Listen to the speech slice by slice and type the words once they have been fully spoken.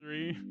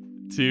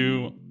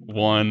two,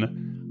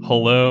 one.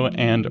 Hello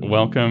and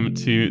welcome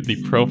to the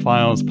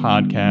Profiles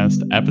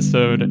Podcast,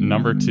 episode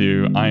number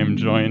 2. I am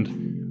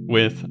joined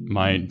with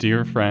my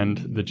dear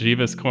friend, the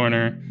Jeeves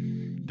Corner.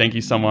 Thank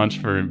you so much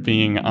for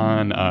being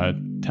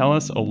on. Tell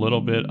us a little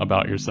bit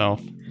about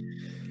yourself,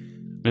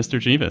 Mr.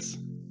 Jeeves.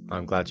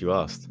 I'm glad you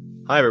asked.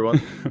 Hi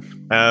everyone.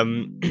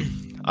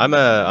 I'm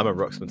a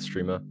Rocksmith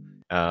streamer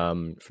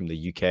from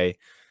the UK.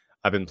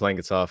 I've been playing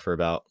guitar for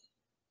about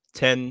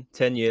 10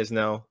 years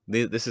now.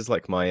 This is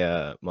like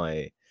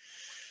my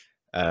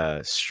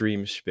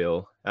stream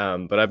spiel.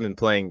 But I've been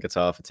playing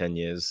guitar for 10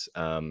 years.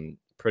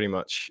 Pretty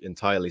much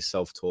entirely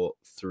self-taught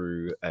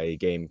through a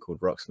game called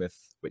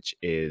Rocksmith, which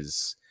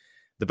is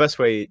the best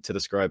way to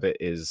describe it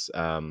is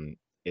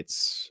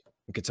it's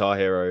Guitar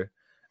Hero,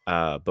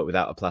 but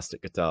without a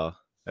plastic guitar.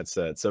 It's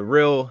a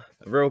real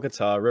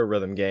guitar, real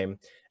rhythm game.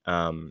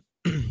 And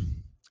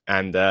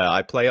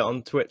I play it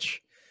on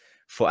Twitch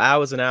for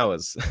hours and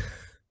hours,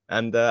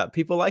 and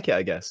people like it,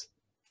 I guess.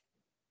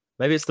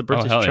 Maybe it's the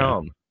British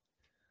charm.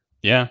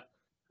 Yeah,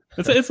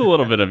 it's a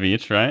little bit of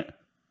each, right?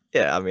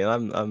 Yeah, I mean,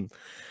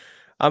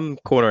 I'm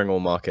cornering all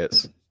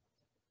markets.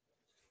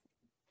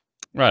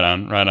 Right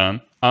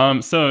on.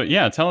 So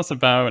yeah, tell us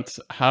about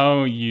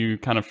how you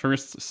kind of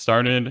first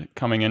started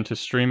coming into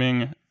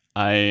streaming.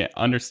 I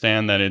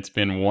understand that it's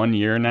been 1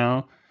 year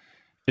now.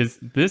 Is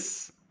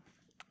this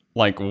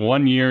like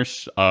 1 year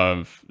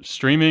of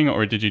streaming,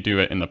 or did you do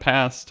it in the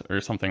past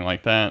or something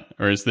like that?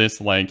 Or is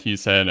this like you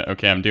said,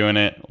 okay, I'm doing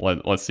it,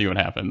 let's see what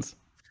happens?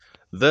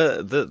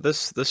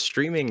 The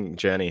streaming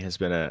journey has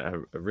been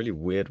a really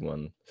weird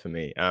one for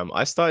me.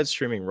 I started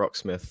streaming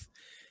Rocksmith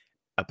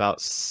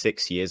about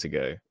 6 years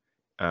ago,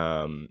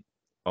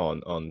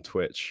 on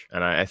Twitch,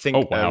 and I think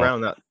Oh wow.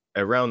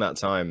 around that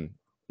time,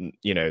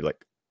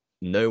 like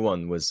no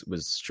one was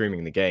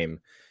streaming the game.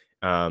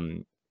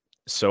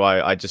 So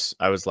I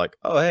was like,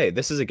 oh hey,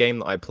 this is a game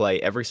that I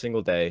play every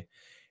single day,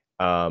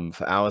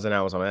 for hours and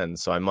hours on end.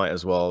 So I might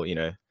as well,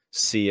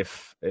 see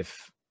if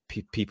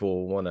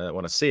people want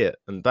to see it.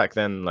 And back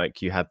then,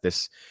 like, you had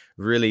this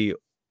really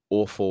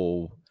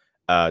awful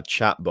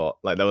chat bot.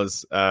 Like there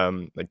was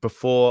like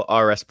before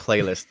RS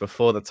playlist,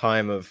 before the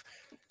time of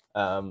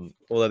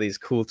all of these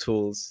cool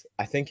tools.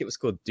 I think it was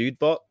called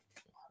Dudebot.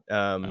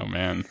 Oh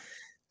man.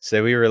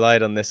 So we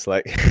relied on this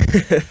like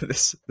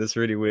this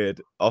really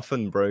weird,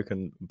 often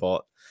broken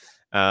bot.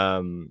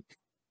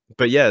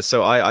 But yeah,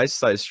 so I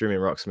started streaming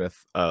Rocksmith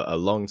a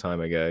long time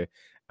ago.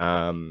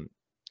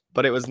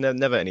 But it was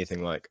never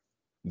anything like,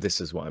 this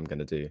is what I'm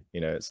gonna do.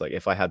 It's like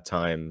if I had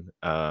time,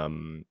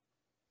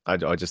 I'd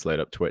just load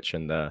up Twitch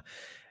and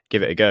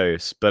give it a go.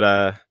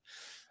 But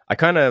I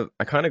kind of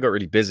got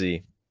really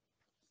busy,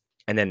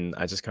 and then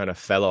I just kind of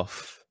fell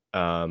off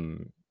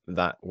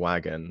that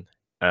wagon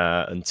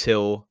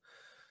until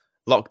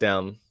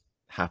lockdown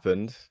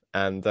happened,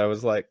 and I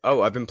was like,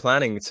 oh, I've been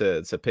planning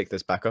to pick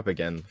this back up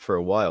again for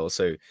a while,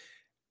 so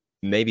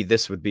maybe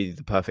this would be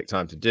the perfect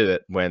time to do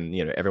it when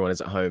everyone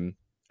is at home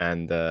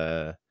and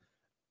they're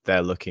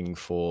looking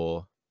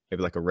for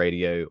maybe like a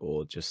radio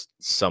or just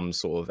some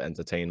sort of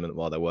entertainment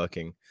while they're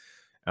working.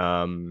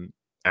 And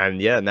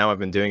yeah, now I've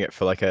been doing it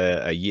for like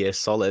a year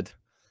solid,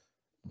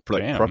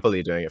 like Damn.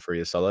 properly doing it for a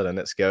year solid, and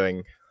it's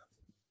going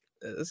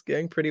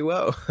pretty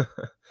well.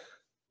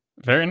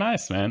 Very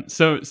nice, man.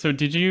 So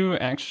did you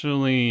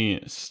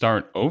actually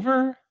start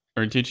over,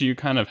 or did you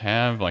kind of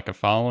have like a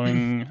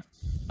following?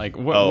 Like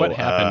what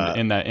happened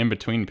in that in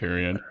between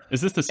period?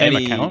 Is this the same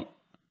account?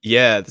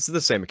 Yeah, this is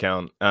the same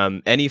account.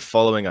 Any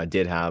following I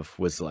did have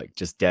was like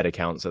just dead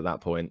accounts at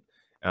that point.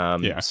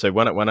 Yeah. So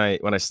when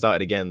I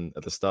started again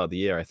at the start of the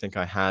year, I think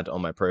I had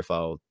on my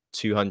profile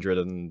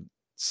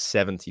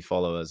 270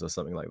 followers or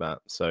something like that.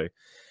 So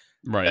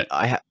Right.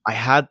 I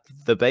had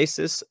the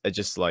basis. I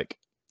just like,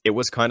 it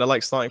was kind of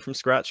like starting from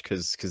scratch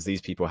because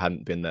these people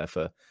hadn't been there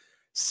for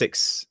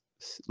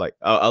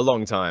a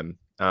long time.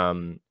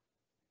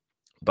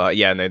 But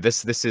yeah, no,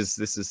 this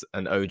is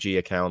an OG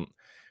account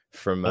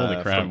from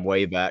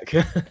way back.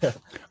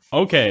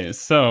 Okay,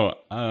 so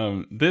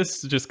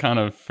this just kind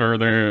of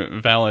further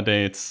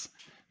validates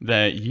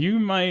that you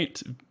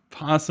might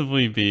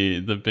possibly be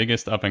the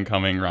biggest up and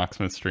coming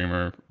Rocksmith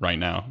streamer right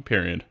now.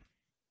 Period.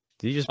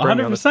 Did you just bring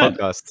me on this 100%.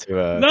 podcast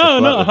to No,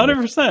 flirt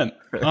with me?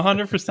 100%.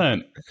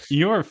 100%.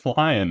 You're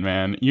flying,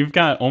 man. You've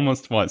got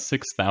almost what,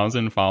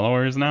 6,000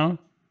 followers now?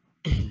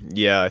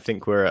 Yeah, I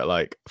think we're at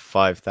like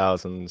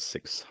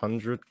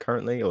 5,600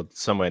 currently, or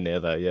somewhere near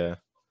there. Yeah.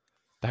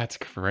 That's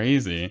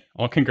crazy.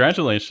 Well,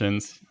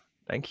 congratulations.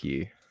 Thank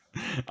you.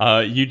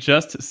 You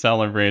just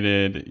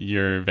celebrated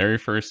your very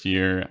first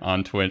year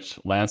on Twitch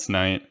last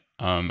night.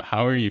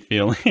 How are you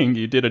feeling?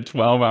 You did a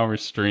 12-hour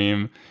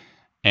stream,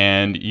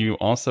 and you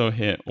also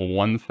hit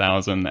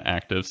 1,000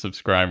 active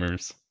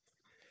subscribers.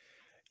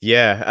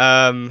 Yeah.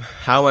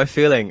 How am I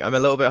feeling? I'm a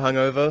little bit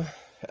hungover.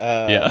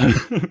 Yeah.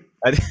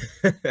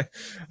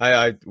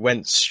 I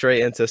went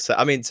straight into.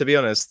 I mean, to be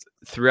honest,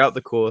 throughout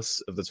the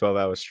course of the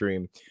 12-hour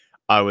stream,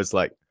 I was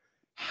like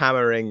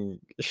hammering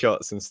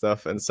shots and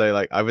stuff. And so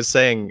like I was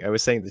saying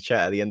to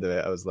chat at the end of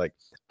it, I was like,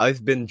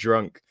 I've been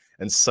drunk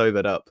and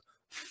sobered up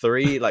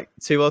like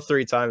 2 or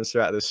 3 times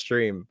throughout the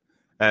stream.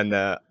 And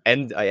I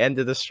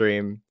ended the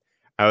stream.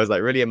 I was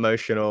like really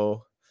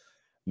emotional.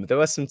 There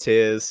were some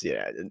tears.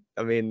 Yeah,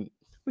 I mean,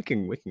 we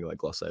can like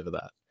gloss over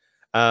that.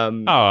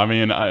 I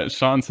mean,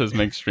 Sean says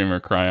make streamer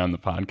cry on the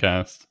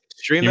podcast.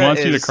 He Streamer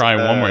wants you to is cry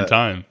one more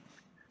time.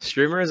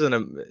 Streamer is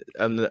an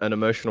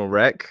emotional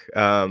wreck.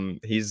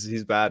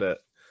 He's bad at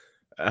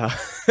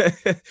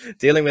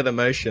dealing with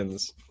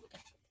emotions.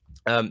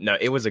 No,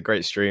 it was a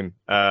great stream.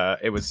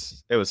 It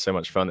was so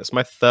much fun. It's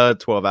my third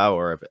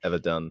 12-hour I've ever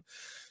done.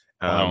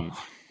 Wow.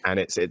 And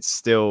it's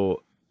still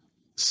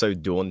so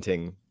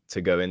daunting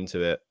to go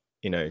into it,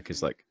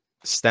 because like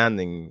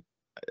standing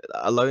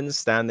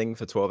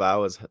for 12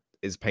 hours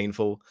is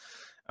painful.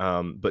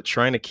 But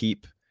trying to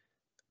keep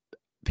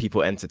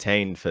people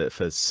entertained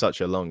for such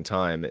a long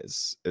time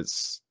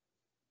it's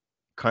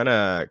kind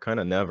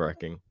of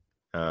nerve-wracking.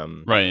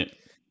 Right.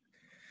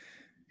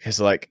 Because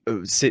like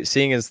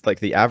seeing as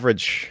like the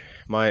average,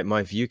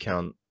 my view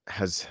count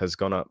has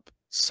gone up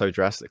so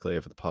drastically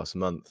over the past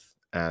month,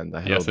 and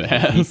I had all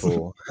these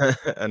people,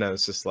 and I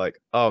was just like,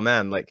 oh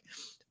man, like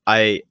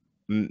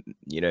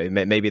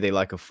maybe they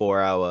like a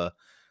 4-hour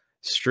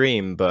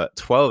stream, but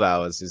 12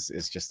 hours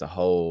is just that's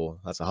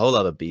a whole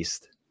other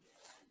beast.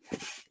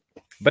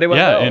 But it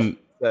went well. And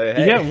so,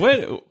 hey. yeah,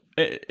 what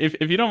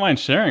if you don't mind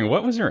sharing,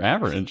 what was your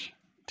average?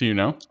 Do you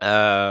know?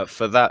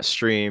 For that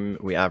stream,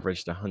 we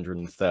averaged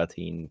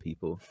 113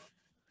 people.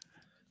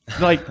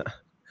 Like,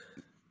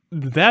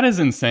 that is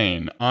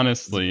insane,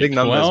 honestly. Big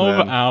numbers,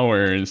 12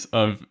 hours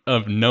of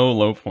no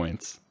low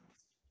points.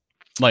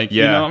 Like,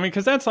 I mean,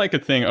 because that's like a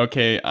thing.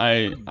 Okay,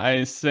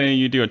 I say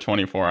you do a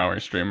 24-hour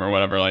stream or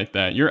whatever like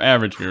that. Your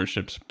average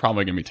viewership's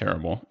probably gonna be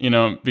terrible,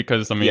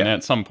 because I mean,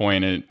 at some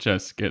point it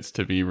just gets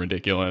to be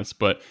ridiculous.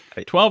 But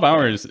 12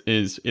 hours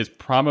is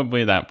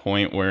probably that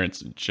point where it's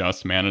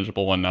just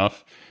manageable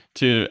enough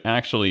to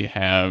actually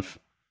have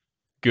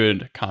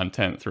good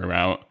content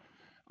throughout.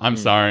 I'm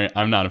sorry,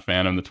 I'm not a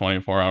fan of the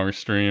 24-hour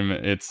stream.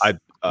 It's I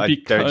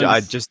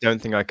just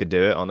don't think I could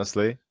do it,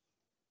 honestly.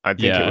 I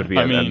think it would be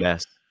a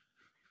mess.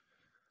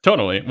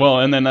 Totally.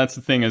 Well, and then that's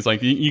the thing is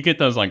like you get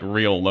those like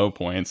real low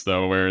points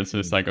though, where it's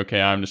just like,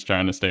 okay, I'm just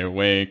trying to stay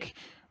awake.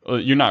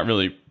 You're not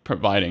really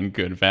providing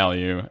good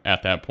value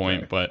at that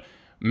point. Right. But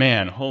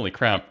man, holy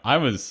crap. I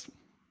was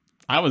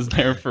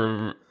there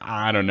for,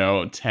 I don't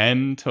know,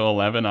 10 to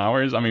 11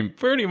 hours. I mean,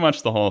 pretty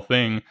much the whole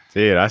thing.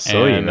 Dude, I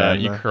saw you,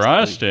 man. You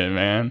crushed it,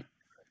 man.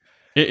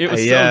 It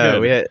was so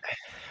good.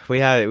 We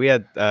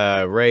had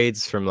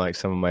raids from like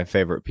some of my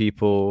favorite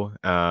people.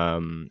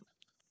 I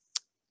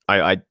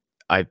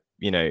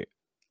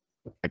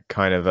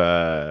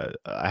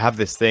have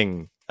this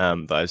thing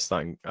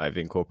that I've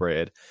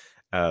incorporated,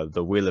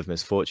 the Wheel of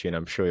Misfortune.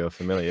 I'm sure you're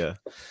familiar.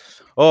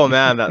 Oh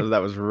man,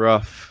 that was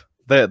rough.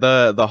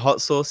 The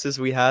hot sauces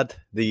we had,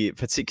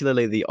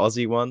 particularly the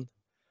Aussie one.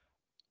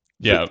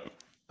 Yeah.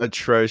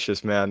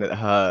 Atrocious, man. It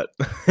hurt.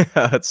 It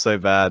hurt so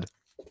bad.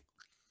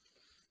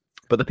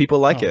 But the people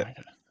like it.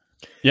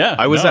 Yeah.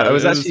 I was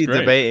actually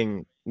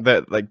debating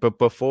that, like, but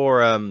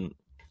before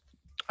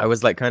I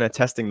was like kind of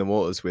testing the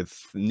waters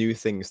with new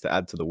things to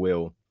add to the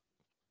wheel.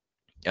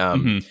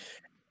 And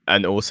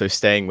also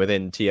staying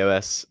within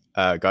TOS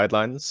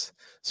guidelines.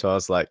 So I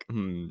was like,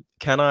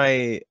 can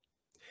I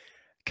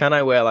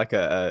wear like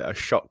a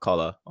shock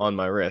collar on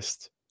my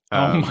wrist?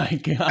 Oh my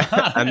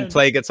god! And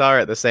play guitar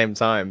at the same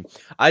time.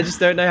 I just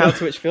don't know how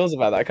Twitch feels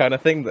about that kind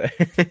of thing.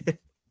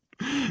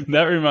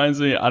 That reminds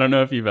me, I don't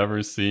know if you've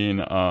ever seen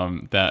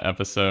that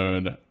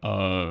episode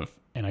of,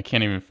 and I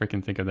can't even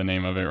freaking think of the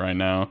name of it right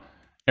now,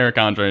 Eric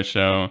Andre's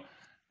show.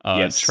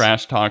 Yes.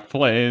 Trash Talk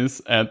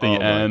plays at the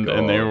end,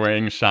 and they were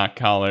wearing shock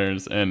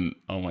collars, and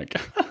oh my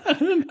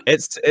god.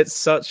 It's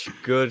such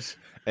good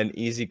and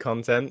easy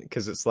content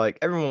because it's like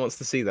everyone wants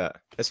to see that.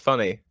 It's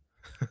funny.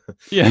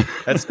 Yeah.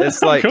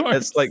 it's like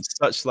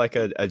such like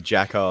a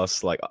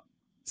jackass, like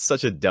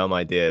such a dumb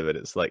idea, but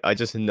it's like I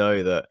just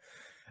know that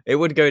it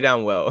would go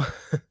down well.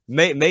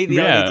 Maybe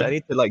I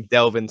need to like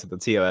delve into the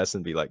TOS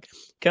and be like,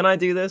 can I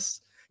do this?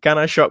 Can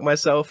I shock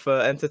myself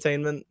for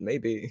entertainment?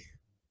 Maybe.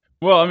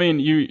 Well, I mean,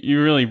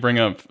 you really bring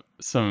up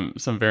some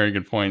very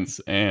good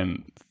points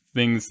and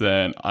things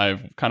that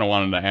I've kind of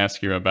wanted to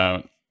ask you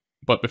about.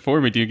 But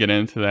before we do get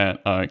into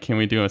that, can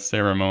we do a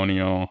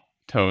ceremonial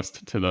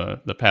toast to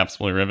the Pabst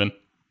Blue Ribbon?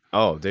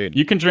 Oh, dude.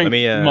 You can drink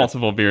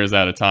multiple beers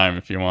at a time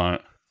if you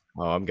want.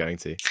 Oh, I'm going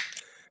to.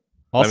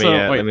 Also,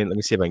 let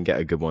me see if I can get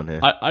a good one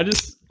here.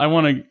 I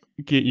want to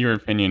get your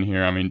opinion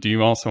here. I mean, do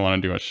you also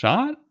want to do a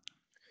shot?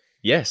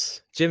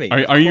 Yes, Jimmy.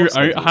 Are you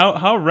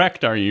how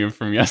wrecked are you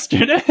from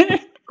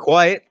yesterday?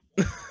 Quite.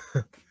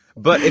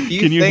 But if you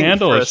can you think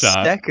handle for a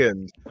shot?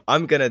 Second,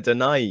 I'm gonna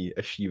deny you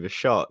a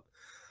shot.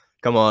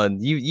 Come on,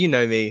 you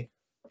know me.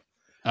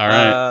 All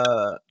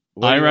right.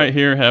 I right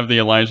here have the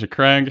Elijah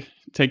Craig.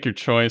 Take your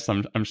choice.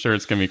 I'm sure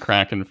it's gonna be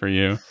cracking for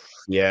you.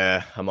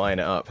 Yeah, I'm eyeing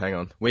it up. Hang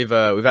on. We've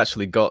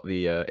actually got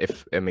the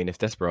if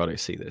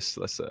Desperados see this,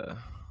 let's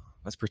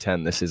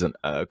pretend this isn't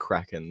a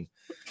Kraken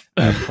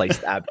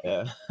placed ad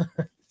here.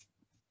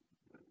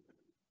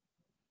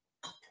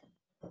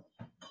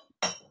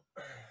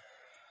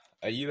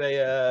 are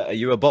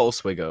you a bottle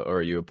swigger or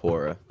are you a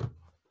pourer?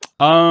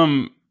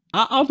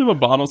 I'll do a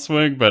bottle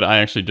swig, but I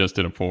actually just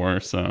did a pour,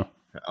 so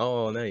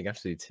Oh no, you can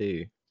actually do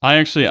two.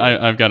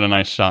 I've got a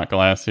nice shot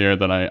glass here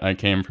that I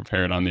came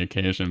prepared on the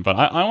occasion, but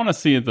I want to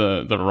see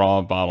the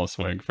raw bottle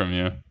swig from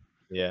you.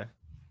 Yeah.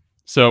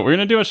 So we're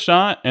gonna do a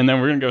shot, and then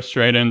we're gonna go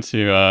straight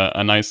into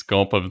a nice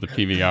gulp of the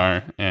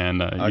PBR, and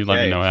you let me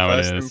Okay. know how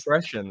it First is.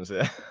 impressions.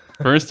 Yeah.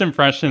 First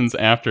impressions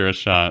after a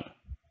shot.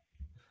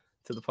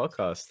 To the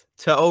podcast.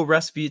 To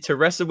recipe to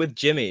wrestle with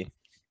Jimmy.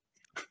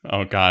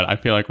 Oh God, I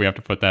feel like we have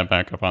to put that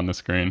back up on the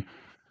screen.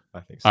 I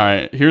think All so.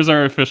 right, here's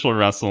our official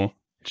wrestle.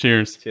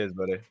 Cheers. Cheers,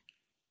 buddy.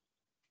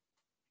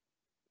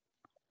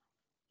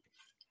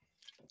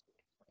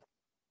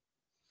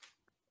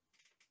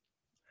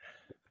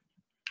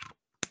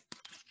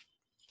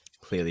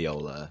 Clearly,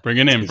 Bring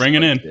it in. Bring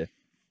it in. here.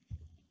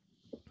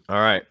 All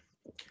right.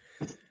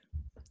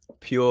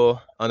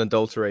 Pure,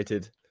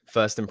 unadulterated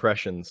first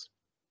impressions.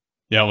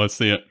 Yeah, let's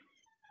see it.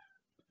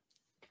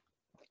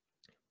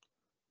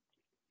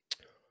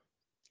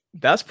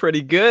 That's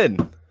pretty good.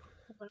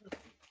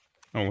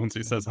 Oh,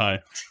 Lindsay says hi.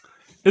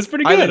 It's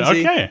pretty Hi, good.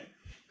 Lindsay. Okay.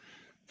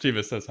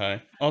 Jiva says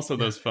hi. Also,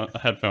 those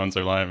headphones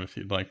are live if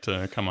you'd like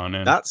to come on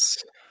in.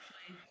 That's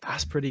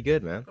pretty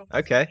good, man.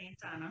 Okay.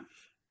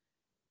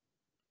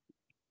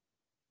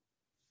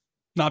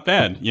 Not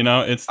bad. You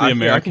know, it's the I can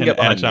American get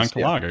behind this, adjunct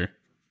yeah. lager.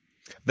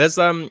 There's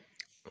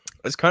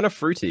it's kind of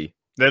fruity.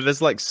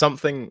 There's like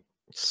something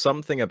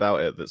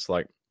about it that's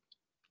like,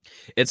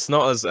 it's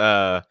not as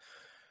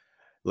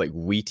like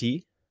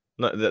wheaty.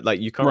 Not like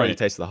you can't really Right.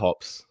 taste the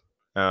hops.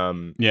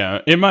 Yeah,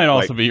 it might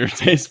also like- be your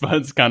taste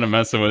buds kind of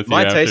messing with you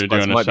My after taste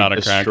buds doing a might shot be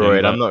of Kraken.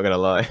 destroyed. but- I'm not gonna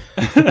lie.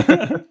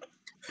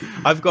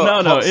 I've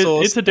got No, hot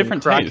sauce it's a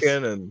different and taste.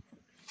 Kraken and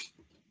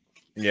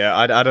yeah,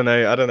 I don't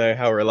know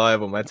how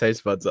reliable my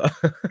taste buds are.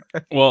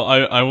 Well,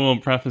 I will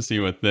preface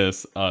you with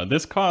this.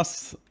 This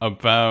costs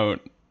about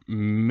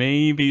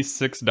maybe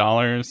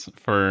 $6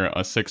 for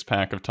a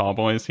 6-pack of Tall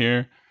Boys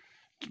here.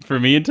 For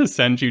me to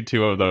send you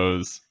 2 of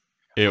those,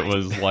 it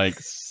was like,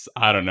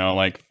 I don't know,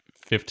 like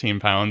 15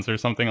 pounds or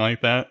something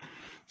like that.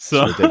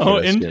 So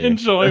ridiculous, Jimmy.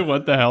 enjoy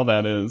what the hell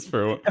that is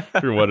for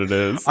what it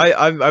is.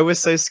 I was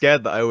so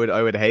scared that I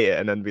would hate it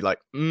and then be like,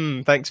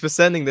 thanks for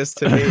sending this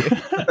to me.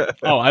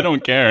 Oh, I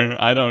don't care.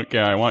 I don't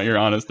care. I want your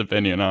honest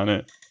opinion on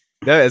it.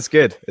 No, it's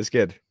good. It's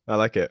good. I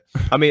like it.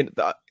 I mean,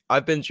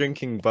 I've been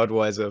drinking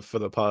Budweiser for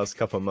the past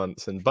couple of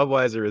months, and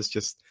Budweiser is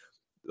just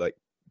like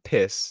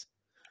piss.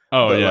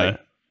 Oh, But, yeah. like,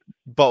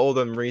 bottled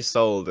and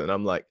resold, and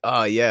I'm like,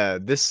 oh yeah,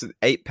 this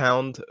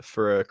 £8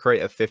 for a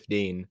crate of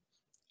 15.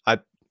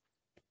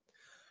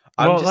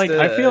 I'm Well, just like,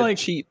 I feel like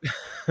cheap.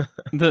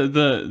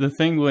 the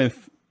thing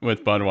with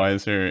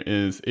Budweiser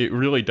is it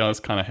really does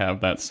kind of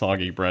have that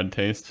soggy bread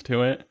taste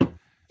to it,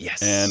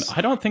 Yes. and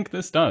I don't think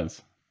this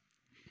does.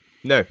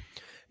 No,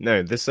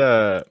 this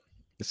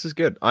is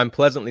good. I'm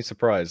pleasantly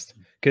surprised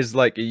because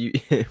like you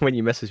when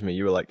you messaged me,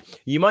 you were like,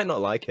 you might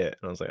not like it,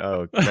 and I was like,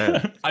 oh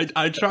man.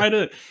 I try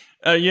to,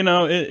 you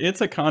know,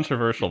 it's a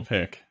controversial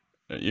pick,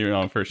 you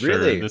know, for sure.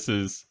 Really? This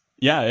is,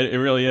 yeah, it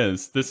really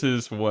is. This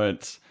is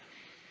what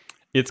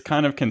it's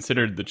kind of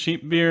considered the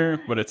cheap beer,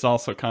 but it's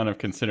also kind of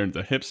considered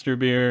the hipster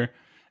beer.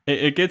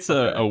 It gets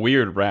a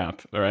weird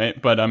rap,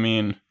 right? But I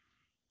mean,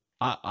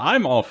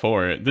 I'm all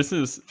for it. This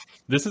is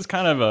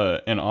kind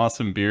of an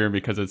awesome beer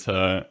because it's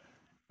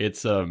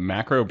a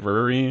macro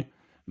brewery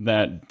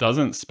that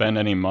doesn't spend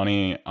any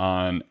money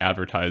on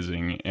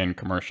advertising and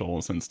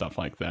commercials and stuff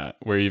like that.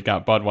 Where you've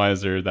got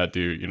Budweiser that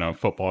do, you know,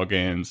 football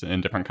games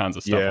and different kinds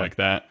of stuff Yeah. like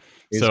that.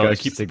 These So it guys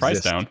keeps just the price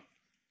exist. down.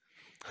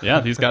 Yeah,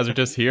 these guys are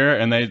just here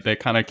and they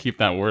kind of keep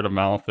that word of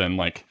mouth, and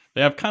like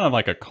they have kind of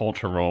like a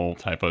cultural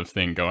type of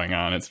thing going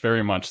on. It's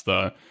very much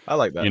the, I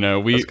like that. you know,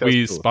 we That's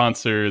cool.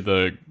 sponsor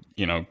the,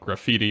 you know,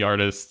 graffiti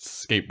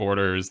artists,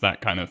 skateboarders,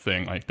 that kind of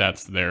thing. Like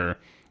that's their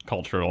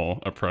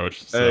cultural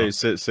approach. So.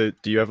 So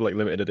do you have like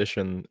limited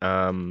edition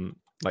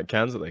like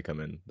cans that they come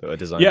in that are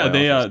designed? Yeah,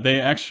 by artists? they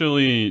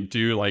actually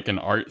do like an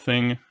art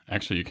thing.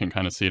 Actually, you can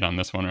kind of see it on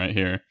this one right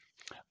here,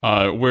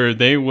 where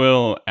they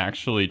will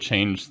actually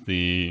change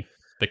the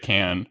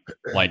can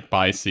like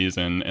by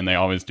season, and they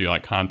always do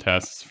like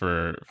contests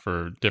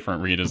for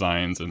different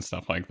redesigns and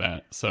stuff like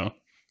that. So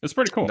it's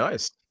pretty cool.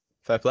 Nice,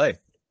 fair play.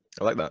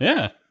 I like that.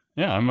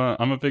 Yeah, I'm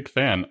a big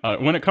fan.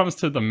 When it comes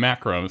to the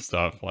macro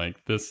stuff,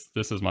 like this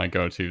is my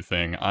go-to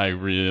thing. I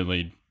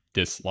really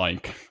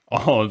dislike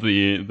all of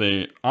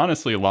the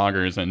honestly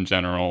lagers in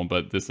general,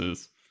 but this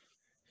is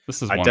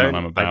one that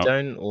I'm about.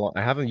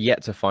 I haven't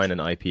yet to find an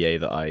IPA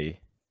that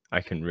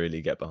I can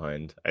really get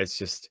behind. It's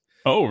just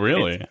Oh,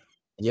 really?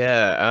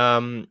 yeah.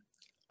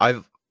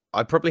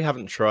 I probably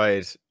haven't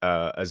tried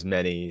as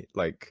many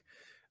like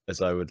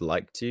as I would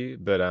like to,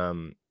 but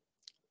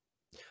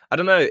I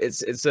don't know.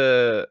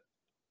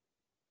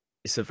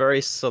 It's a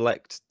very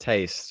select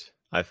taste,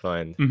 I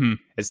find. Hmm.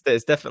 It's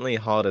definitely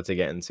harder to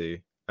get into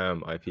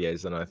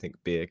IPAs than I think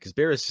beer, because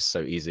beer is just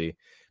so easy.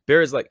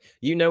 Beer is like,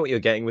 you know what you're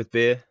getting with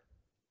beer.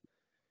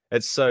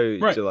 It's so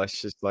Right.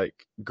 delicious. Like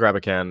grab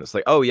a can. It's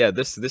like, oh yeah,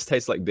 this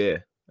tastes like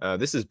beer.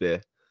 This is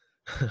beer.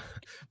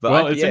 But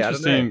Well, it's yeah, I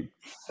don't know. interesting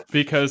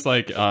because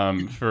like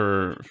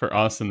for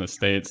us in the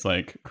States,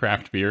 like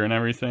craft beer and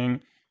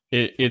everything,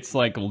 it's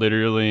like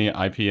literally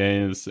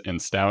IPAs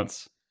and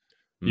stouts.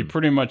 You Mm,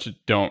 pretty much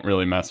don't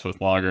really mess with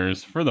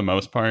lagers for the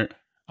most part.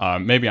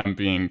 Maybe I'm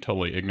being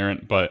totally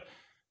ignorant, but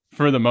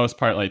for the most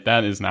part, like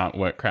that is not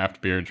what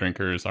craft beer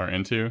drinkers are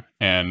into.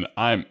 And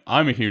I'm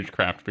a huge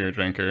craft beer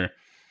drinker,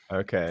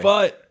 okay.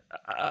 but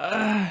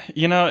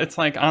you know, it's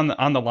like on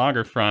the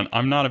lager front,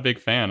 I'm not a big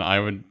fan.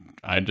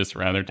 I'd just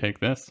rather take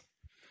this.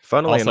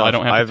 Funnily Also, I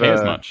enough, don't have to pay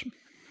as much.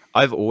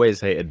 I've always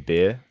hated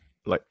beer,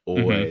 like Hmm.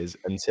 always,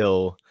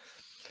 until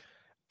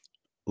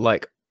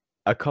like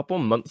a couple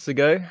months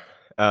ago,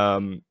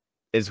 um,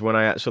 is when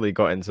I actually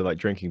got into like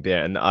drinking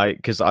beer, and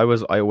because I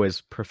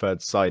always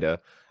preferred cider,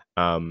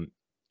 um,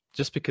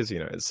 just because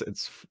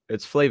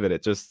it's flavored,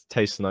 it just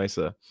tastes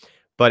nicer,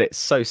 but it's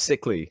so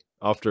sickly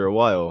after a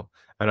while,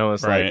 and I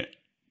was like,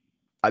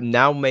 Right.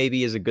 now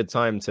maybe is a good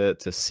time to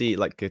see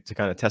like to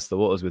kind of test the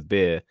waters with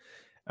beer,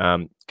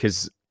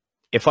 because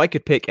if I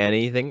could pick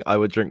anything, I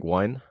would drink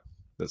wine.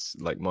 That's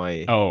like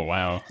my Oh,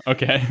 wow.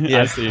 Okay. I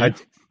yeah, see.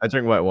 I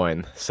drink white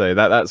wine, so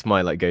that's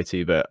my like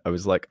go-to. But I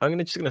was like,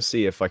 just gonna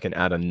see if I can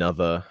add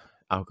another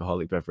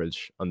alcoholic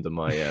beverage under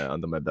my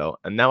belt,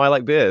 and now I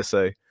like beer.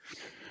 So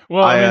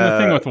Well, I I mean, the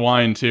thing with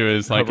wine too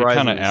is like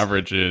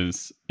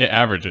Horizons. it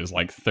averages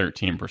like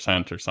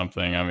 13% or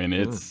something. I mean,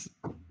 Mm, it's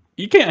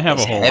you can't have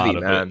it's a whole lot heavy,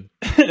 of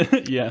it.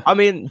 man. Yeah. I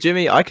mean,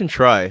 Jimmy, I can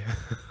try.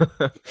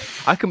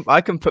 I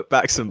can put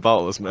back some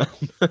bottles, man.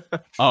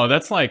 Oh,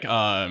 that's like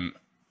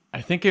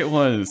I think it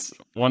was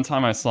one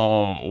time I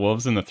saw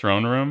Wolves in the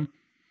Throne Room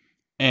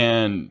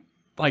and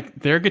like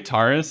their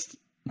guitarist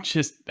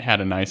just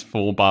had a nice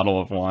full bottle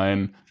of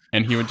wine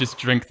and he would just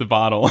drink the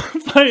bottle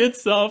by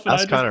itself and I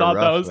That's just kind of thought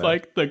that rough, was man.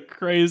 like the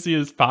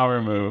craziest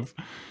power move.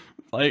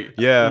 Like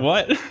Yeah,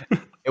 what?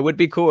 it would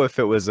be cool if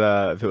it was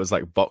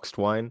like boxed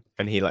wine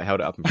and he like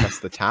held it up and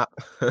pressed the tap.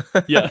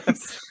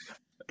 Yes.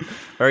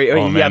 Or Oh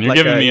he man, had you're like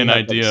giving a me he an had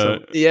like idea.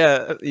 some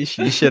yeah, you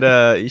should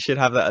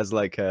have that as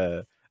like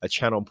a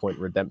channel point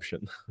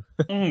redemption.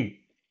 Mm.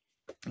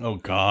 Oh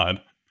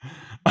god.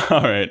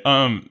 All right.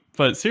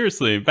 But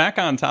seriously, back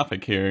on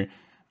topic here.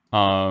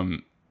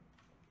 Um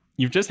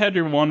you've just had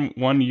your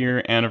one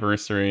year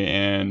anniversary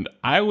and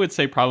I would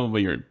say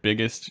probably your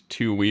biggest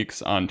 2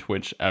 weeks on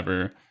Twitch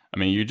ever. I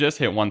mean, you just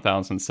hit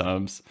 1000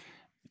 subs.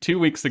 2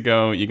 weeks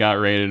ago, you got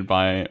rated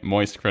by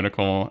Moist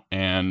Critical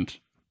and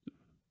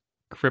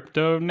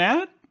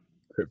CryptoNat?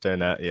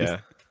 CryptoNat, Is yeah.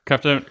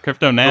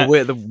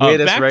 CryptoNat The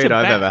weirdest back to raid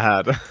I've ever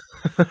back.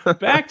 had.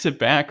 Back to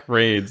back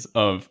raids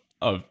of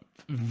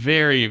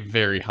very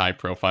very high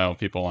profile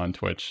people on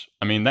Twitch.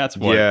 I mean, that's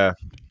what Yeah.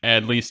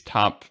 at least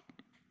top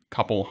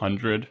couple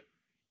hundred,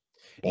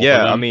 both of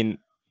Yeah, I them. mean,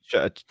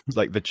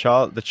 like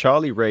the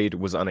Charlie raid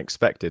was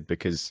unexpected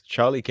because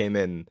Charlie came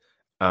in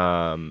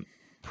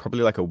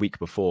probably like a week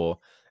before,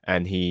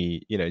 and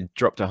he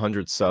dropped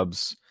 100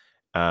 subs.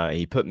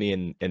 He put me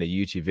in a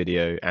YouTube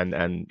video,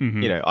 and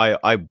Hmm.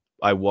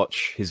 I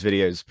watch his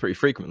videos pretty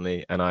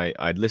frequently, and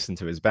I'd listen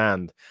to his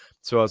band,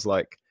 so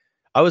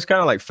I was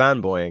kind of like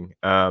fanboying,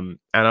 and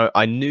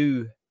I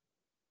knew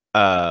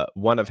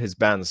one of his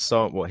band's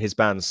song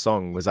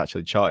was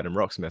actually charted in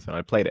Rocksmith, and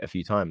I played it a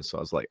few times, so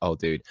I was like, oh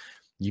dude,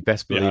 you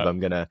best believe Yeah. I'm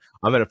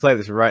gonna play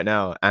this right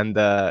now. And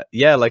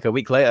yeah, like a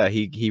week later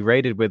he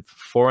raided with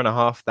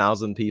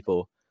 4,500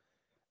 people,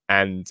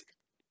 and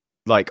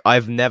like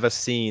I've never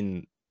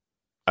seen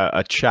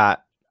a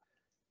chat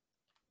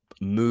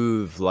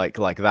move like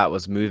that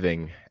was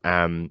moving.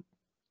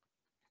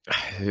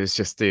 It was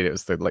just, dude, it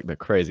was the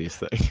craziest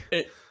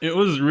thing. It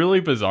was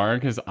really bizarre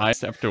because I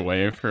stepped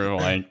away for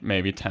like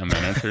maybe 10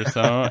 minutes or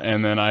so,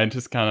 and then I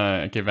just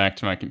kind of get back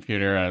to my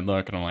computer. I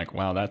look and I'm like,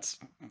 wow, there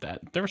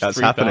was That's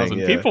happening. 3,000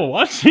 Yeah, people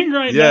watching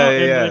right yeah, now, yeah,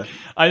 and yeah. like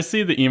I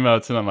see the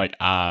emotes and I'm like,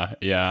 ah,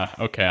 yeah,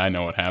 okay, I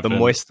know what happened.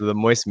 The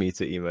moist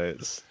meter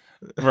emotes.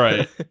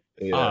 Right.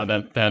 Yeah. Ah,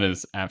 that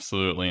is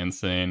absolutely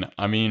insane.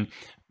 I mean,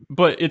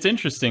 but it's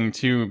interesting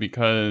too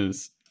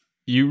because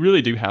you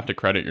really do have to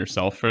credit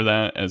yourself for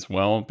that as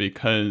well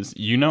because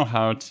you know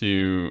how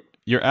to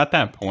you're at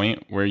that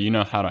point where you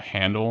know how to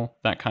handle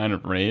that kind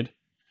of raid.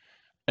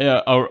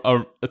 Yeah,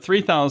 a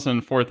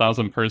 3,000,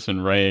 4,000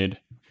 person raid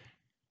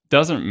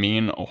doesn't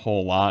mean a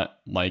whole lot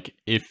like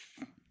if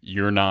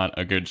you're not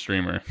a good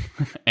streamer.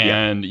 Yeah.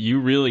 And you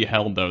really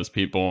held those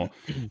people.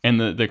 And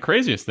the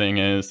craziest thing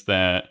is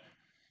that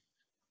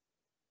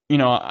you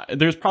know,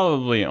 there's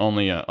probably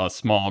only a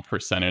small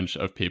percentage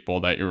of people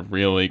that you're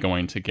really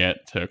going to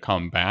get to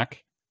come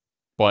back,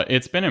 but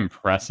it's been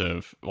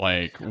impressive.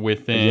 Like Yeah,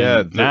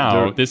 within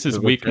now, this is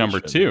the week number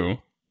retention.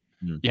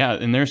 2. Mm. Yeah,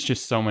 and there's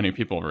just so many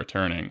people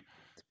returning.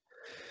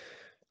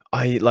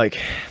 I like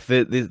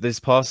this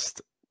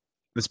past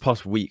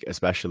week,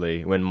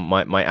 especially when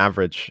my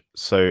average.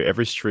 So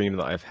every stream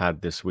that I've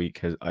had this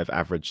week I've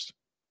averaged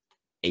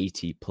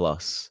 80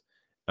 plus,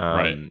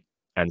 Right. um,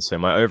 and so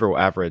my overall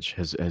average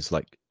has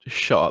like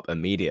shot up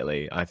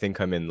immediately. I think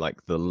I'm in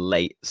like the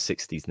late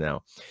 60s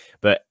now,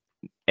 but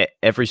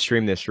every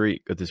stream this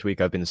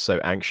week I've been so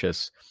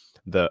anxious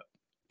that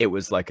it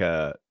was like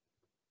a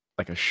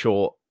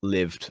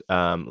short-lived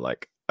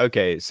like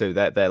okay, so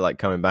they're like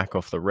coming back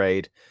off the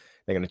raid,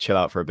 they're gonna chill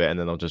out for a bit and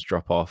then they'll just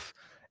drop off.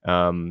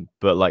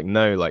 But like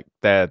no, like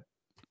they're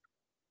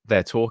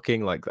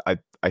talking like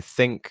I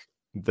think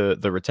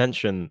the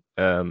retention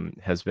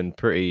has been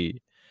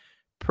pretty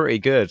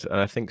good, and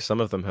I think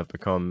some of them have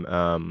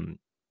become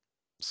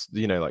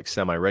you know, like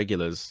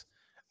semi-regulars,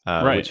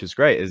 Right. which is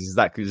great. Is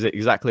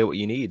exactly what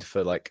you need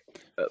for like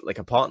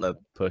a partner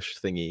push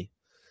thingy.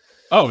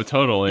 Oh,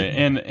 totally.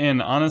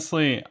 And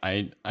honestly,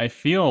 I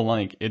feel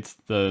like it's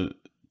the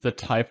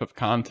type of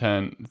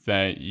content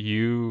that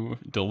you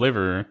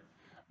deliver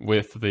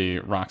with the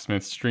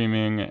Rocksmith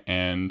streaming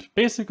and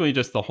basically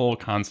just the whole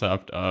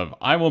concept of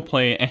I will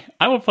play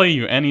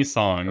you any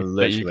song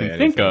that you Literally can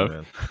think anything,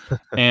 of, man.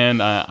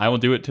 and I will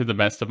do it to the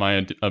best of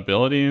my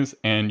abilities,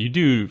 and you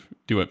do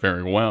it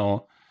very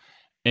well.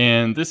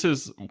 And this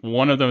is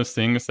one of those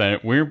things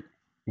that we're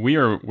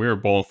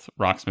both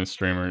Rocksmith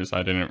streamers.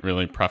 I didn't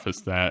really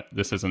preface that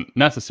this isn't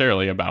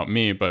necessarily about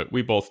me, but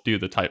we both do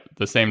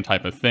the same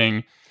type of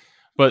thing.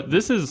 But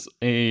this is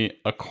a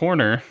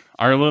corner,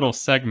 our little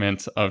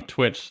segment of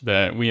Twitch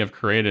that we have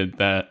created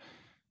that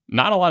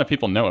not a lot of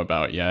people know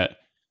about yet.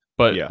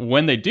 But Yeah.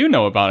 when they do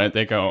know about it,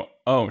 they go,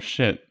 "Oh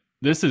shit,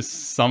 this is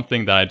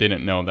something that I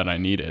didn't know that I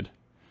needed."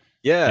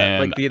 Yeah,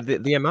 And like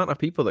the amount of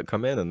people that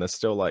come in and they're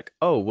still like,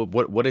 "Oh,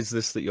 what is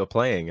this that you're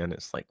playing?" And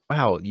it's like,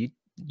 "Wow, you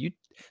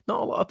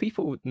not a lot of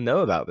people know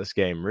about this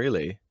game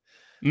really,"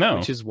 no.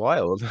 which is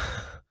wild.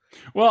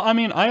 Well, I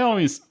mean, I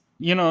always,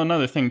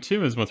 another thing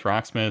too is with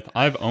Rocksmith,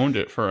 I've owned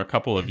it for a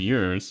couple of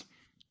years,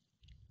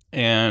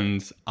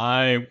 and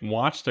I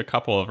watched a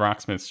couple of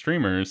Rocksmith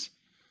streamers,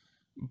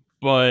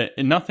 but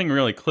nothing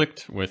really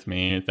clicked with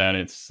me that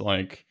it's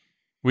like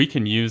we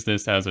can use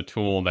this as a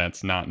tool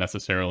that's not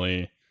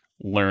necessarily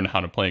learn how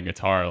to play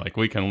guitar. Like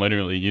we can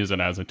literally use it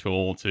as a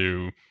tool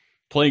to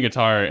play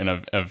guitar in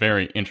a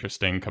very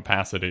interesting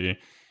capacity.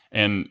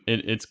 And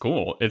it's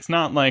cool. It's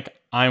not like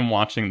I'm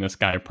watching this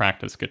guy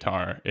practice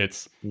guitar.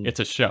 Mm. It's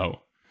a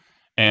show.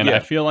 And I Yeah.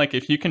 feel like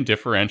if you can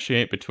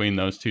differentiate between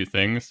those two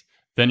things,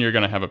 then you're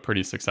going to have a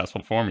pretty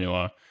successful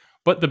formula.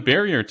 But the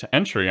barrier to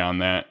entry on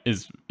that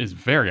is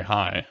very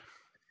high.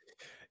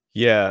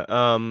 Yeah,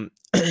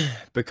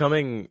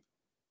 becoming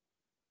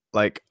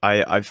like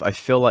I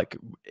feel like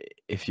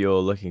if you're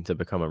looking to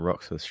become a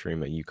Rocksmith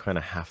streamer, you kind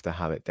of have to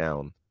have it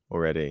down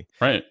already.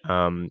 Right.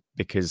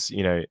 Because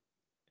you know,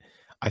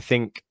 I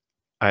think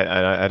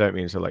I don't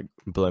mean to like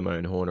blow my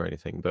own horn or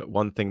anything, but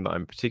one thing that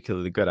I'm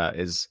particularly good at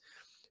is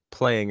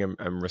playing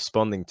and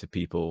responding to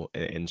people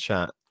in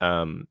chat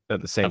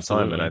at the same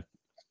time. And Absolutely.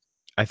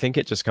 I think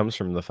it just comes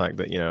from the fact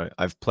that, you know,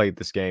 I've played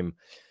this game.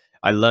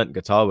 I learnt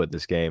guitar with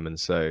this game, and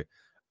so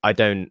I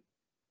don't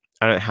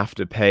I don't have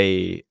to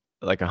pay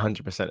like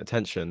 100%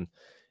 attention.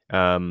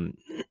 Um,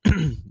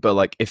 but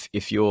like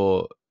if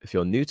you're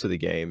new to the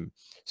game,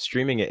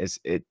 streaming it is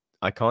it.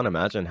 I can't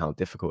imagine how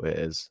difficult it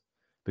is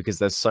because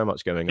there's so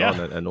much going Yeah. on,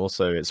 and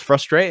also it's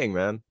frustrating,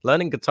 man.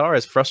 Learning guitar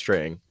is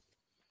frustrating,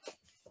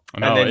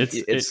 and No, then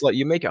it's like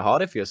you make it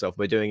harder for yourself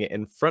by doing it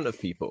in front of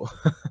people.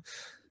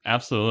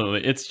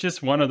 absolutely. It's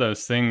just one of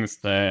those things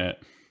that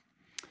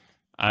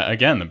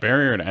again, the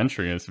barrier to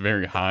entry is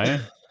very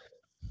high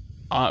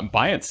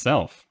by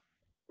itself.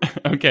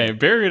 Okay,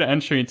 barrier to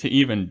entry to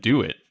even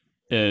do it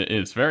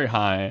is very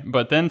high,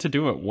 but then to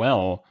do it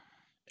well,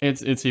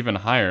 it's even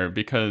higher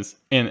because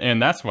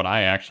and that's what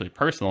I actually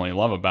personally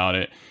love about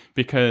it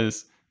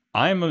because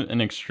I'm an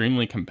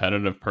extremely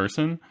competitive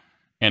person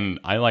and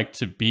I like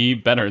to be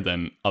better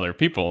than other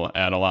people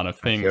at a lot of I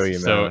feel things. you, man.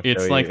 So I feel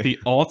it's like you. the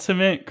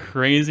ultimate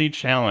crazy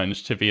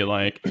challenge to be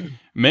like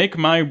make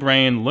my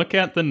brain look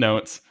at the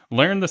notes,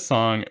 learn the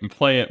song and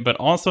play it, but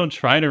also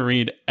try to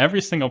read every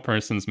single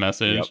person's Yep,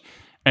 message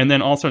and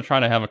then also try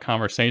to have a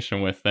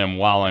conversation with them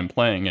while I'm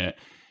playing it.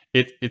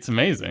 It's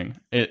amazing.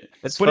 it's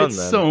But it's fun,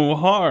 man. so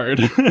hard.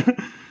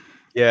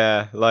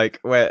 Yeah, like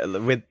where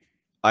with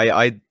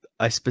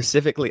I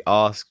specifically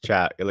ask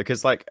chat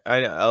because like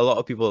a lot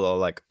of people are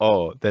like,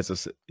 oh,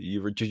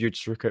 you're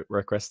just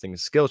requesting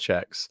skill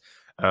checks.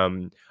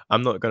 I'm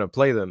not gonna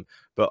play them,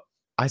 but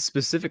I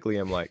specifically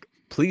am like,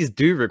 please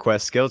do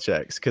request skill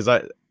checks because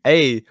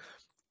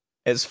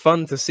it's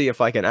fun to see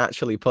if I can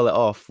actually pull it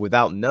off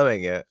without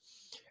knowing it.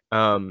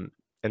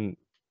 And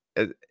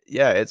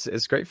yeah,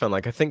 it's great fun.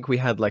 Like I think we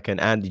had like an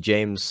Andy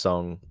James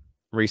song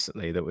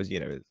recently that was, you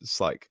know,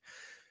 it's like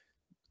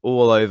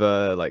all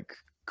over like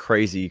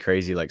crazy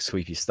like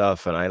sweepy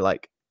stuff, and I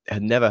like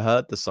had never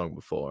heard the song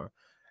before.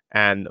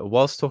 And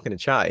whilst talking to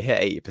chat, it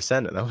hit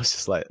 80%, and I was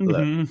just like,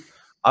 look, Mhm.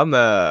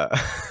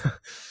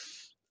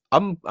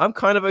 I'm I'm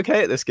kind of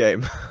okay at this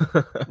game.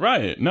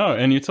 Right. No,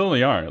 and you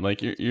totally are.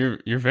 Like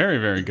you're very,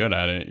 very good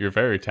at it. You're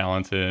very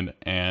talented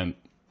and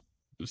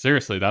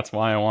seriously, that's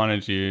why I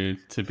wanted you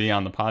to be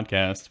on the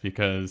podcast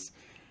because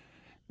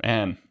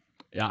man,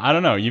 yeah, I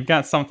don't know, you've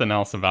got something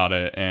else about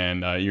it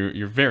and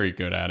you're very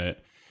good at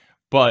it.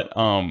 But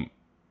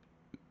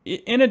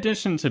in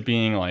addition to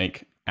being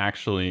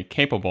actually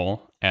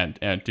capable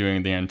at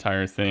doing the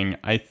entire thing,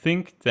 I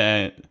think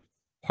that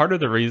part of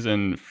the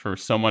reason for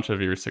so much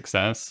of your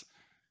success,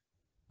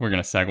 we're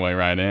going to segue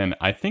right in.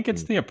 I think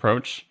it's Mm. the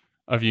approach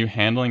of you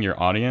handling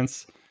your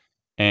audience,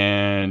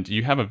 and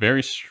you have a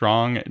very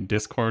strong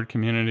Discord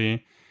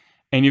community,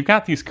 and you've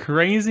got these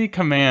crazy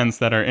commands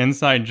that are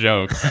inside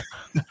jokes,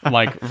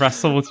 like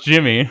wrestle with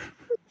Jimmy.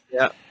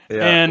 Yeah,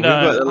 yeah. And We've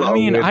got a I lot of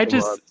mean, weird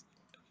commands.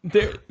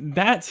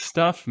 that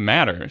stuff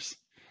matters,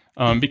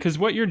 because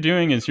what you're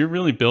doing is you're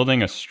really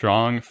building a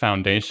strong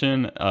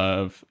foundation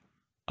of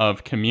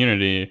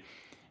community,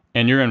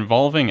 and you're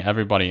involving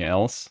everybody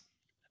else,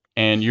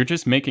 and you're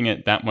just making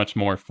it that much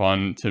more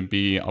fun to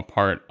be a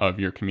part of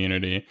your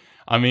community.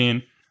 I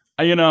mean,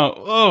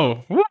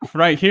 oh, woof,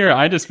 right here,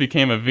 I just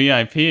became a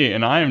VIP,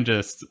 and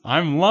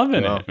I'm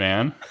loving Well, it,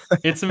 man.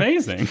 It's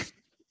amazing.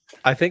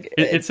 I think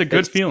It's a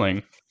good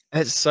feeling.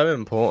 it's so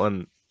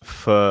important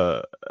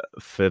for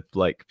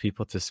like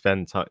people to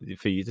spend time,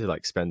 for you to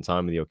like spend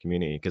time with your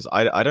community, because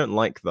I don't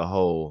like the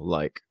whole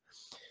like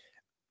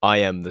I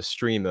am the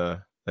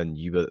streamer and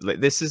you were like,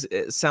 this is,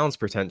 it sounds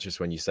pretentious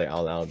when you say it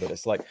out loud, but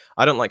it's like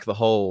I don't like the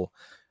whole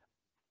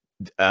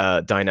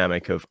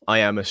dynamic of I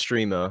am a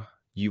streamer,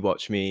 you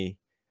watch me,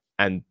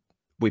 and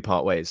we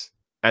part ways,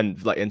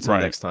 and like until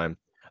Right. next time.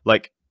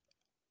 Like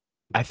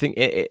I think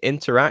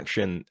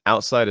interaction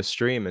outside of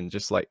stream and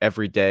just like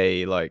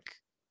everyday like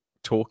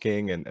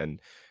talking and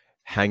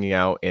hanging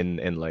out in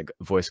like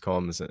voice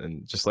comms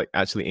and just like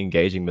actually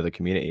engaging with the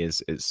community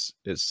is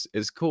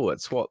cool.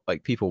 It's what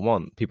like people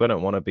want. People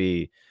don't want to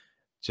be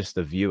just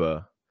a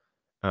viewer.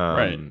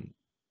 Right. Um,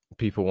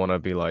 people want to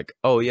be like,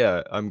 oh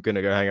yeah, I'm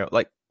gonna go hang out.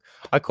 Like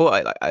I call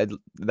I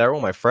they're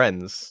all my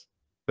friends.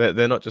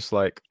 They're not just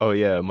like, oh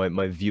yeah,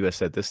 my viewer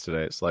said this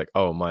today. It's like,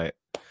 oh my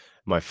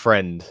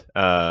friend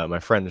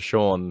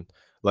Sean,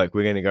 like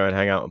we're gonna go and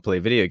hang out and play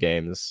video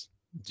games.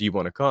 Do you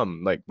want to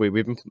come? Like we've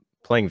been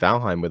playing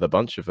Valheim with a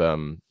bunch of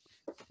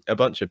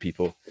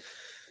people,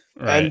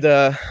 and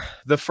Right.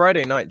 the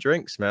Friday night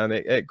drinks, man,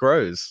 it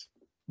grows.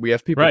 We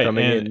have people Right.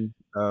 coming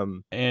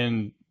in.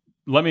 And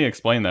let me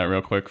explain that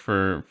real quick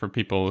for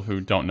people who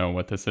don't know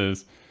what this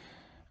is.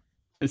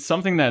 It's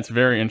something that's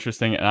very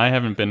interesting, and I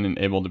haven't been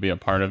able to be a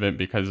part of it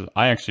because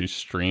I actually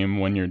stream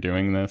when you're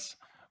doing this.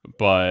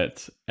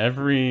 But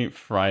every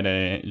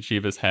Friday,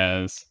 Jeeves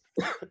has,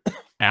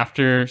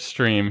 after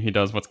stream, he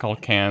does what's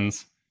called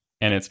cans.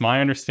 And it's my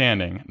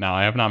understanding, now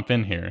I have not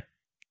been here.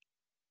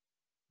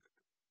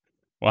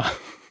 Well,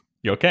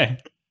 you okay?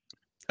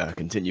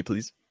 Continue,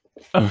 please.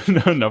 Oh,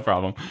 no, no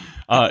problem.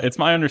 It's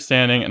my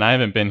understanding, and I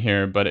haven't been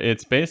here, but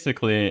it's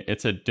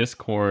a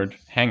Discord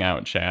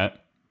hangout chat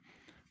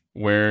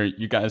where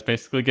you guys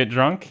basically get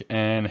drunk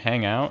and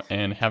hang out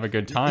and have a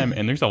good time.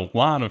 And there's a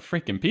lot of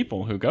freaking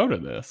people who go to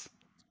this.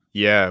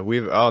 Yeah,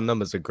 our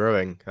numbers are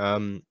growing.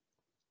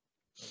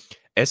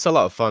 It's a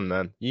lot of fun,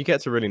 man. You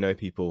get to really know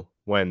people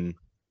when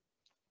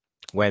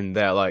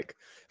they're like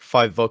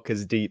 5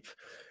 vodkas deep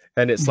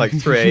and it's like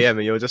 3 a.m.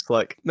 and you're just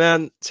like,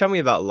 man, tell me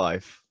about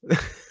life.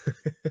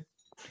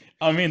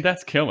 I mean,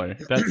 that's killer.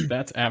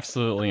 That's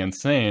absolutely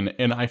insane.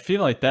 And I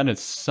feel like that is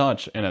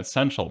such an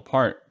essential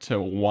part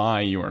to why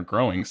you are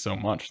growing so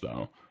much,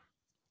 though.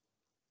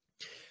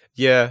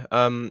 Yeah,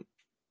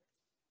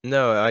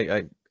 no,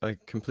 I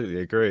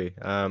completely agree.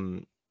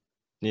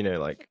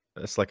 Like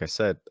it's like I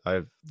said,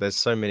 there's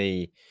so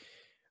many,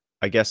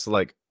 I guess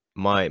like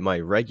my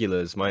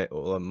regulars, my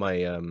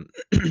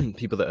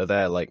people that are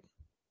there like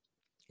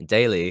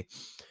daily,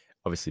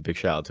 obviously big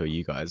shout out to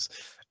you guys,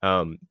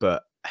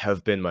 but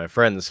have been my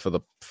friends for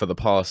the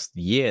past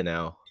year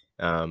now.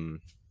 And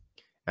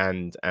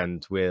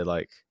we're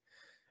like,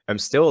 I'm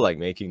still like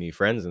making new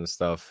friends and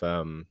stuff.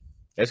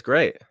 It's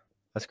great.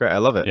 That's great. I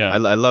love it. I Yeah,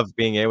 love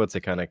being able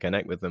to kind of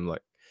connect with them,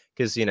 like,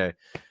 because you're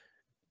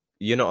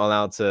not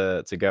allowed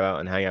to go out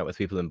and hang out with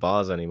people in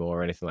bars anymore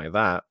or anything like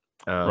that.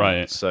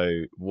 right. So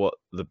what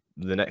the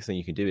next thing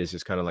you can do is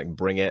just kind of like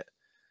bring it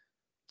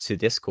to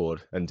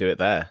Discord and do it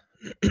there.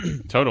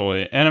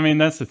 Totally. And I mean,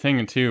 that's the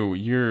thing too.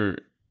 You're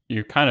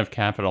kind of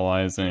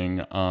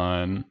capitalizing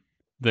on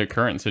the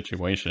current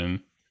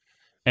situation.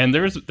 And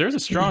there's a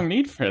strong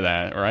need for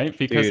that, right?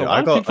 Because a Dude,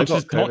 lot of people I got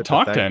just don't COVID to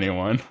talk to thank.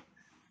 anyone.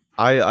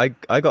 I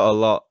got a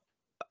lot.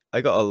 I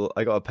got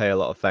to pay a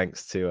lot of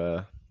thanks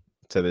to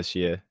this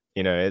year.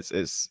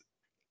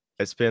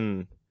 It's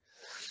been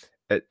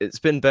it's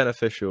been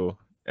beneficial.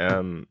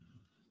 And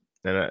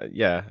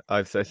yeah,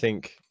 I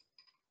think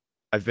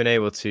I've been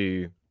able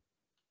to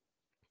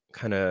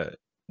kind of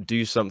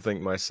do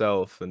something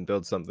myself and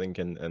build something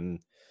and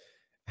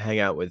hang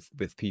out with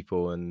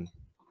people, and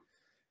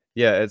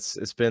yeah,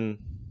 it's been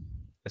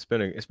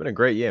a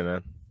great year,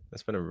 man.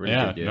 It's been a really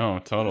Yeah, good year. no,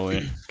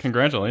 totally.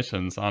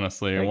 Congratulations,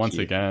 honestly, Thank once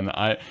you. again.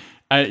 I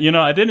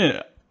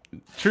didn't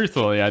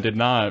truthfully, I did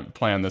not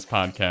plan this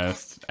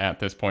podcast at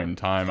this point in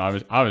time.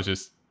 I was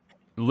just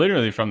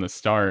literally from the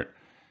start.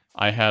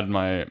 I had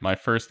my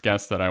first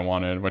guest that I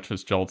wanted, which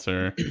was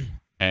Jolter,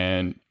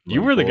 and My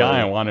you were the guy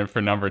I boy. wanted for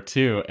number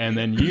two. And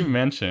then you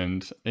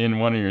mentioned in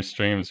one of your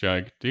streams, you're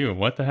like, dude,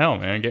 what the hell,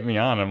 man? Get me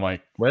on. I'm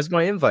like, Where's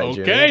my invite,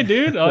 Jimmy? okay,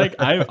 dude. Like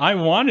I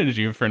wanted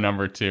you for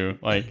number two.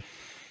 Like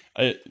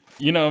I,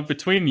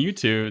 between you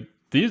two,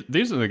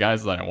 these are the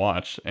guys that I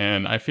watch,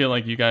 and I feel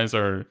like you guys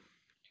are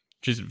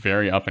just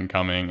very up and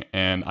coming,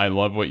 and I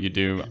love what you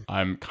do.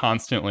 I'm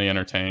constantly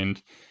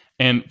entertained,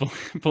 and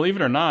believe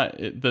it or not,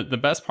 the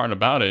best part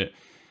about it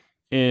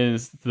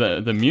is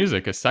the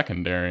music is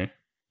secondary,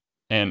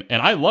 and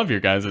I love your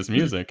guys'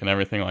 music and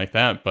everything like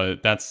that,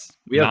 but that's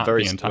We have not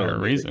very the similar entire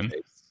music reason.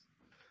 tastes.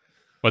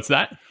 What's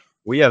that?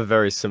 We have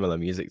very similar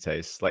music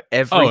tastes. Like Oh,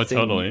 everything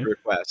you totally.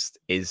 request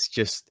is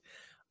just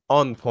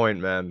on point,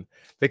 man.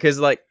 Because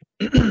like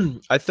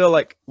I feel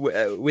like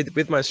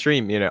with my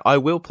stream, I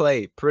will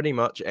play pretty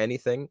much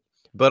anything,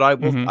 but I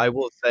will Hmm. I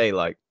will say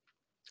like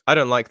I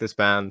don't like this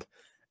band.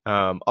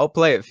 I'll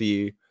play it for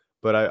you,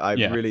 but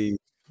Yeah,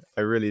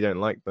 I really don't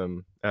like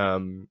them.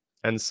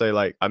 And so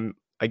like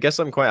I guess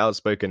I'm quite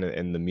outspoken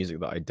in the music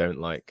that I don't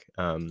like.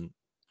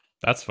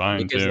 that's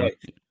fine Because too. like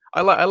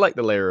I like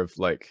the layer of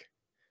like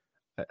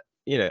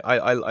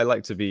I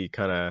like to be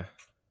kind of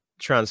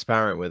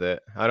transparent with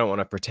it. I don't want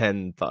to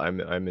pretend that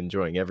I'm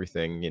enjoying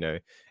everything.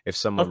 If Of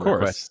someone course.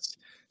 requests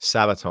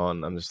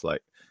Sabaton, I'm just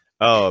like,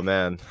 oh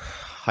man,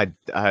 I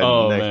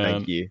Oh no thank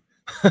man. you.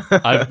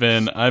 I've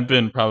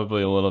been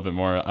probably a little bit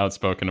more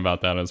outspoken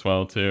about that as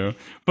well too.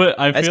 But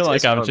I feel like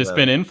It's I've fun, just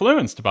been man.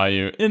 influenced by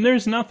you, and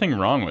there's nothing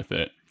wrong with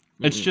it.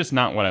 It's Mm-mm. just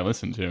not what I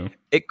listen to.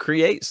 It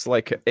creates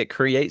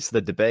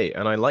the debate,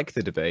 and I like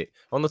the debate.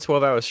 On the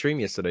 12-hour stream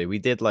yesterday, we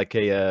did like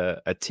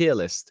a tier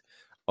list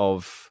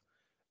of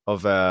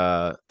of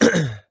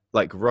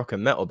like rock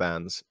and metal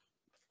bands,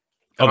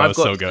 Oh, and that I've was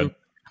got so some good.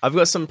 I've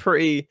got some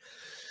pretty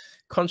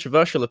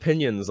controversial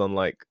opinions on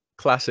like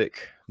classic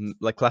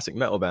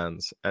metal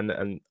bands,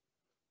 and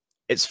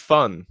it's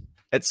fun.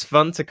 It's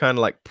fun to kind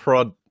of like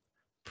prod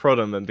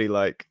them and be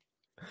like,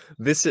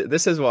 this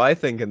is what I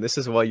think, and this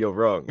is why you're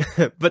wrong.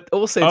 But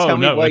also Oh tell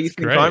me no, why you it's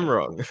think great. I'm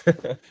wrong.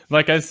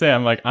 Like I say,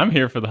 I'm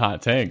here for the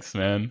hot takes,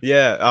 man.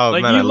 Yeah. Oh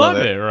Like man, I you love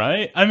love it. it,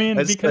 right? I mean,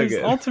 It's so because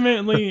good.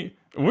 ultimately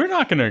we're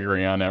not going to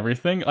agree on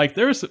everything. Like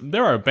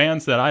there are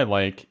bands that I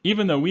like,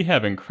 even though we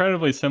have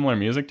incredibly similar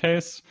music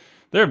tastes.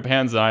 There are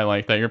bands that I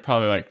like that you're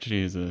probably like,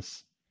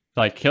 Jesus,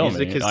 like kill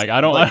Music me. is Like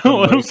I don't, like the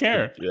I don't most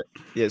care.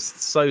 it's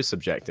so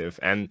subjective,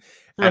 and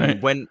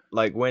Right. when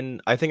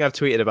I think I've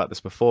tweeted about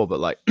this before, but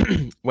like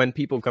when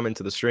people come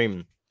into the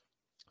stream,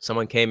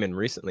 someone came in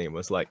recently and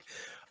was like,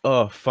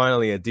 "Oh,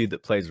 finally a dude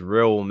that plays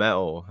real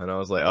metal," and I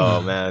was like,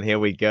 "Oh man, here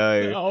we It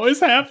go."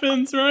 always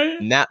happens, right?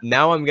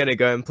 Now I'm gonna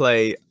go and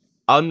play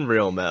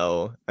Unreal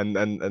Metal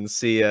and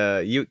see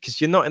you,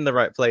 because you're not in the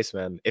right place,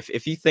 man.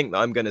 If you think that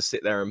I'm gonna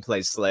sit there and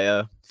play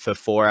Slayer for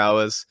 4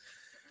 hours,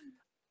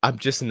 I'm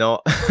just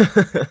not.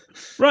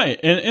 Right.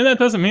 And that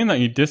doesn't mean that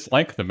you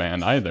dislike the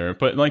band either,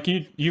 but like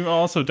you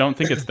also don't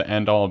think it's the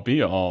end all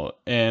be all.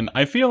 And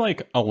I feel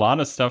like a lot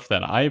of stuff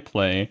that I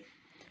play,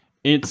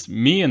 it's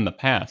me in the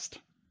past.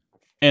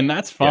 And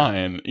that's Yeah.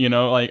 fine.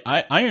 Like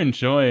I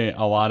enjoy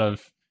a lot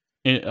of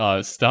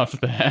stuff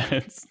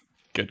that's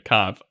good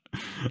cop.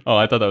 Oh,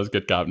 I thought that was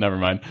good cop. Never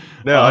mind.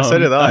 No, I so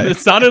did I. It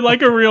sounded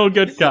like a real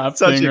good cop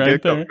Such thing a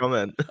right good cop there.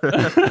 comment.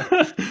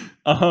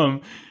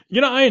 um,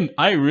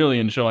 I really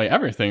enjoy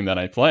everything that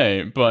I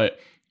play, but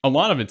a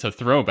lot of it's a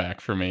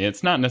throwback for me.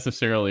 It's not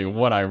necessarily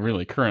what I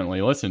really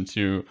currently listen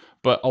to,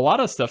 but a lot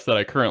of stuff that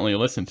I currently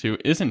listen to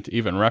isn't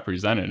even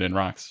represented in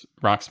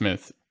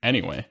Rocksmith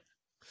anyway.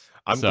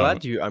 So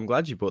I'm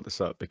glad you brought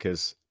this up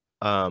because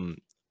um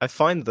I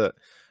find that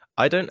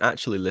I don't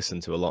actually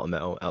listen to a lot of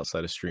metal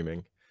outside of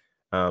streaming.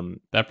 Um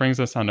that brings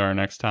us on to our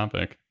next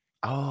topic.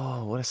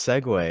 oh, what a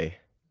segue.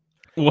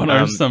 What are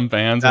Um some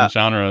bands and that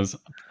genres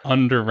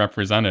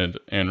underrepresented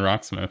in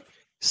Rocksmith?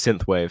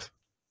 synthwave.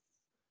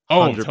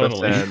 Oh,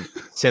 totally. 100%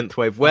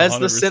 synthwave. Where's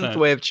the 100%.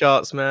 synthwave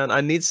charts, man?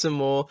 I need some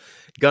more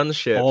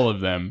gunship. All of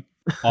them.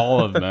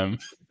 All of them.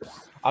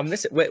 I'm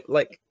missing wait,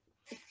 like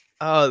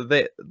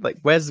they like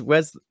where's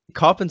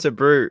Carpenter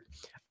Brute?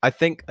 I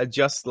think are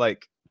just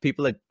like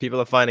people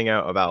are finding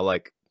out about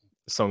like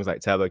songs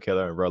like Turbo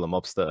Killer and Roller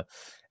Mobster.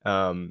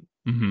 Um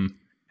Mhm.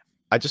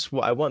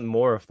 I want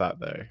more of that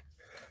though.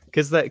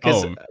 Because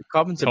Oh,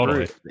 Carpenter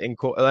totally. Brute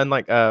and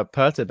like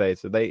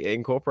Perturbator, they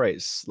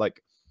incorporates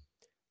like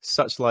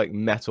such like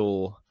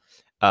metal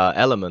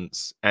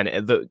elements, and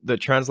that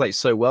translates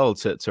so well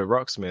to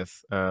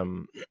Rocksmith.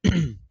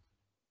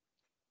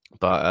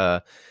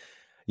 But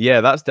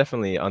yeah, that's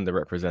definitely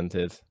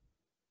underrepresented,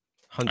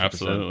 100%.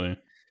 Absolutely.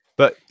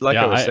 But like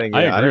Yeah, I was I saying,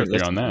 I yeah, I agree don't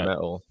with you on listen to that.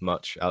 metal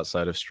much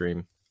outside of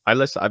stream.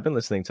 I've been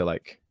listening to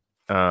like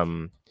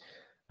um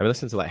I've been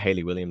listening to like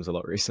Hayley Williams a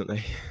lot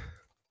recently.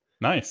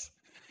 Nice.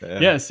 Yeah.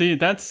 Yeah, see,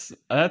 that's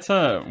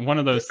one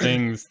of those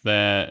things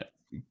that,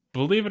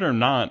 believe it or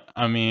not,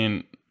 I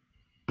mean,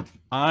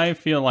 I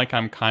feel like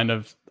I'm kind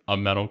of a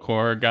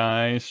metalcore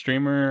guy,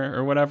 streamer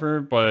or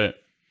whatever, but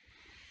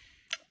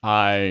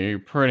I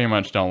pretty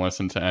much don't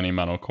listen to any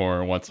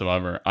metalcore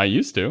whatsoever. I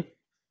used to,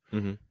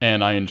 Hmm.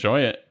 and I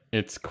enjoy it.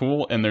 It's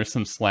cool, and there's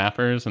some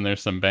slappers and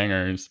there's some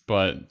bangers,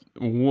 but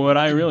what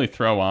I really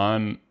throw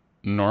on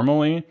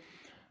normally,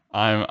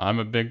 I'm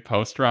a big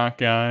post rock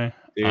guy.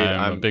 Dude, I'm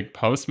a I'm big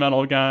post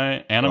metal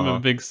guy, and I'm a uh-huh.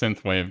 big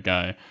synthwave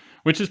guy.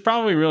 which is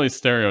probably really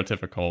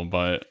stereotypical,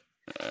 but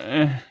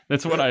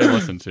that's what I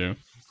listen to.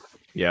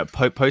 Yeah,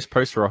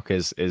 post rock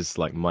is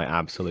like my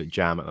absolute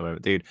jam at the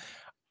moment, dude.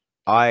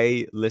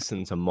 I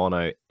listen to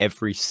mono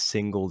every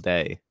single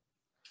day,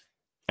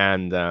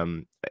 and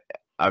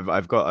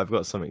I've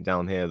got something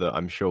down here that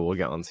I'm sure we'll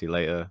get onto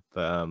later.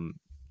 But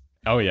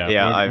Oh yeah,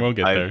 yeah, we'll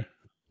get I've there.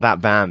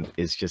 that band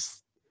is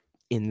just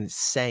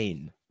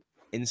insane,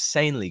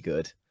 insanely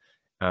good.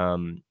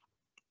 Um,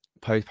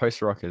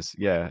 post rock is,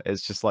 yeah,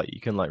 it's just like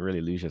you can like really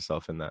lose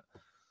yourself in that.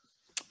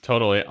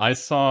 Totally. I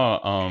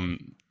saw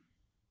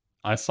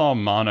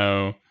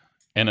Mono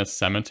in a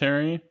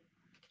cemetery.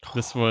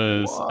 This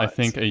was, I What?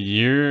 think, a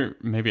year,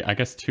 maybe I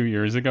guess 2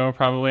 years ago,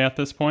 probably at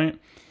this point,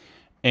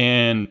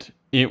 and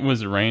it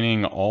was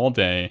raining all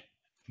day.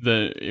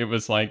 It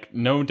was like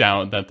no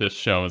doubt that this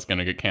show is going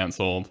to get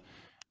canceled,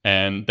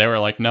 and they were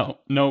like, no,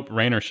 nope,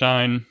 rain or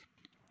shine,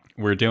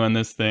 we're doing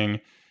this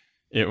thing.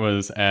 It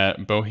was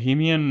at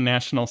Bohemian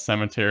National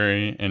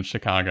Cemetery in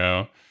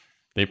Chicago.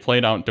 They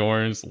played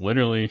outdoors,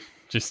 literally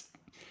just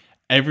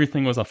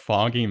everything was a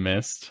foggy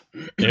mist.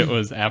 It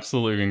was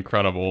absolutely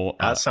incredible.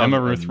 That Emma sounds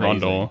Ruth amazing.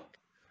 Rundle.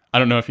 I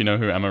don't know if you know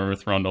who Emma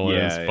Ruth Rundle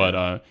is, Yeah, but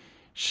yeah.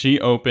 she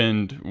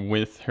opened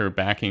with her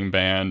backing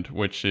band,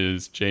 which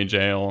is Jay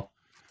Jail,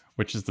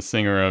 which is the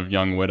singer of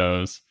Young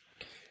Widows.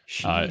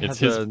 She It's has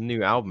his. a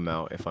new album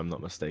out, if I'm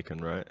not mistaken,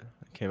 right?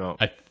 It came out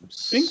I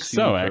think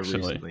so, super actually.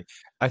 recently.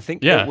 I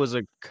think it Yeah. was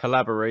a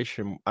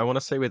collaboration. I want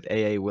to say with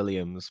A.A.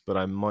 Williams, but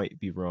I might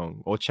be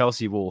wrong. Or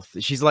Chelsea Wolfe.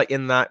 She's like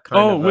in that kind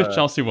Oh, of with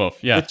Chelsea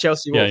Wolfe. Yeah. with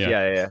Chelsea Yeah. Wolfe. Yeah.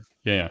 Yeah, yeah, yeah.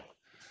 Yeah. Yeah.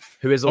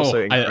 Who is also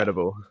Oh,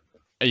 incredible.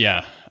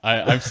 yeah.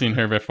 I've seen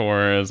her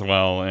before as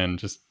well, and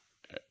just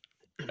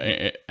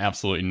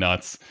absolutely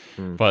nuts.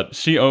 Mm. But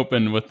she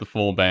opened with the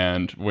full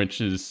band,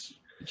 which is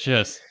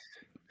just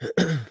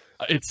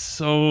it's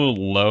so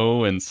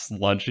low and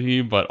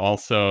sludgy, but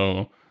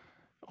also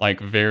like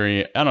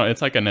very I don't know,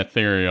 it's like an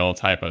ethereal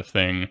type of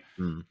thing.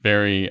 Mm.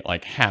 Very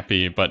like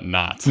happy, but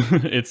not.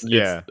 It's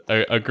Yeah,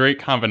 a great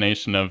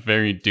combination of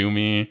very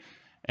doomy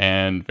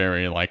and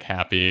very like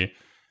happy. I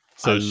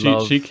So she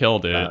love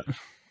killed it. that.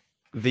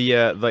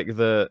 The like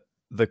the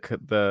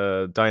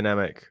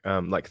dynamic,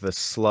 like the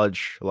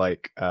sludge,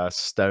 like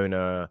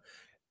stoner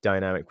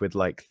dynamic with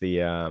like the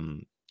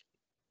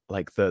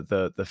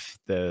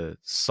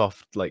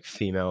soft like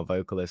female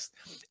vocalist.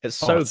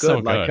 It's Oh, so it's so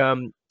good. Like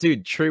good.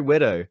 dude, True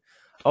Widow.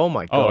 Oh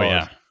my Oh god.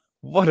 yeah.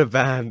 What a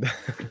band.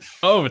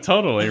 Oh,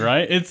 totally,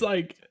 right? It's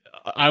like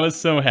I was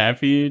so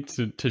happy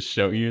to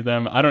show you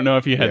them. I don't know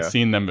if you had Yeah.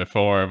 seen them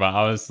before, but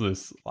I was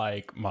just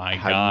like, I my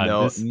had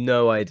god,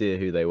 no idea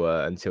who they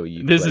were until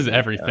you this played is me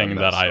everything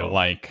that that I song.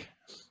 like.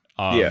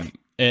 Yeah.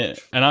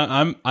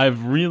 And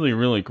I've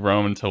really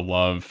grown to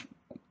love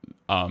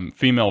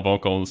female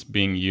vocals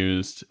being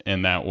used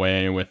in that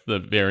way with the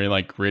very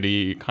like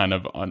gritty kind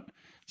of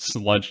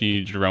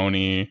sludgy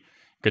drony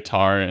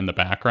guitar in the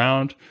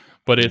background,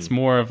 but it's Mm.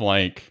 more of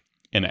like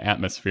an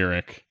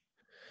atmospheric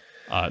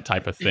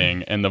type of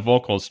thing, and the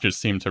vocals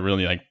just seem to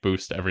really like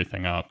boost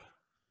everything up.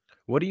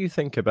 What do you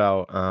think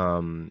about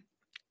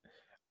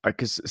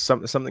because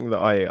something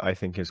that I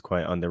think is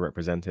quite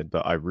underrepresented,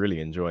 but I really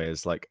enjoy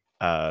is like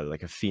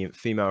a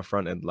female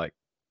fronted like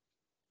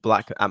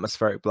black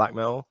atmospheric black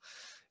metal,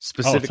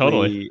 Oh,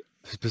 totally.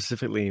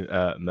 specifically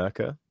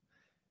Merca.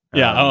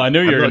 Yeah. Oh, I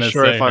knew you I'm were not gonna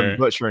sure if say I'm her.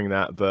 butchering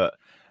that, but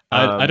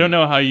I don't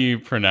know how you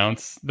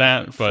pronounce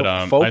that, but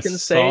I Falcon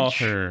saw Sage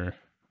her.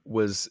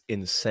 was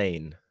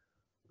insane.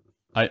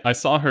 I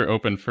saw her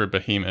open for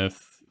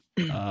Behemoth,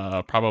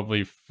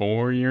 probably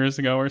 4 years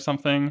ago or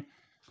something.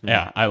 Mm.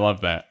 Yeah, I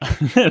love that.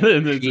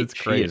 It's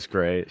She great. is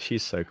great.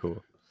 She's so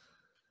cool.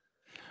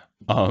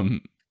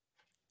 Um,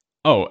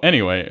 Oh,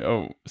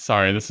 anyway,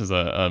 sorry, this is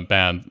a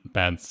bad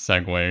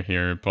segue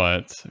here,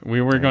 but we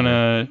were Don't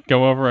worry. gonna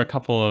go over a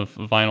couple of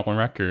vinyl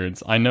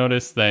records. I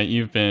noticed that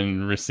you've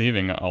been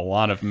receiving a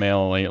lot of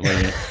mail lately,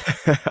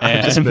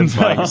 I've just been and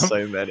buying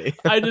so many.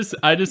 I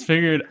just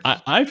figured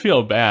I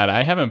feel bad.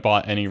 I haven't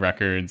bought any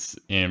records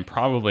in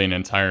probably an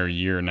entire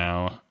year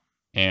now,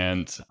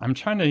 and I'm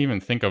trying to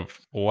even think of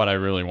what I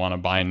really want to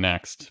buy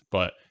next.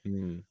 But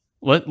Mm.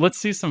 let's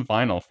see some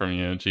vinyl from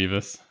you,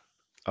 Jeeves.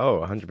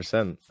 Oh,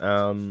 100%.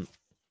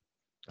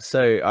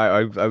 So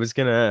I was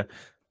gonna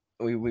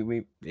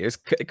we it was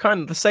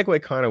kind of the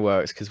segue kind of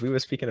works because we were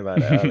speaking about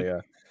it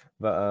earlier,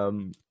 but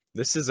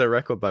this is a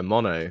record by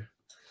Mono,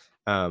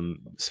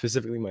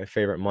 specifically my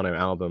favorite Mono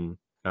album,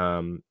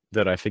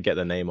 that I forget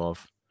the name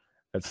of.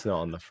 It's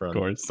not on the Of front,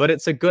 course. but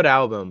it's a good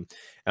album.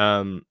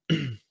 Um,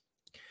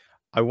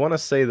 I want to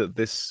say that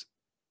this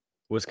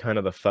was kind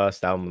of the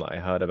first album that I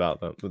heard about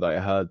them, that I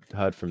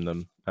heard from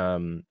them.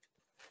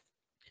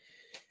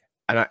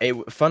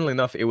 And funnily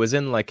enough, it was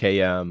in like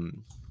a I wonder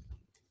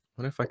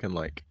if I can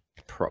like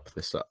prop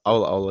this up.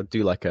 I'll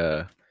do like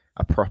a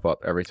prop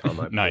up every time I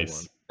play one.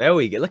 Nice. There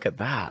we go. Look at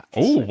that.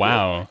 Oh, So good.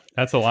 wow.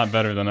 That's a lot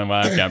better than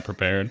what I've got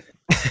prepared.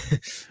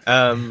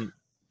 um,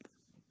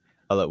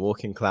 I like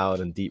Walking Cloud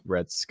and Deep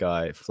Red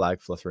Sky,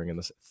 flag fluttering in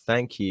the.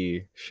 Thank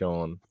you,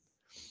 Sean.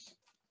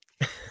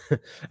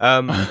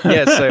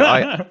 Yeah.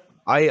 So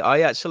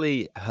I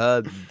actually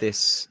heard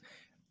this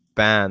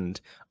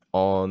band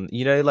on,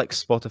 you know, like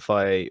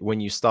Spotify. When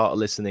you start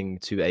listening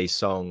to a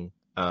song,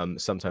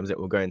 sometimes it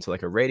will go into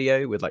like a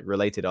radio with like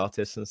related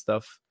artists and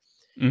stuff.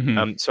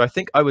 Hmm. So I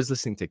think I was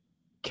listening to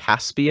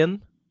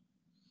Caspian,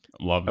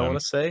 Love I want them.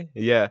 to say,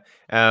 yeah.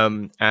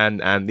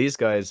 And these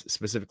guys,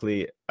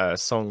 specifically a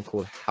song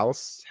called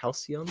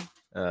Halcyon.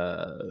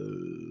 Uh,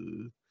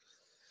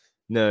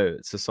 no,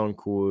 it's a song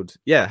called,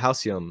 yeah,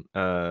 Halcyon.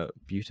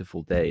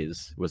 Beautiful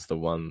Days was the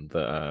one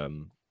that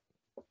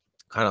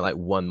kind of like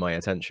won my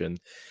attention.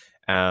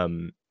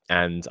 And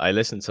I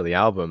listened to the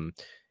album,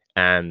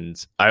 and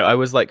I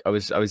was like, I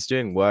was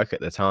doing work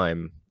at the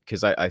time,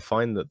 because I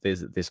find that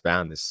this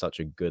band is such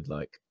a good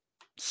like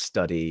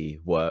study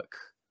work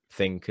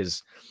thing,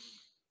 because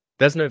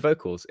there's no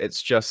vocals.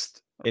 It's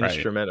just Right.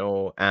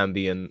 instrumental,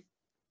 ambient,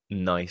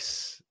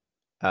 nice.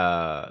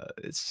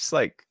 It's just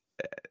like,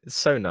 it's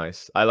so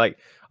nice. I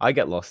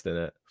get lost in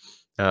it.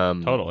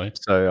 Totally.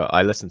 So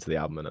I listened to the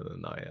album, and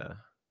then I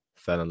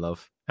fell in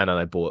love, and then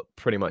I bought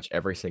pretty much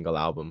every single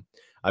album.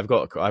 I've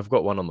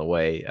got one on the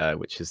way,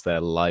 which is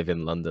their Live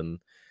in London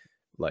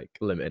like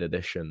limited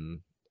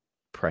edition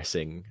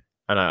pressing,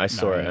 and I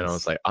saw it and I was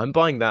Nice. like, I'm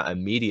buying that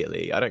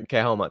immediately. I don't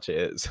care how much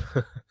it is.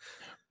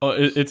 Well,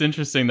 it's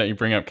interesting that you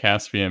bring up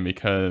Caspian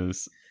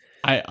because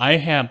I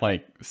had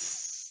like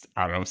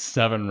I don't know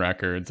 7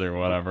 records or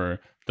whatever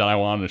that I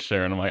wanted to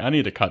share, and I'm like I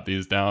need to cut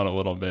these down a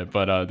little bit,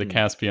 but the Mm,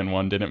 Caspian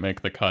one didn't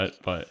make the cut.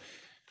 But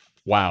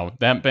wow,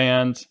 that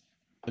band,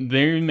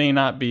 they may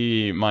not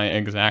be my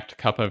exact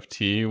cup of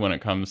tea when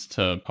it comes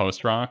to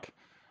post rock,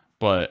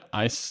 but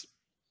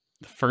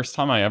the first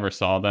time I ever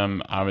saw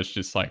them, I was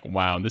just like,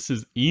 wow, this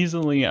is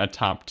easily a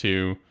top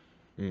 2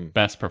 mm.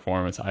 best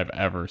performance I've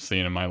ever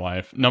seen in my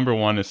life. Number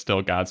 1 is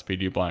still Godspeed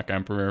You Black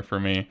Emperor for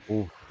me,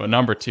 Ooh, but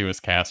number 2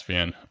 is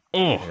Caspian.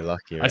 Oh, you're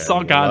lucky, I saw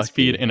man. You're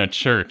Godspeed lucky. in a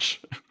church.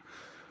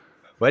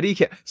 Where do you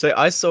get? So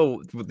I saw,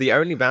 the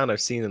only band I've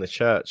seen in the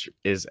church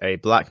is a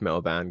black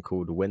metal band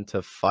called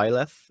Winter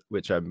Phyleth,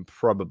 which I'm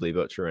probably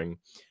butchering.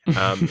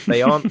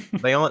 They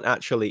aren't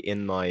actually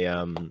in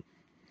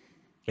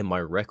my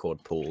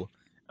record pool.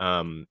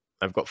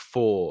 I've got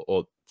 4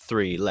 or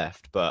 3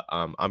 left, but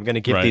I'm gonna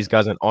give Right. these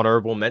guys an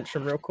honorable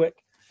mention real quick.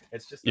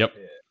 It's just up Yep.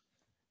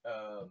 here.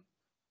 Um,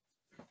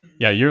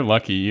 Yeah, you're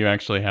lucky. You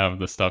actually have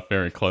the stuff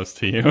very close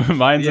to you.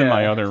 Mine's in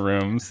my yeah, other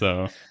room,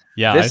 so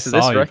yeah, I saw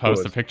this you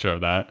post a record, picture of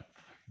that.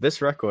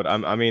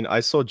 I mean, I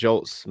saw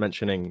Jolts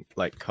mentioning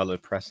like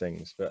colored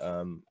pressings, but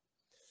this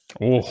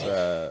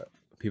Oh,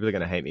 people are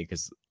gonna hate me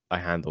because I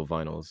handle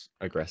vinyls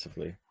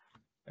aggressively.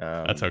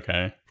 that's Um,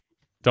 okay.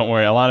 Don't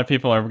worry. A lot of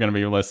people are going to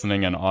be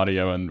listening in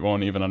audio and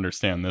won't even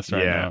understand this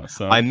right yeah, now.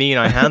 So, I mean,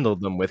 I handled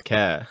them with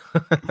care.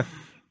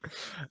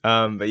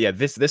 But yeah,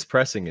 this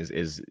pressing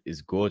is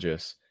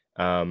gorgeous.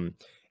 Um,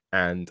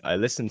 and I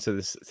listened to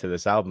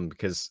this album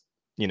because,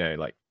 you know,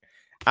 like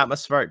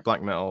atmospheric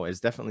black metal is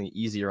definitely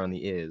easier on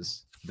the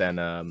ears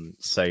than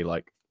say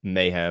like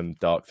Mayhem,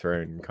 Dark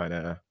Throne kind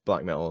of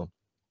black metal.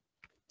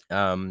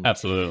 Um,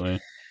 absolutely.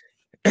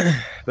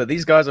 but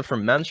these guys are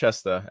from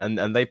Manchester, and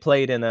they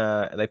played in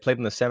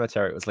the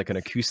cemetery. It was like an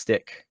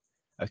acoustic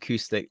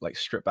like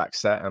stripped back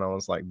set, and I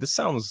was like, this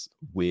sounds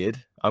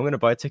weird. I'm gonna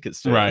buy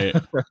tickets to Right.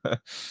 it.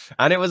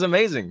 And it was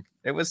amazing.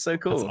 It was so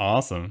That's cool.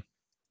 awesome.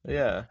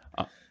 Yeah.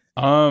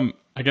 I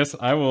guess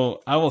I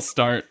will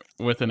start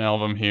with an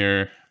album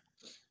here.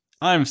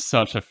 I'm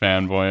such a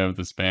fanboy of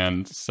this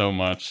band so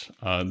much.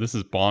 This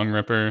is Bong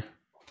Ripper.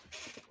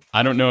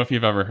 I don't know if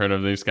you've ever heard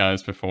of these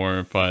guys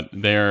before, but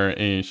they're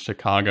a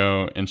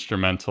Chicago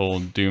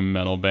instrumental doom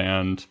metal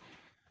band.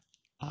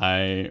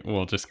 I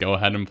will just go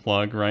ahead and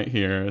plug right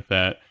here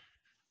that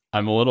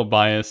I'm a little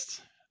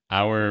biased.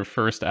 Our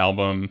first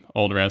album,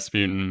 Old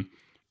Rasputin,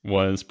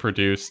 was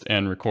produced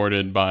and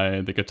recorded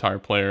by the guitar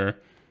player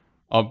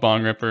of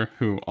Bong Ripper,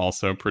 who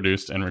also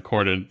produced and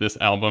recorded this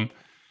album.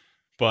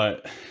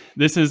 But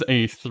this is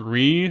a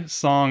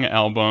 3-song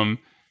album.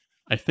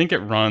 I think it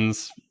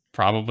runs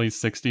probably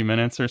 60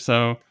 minutes or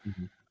so.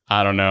 Mhm.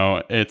 I don't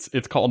know. It's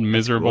called It's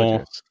Miserable.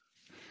 gorgeous.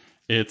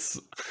 It's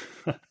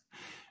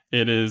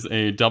it is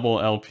a double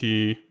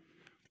LP,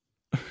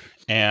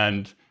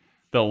 and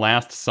the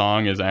last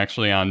song is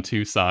actually on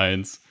 2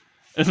 sides.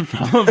 It's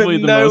probably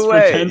the No most way.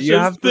 You pretentious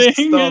have to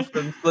thing. stop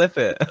and flip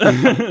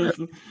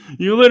it.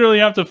 You literally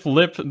have to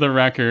flip the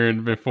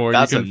record before you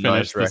That's a can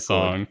finish nice the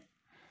record.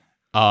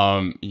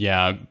 song.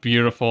 Yeah,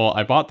 beautiful.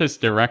 I bought this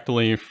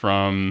directly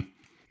from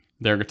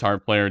their guitar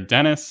player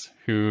Dennis,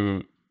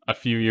 who a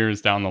few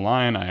years down the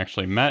line I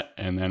actually met,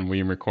 and then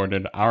we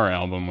recorded our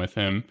album with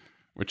him,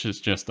 which is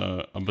just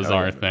a Hell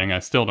bizarre yeah, man. thing. I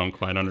still don't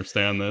quite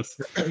understand this.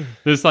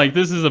 This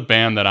is a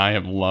band that I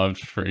have loved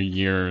for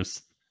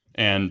years,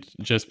 and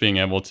just being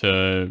able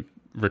to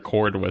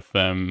record with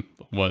them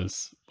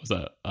was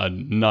a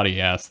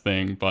nutty ass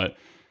thing. But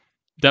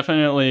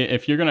definitely,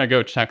 if you're gonna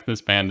go check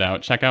this band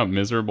out, check out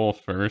Miserable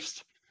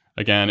first.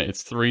 Again,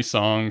 it's 3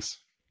 songs.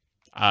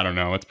 I don't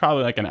know. It's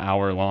probably like an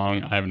hour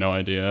long. I have no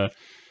idea.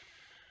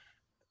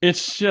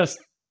 It's just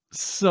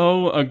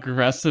so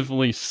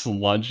aggressively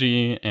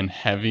sludgy and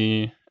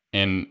heavy.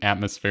 and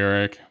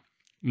atmospheric.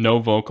 No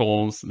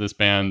vocals. This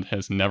band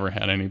has never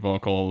had any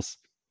vocals.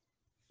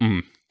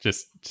 Mm,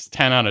 just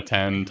 10 out of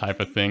 10 type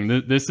of thing.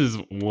 This is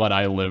what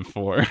I live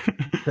for.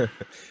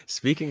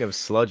 Speaking of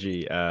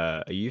sludgy,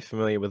 are you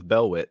familiar with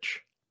Bell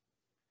Witch?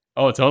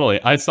 Oh,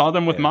 totally. I saw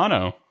them with Yeah.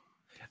 Mono.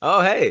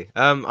 Oh, hey.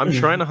 I'm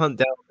trying to hunt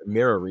down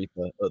Mirror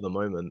Reaper at the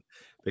moment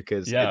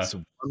because Yeah. it's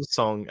one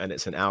song and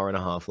it's an hour and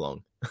a half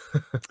long.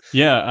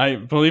 Yeah, I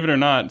believe it or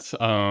not,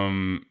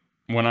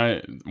 when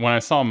I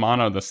saw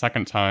Mono the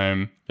second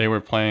time, they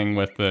were playing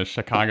with the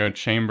Chicago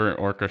Chamber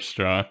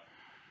Orchestra,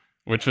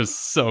 which was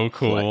so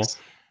cool. Flex.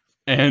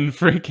 And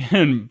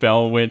freaking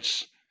Bell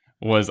Witch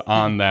was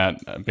on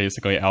that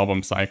basically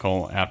album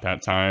cycle at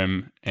that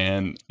time.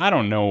 And I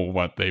don't know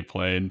what they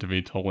played, to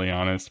be totally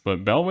honest,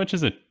 but Bell Witch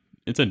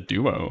it's a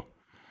duo.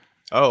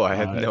 Oh, I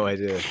had Uh, no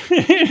idea.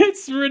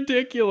 it's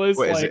ridiculous.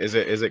 What is it?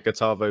 Like Is it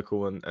guitar,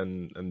 vocal,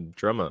 and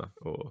drummer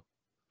or?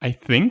 I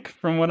think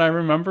from what I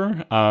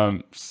remember,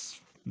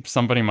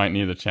 somebody might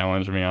need to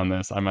challenge me on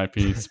this. I might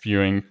be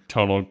spewing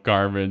total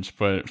garbage,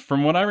 but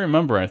from what I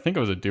remember, I think it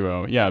was a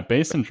duo. Yeah,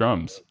 bass and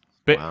drums.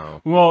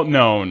 Wow. Well,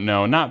 no,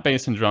 not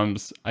bass and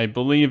drums. I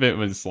believe it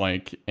was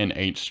like an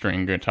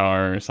eight-string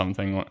guitar or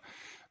something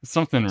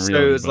So it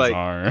really was like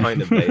bizarre.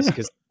 kind of bass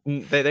because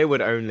they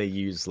would only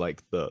use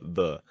like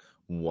the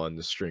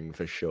one string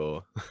for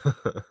sure.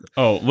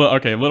 Oh,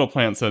 okay. Little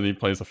Plant said he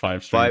plays a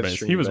five-string Five bass. He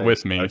string was bass.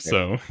 with me, Okay.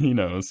 so he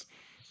knows.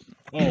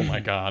 Oh my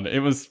god, it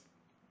was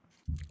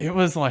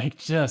like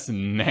just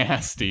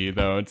nasty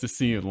though to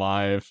see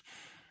live.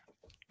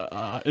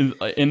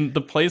 And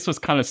the place was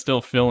kind of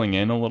still filling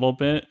in a little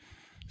bit,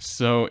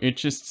 so it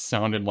just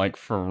sounded like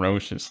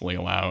ferociously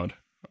loud.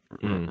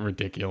 Mm.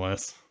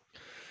 Ridiculous.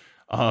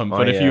 But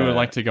My if you would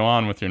like to go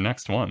on with your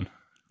next one.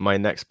 my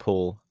next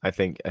pull, I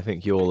think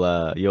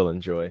you'll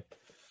enjoy.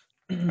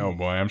 Oh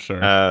boy, I'm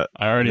sure. Uh,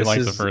 I already this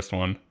like the is first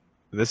one.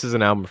 this is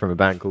an album from a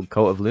band called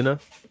Cult of Luna.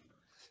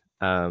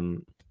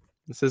 Um,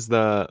 this is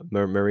the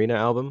Marina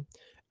album,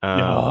 or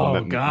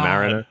Oh god.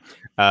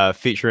 Mariner,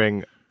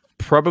 featuring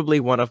probably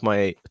one of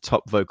my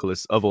top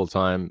vocalists of all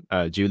time,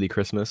 Julie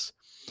Christmas,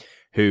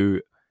 who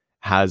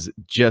has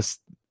just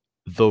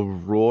the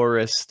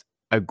rawest,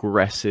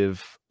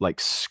 aggressive, like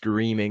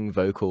screaming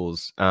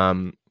vocals.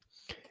 And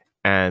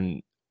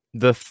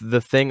the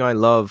thing I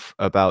love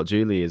about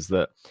Julie is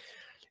that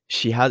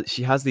she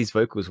has these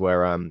vocals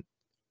where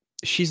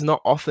she's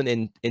not often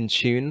in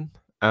tune,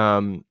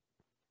 um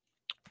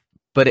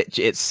but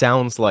it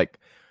sounds like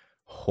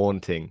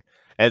haunting.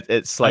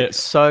 It's I like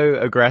so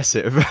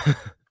aggressive.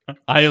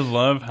 I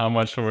love how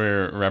much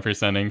we're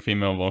representing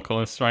female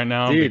vocalists right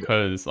now Dude,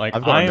 because like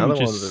I've got another one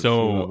that's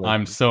female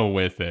I'm vocals. so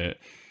with it.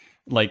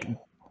 Like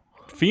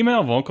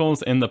female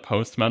vocals in the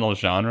post metal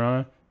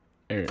genre,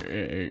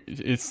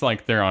 it's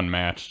like they're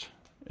unmatched.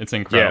 It's Yeah,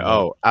 incredible.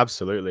 oh,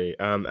 absolutely.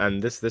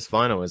 And this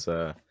vinyl is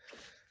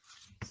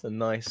it's a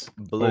nice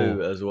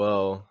blue Oh, as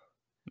well.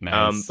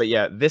 nice. But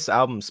yeah, this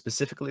album,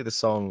 specifically the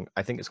song,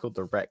 I think it's called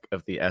The Wreck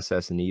of the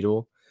SS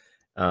Needle.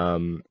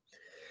 Um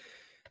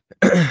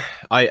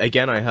I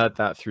heard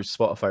that through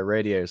Spotify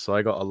Radio, so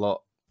I got a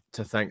lot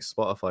to thank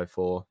Spotify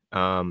for.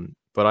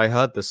 But I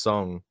heard the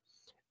song,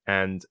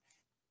 and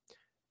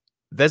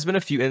there's been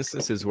a few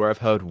instances where I've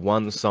heard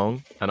one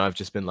song and I've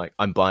just been like,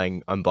 I'm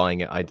buying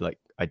it.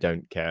 I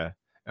don't care.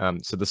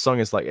 So the song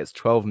is like it's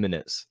 12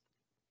 minutes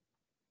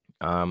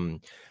um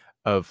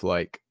of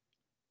like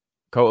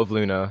Cult of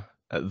Luna,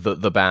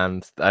 the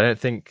band. I don't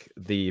think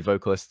the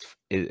vocalist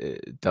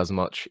does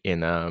much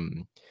in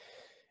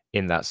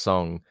that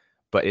song,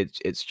 but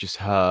it's just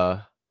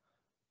her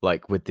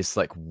like with this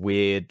like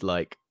weird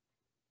like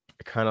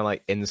kind of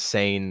like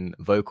insane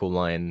vocal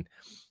line.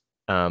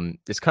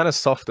 It's kind of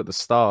soft at the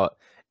start,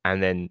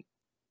 and then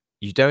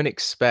you don't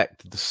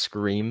expect the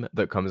scream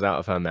that comes out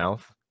of her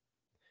mouth.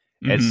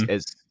 It's Hmm.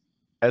 it's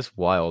it's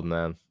wild,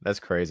 man. That's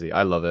crazy.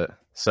 I love it.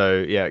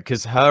 So yeah,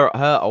 because her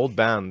old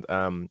band,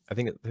 I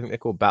think they're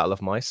called Battle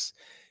of Mice.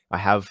 I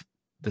have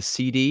the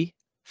CD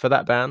for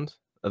that band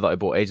that I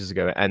bought ages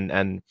ago,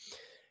 and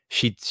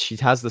she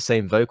has the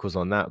same vocals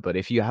on that. But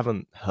if you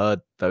haven't heard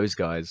those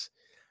guys,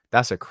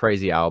 that's a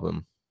crazy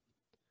album.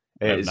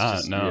 I have It's not.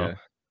 just No, yeah.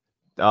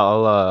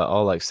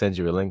 I'll like send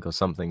you a link or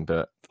something.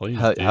 But please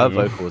her do.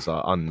 vocals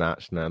are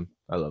unmatched, man.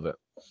 I love it.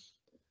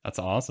 That's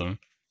awesome.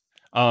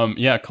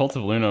 Yeah, Cult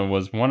of Luna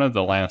was one of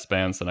the last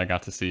bands that I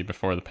got to see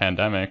before the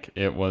pandemic.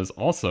 It was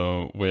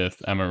also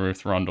with Emma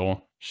Ruth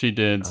Rundle. She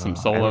did some Emma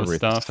solo Ruth is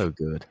stuff. so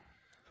good.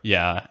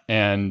 Yeah,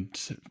 and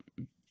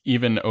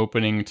even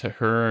opening to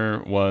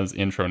her was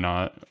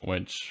Intronaut,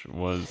 which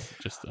was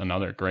just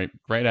another great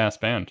ass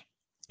band.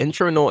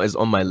 Intronaut is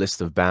on my list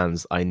of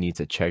bands I need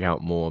to check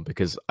out more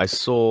because I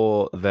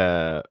saw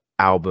their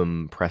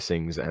album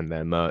pressings and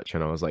their merch,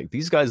 and I was like,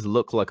 these guys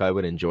look like I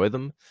would enjoy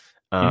them.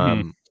 Hmm.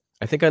 Um,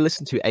 I think I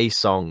listened to a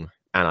song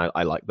and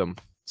I like them,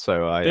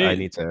 so I They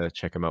need to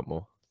check them out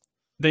more.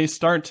 they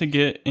start to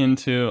get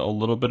into a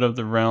little bit of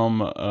the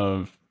realm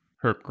of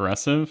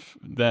progressive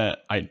that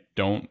I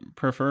don't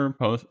prefer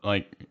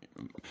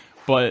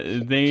but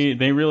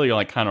they really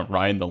like kind of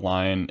ride the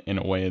line in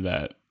a way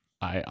that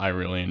I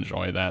really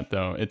enjoy that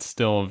though. It's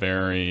still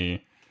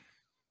very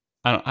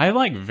I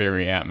like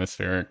very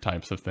atmospheric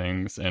types of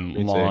things and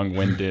Me too.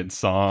 long-winded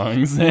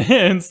songs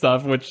and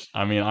stuff, which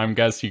I mean, I'm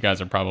guess you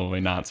guys are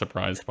probably not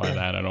surprised by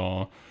that at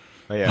all.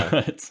 Oh yeah.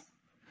 But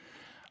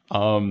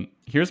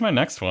here's my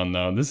next one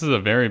though. This is a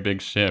very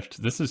big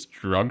shift. This is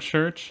Drug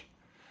Church.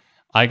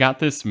 I got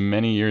this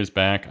many years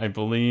back. I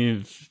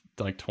believe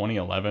like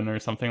 2011 or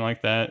something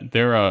like that.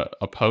 They're a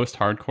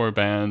post-hardcore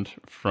band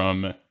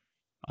from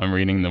I'm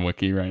reading the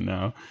wiki right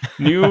now.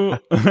 New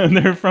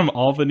they're from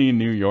Albany,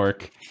 New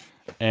York.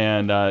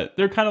 And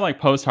they're kind of like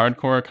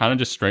post-hardcore, kind of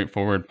just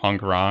straightforward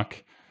punk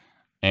rock.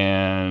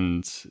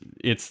 And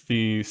it's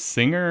the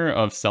singer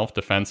of Self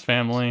Defense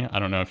Family. I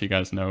don't know if you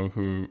guys know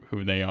who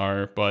they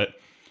are, but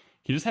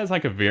he just has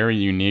like a very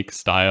unique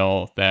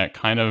style that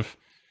kind of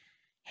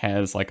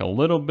has like a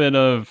little bit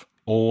of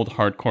old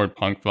hardcore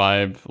punk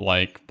vibe,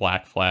 like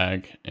Black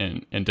Flag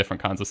and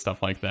different kinds of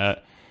stuff like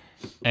that.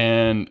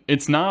 And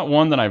it's not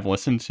one that I've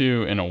listened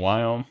to in a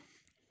while,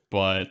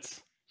 but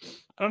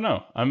I don't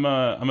know. I'm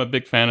a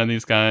big fan of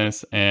these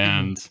guys,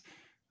 and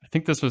I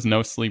think this was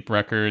No Sleep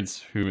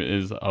Records, who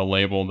is a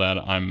label that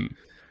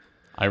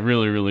I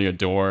really really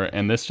adore.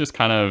 And this just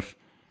kind of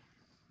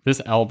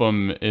this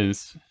album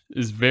is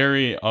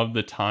very of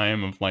the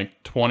time of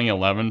like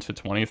 2011 to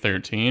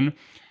 2013.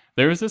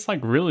 There was this like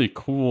really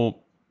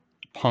cool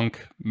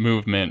punk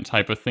movement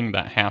type of thing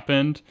that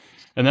happened.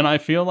 And then I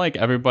feel like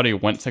everybody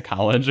went to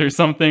college or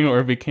something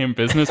or became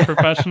business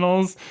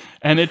professionals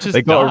and it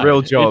They just got a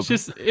real died. job.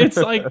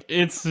 It's like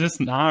it's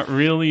just not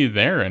really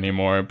there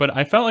anymore. But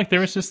I felt like there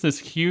was just this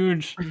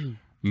huge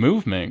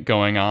movement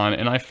going on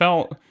and I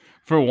felt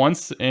for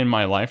once in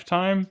my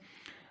lifetime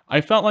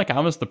I felt like I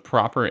was the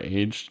proper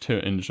age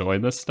to enjoy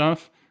this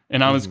stuff.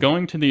 And I was Mhm.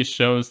 going to these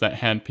shows that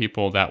had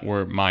people that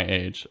were my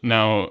age.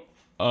 Now,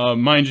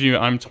 mind you,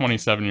 I'm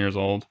 27 years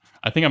old.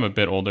 I think I'm a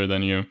bit older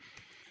than you.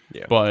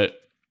 Yeah. But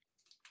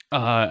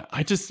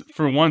I just,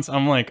 for once,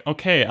 I'm like,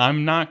 okay,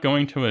 I'm not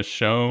going to a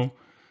show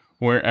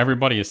where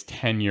everybody is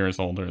 10 years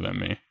older than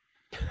me.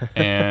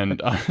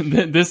 And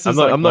this I'm is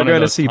not. like I'm not one of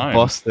going to those see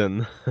times.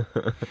 Boston.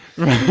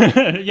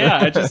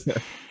 Yeah,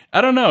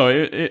 I don't know.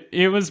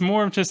 It was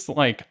more of just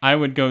like I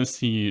would go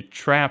see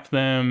Trap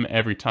Them,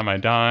 Every Time I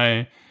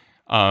Die,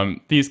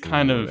 these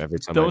kind Ooh, of every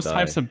time I those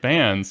types die. of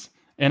bands,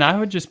 and I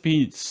would just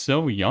be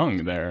so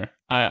young there.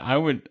 I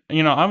would,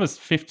 I was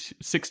 15,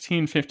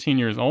 16, 15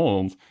 years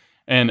old,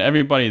 and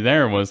everybody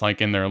there was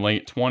like in their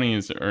late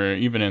 20s or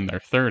even in their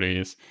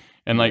 30s,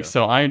 and like Yeah.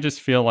 so I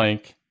just feel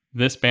like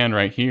this band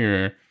right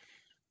here,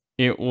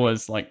 it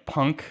was like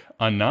punk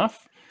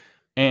enough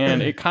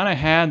and it kind of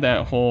had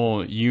that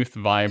whole youth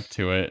vibe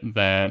to it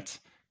that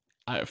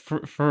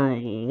for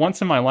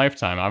once in my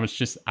lifetime I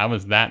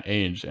was that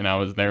age and I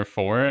was there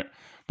for it.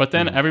 But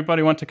then Mm.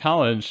 everybody went to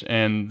college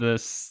and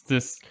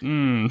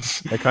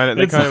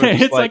They it's kind of were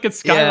just it's like, like it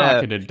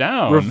yeah, skyrocketed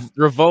down.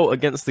 revolt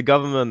against the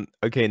government.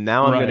 Okay,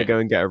 now I'm gonna Right. go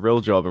and get a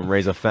real job and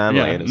raise a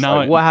family. Yeah. And it's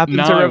like, what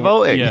happened to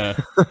revolting? Yeah.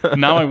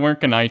 Now I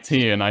work in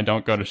IT and I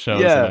don't go to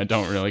shows and Yeah, I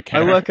don't really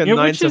I care. work a Yeah,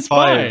 nine which to is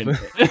five. fine.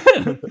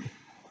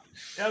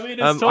 I mean,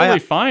 it's totally I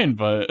fine,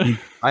 but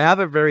I have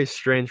a very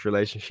strange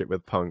relationship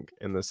with punk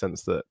in the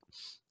sense that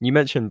you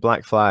mentioned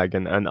Black Flag,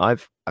 and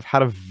I've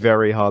had a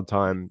very hard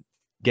time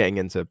getting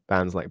into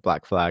bands like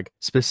Black Flag,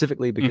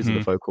 specifically because of the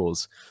hmm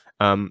vocals.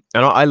 And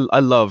I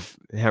love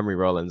Henry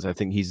Rollins. I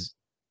think he's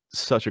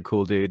such a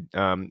cool dude.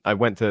 I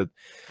went to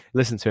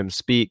listen to him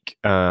speak.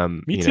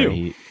 me You know, too.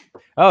 he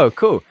oh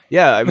cool.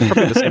 Yeah, it was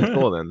probably the same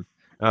tour then.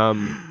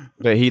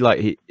 But he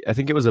I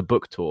think it was a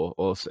book tour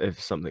or if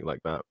something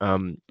like that.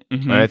 And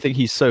I hmm think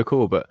he's so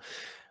cool, but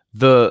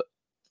the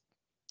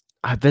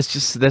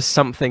there's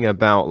something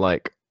about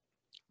like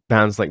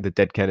bands like the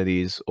Dead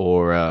Kennedys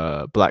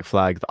or Black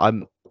Flag that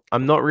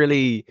I'm not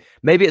really.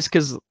 Maybe it's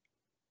because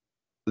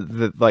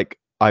the like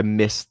I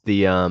missed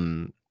the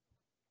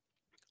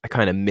I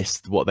kind of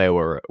missed what they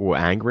were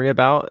angry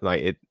about.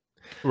 Like it,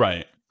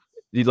 Right.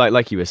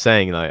 like you were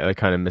saying, like I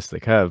kind of missed the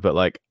curve. But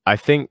like I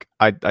think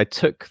I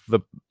took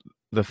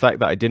the fact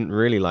that I didn't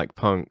really like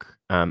punk,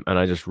 and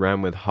I just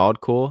ran with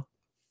hardcore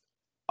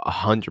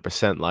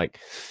 100%. Like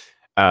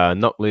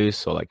Knock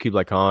Loose or like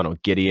Kublai Khan or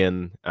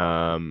Gideon.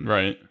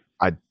 Right.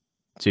 I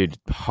dude,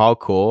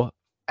 hardcore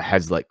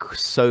has like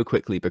so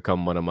quickly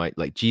become one of my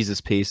like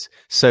Jesus Piece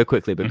so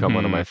quickly become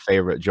one of hmm my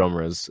favorite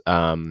genres.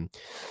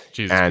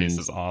 Jesus Piece And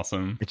is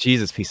awesome.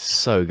 Jesus Piece is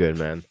so good,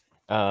 man.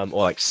 Or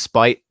like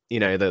Spite, you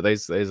know,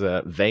 those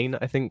Vane,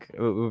 I think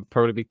would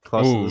probably be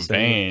classed as the Ooh,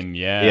 same. Vane.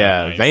 Yeah,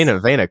 Yeah, nice. Vane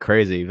are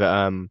crazy,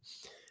 but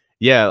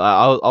yeah,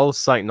 I'll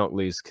cite Knock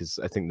Loose because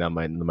I think that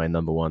my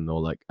number one.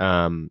 Or like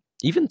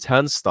even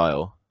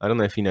Turnstile. I don't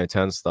know if you know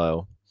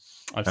Turnstile.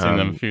 I've seen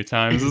them a Um, few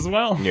times as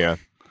well. yeah,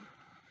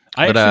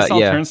 I but actually saw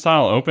yeah,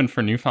 Turnstile open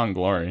for Newfound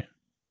Glory.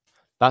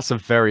 that's a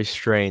very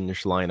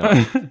strange lineup.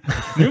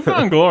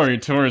 Newfound Glory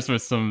tours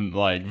with some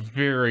like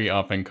very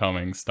up and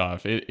coming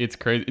stuff. It's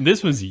crazy.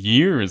 This was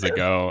years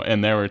ago,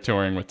 and they were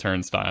touring with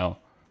Turnstile.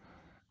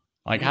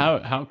 Like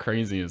how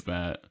crazy is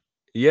that?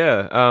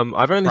 Yeah,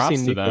 I've only Props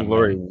seen to Nuke and them,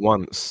 Glory man.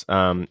 once,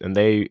 and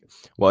they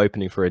were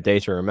opening for A Day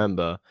to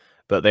Remember,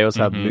 but they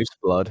also have Mhm, Moose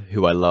Blood,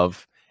 who I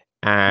love,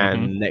 mhm.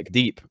 and Neck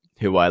Deep,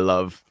 who I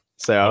love.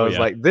 So I Oh, was yeah.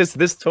 like,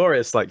 this tour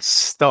is like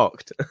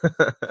stocked.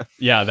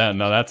 Yeah,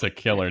 that's a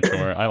killer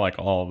tour. I like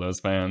all of those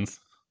bands.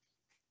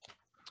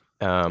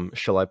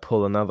 Shall I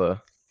pull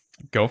another?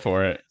 Go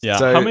for it. Yeah, how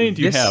So many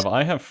do you this have?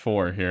 I have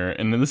 4 here,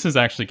 and this is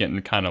actually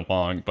getting kinda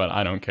long, but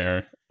I don't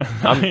care. I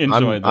I'm I'm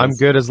enjoyed I'm this.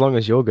 good as long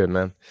as you're good,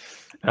 man.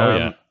 Oh,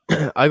 yeah.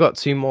 Um, I got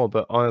 2 more,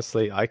 but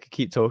honestly, I could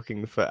keep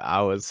talking for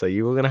hours, so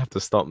you were gonna have to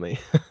stop me.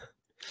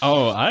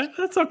 Oh, I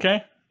that's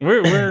okay.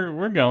 We're going.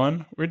 We're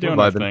We're doing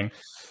our vibing. thing.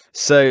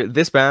 So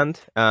this band,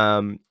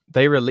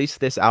 they released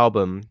this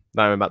album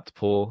that I'm about to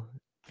pull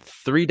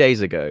 3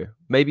 days ago,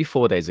 maybe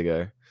 4 days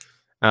ago.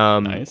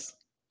 Um, Nice.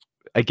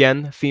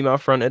 again, female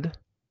fronted.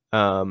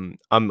 I'm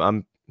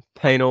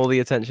paying all the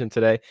attention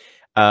today.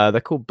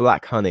 They're called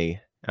Black Honey,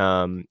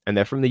 and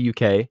they're from the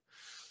UK.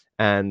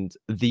 And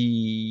do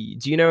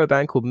you know a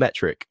band called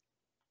Metric?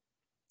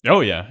 Oh,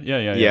 yeah. Yeah,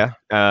 yeah, yeah.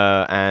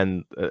 Yeah,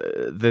 and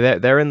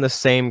they're in the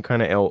same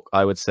kind of ilk,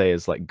 I would say,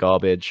 as like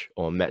Garbage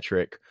or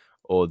Metric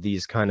or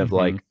these kind of Mhm.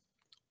 like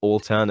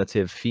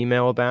alternative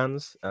female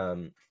bands.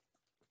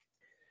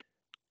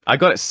 I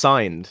got it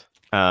signed,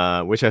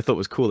 which I thought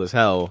was cool as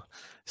hell.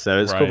 So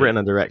it's called Right. Written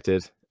and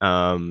Directed,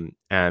 and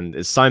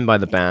it's signed by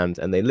the band,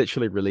 and they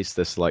literally released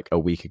this like a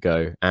week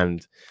ago,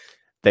 and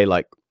they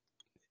like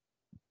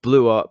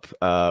blew up,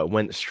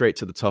 went straight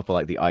to the top of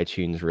like the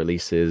iTunes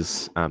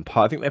releases.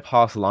 I think they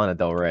passed Lana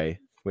Del Rey,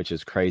 which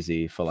is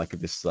crazy for like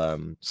this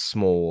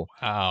small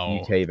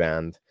Wow. UK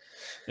band.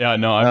 Yeah,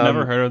 no, I've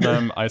never Um, heard of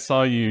them. I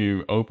saw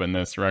you open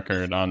this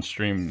record on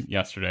stream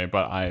yesterday,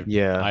 but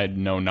yeah, I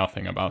know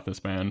nothing about this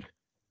band.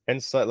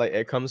 and so like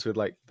it comes with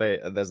like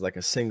there's like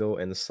a single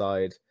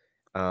inside.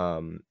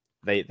 Um,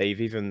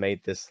 they've even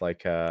made this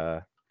like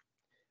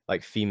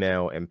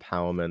female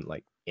empowerment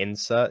like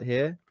insert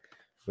here,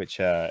 which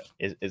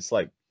is it's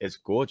like it's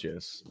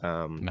gorgeous.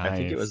 I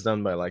think it was Nice.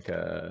 done by like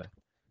a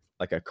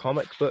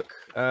comic book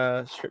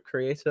strip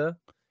creator.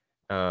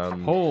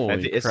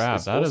 Holy crap,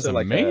 It's that is also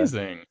like a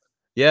amazing.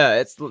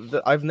 yeah.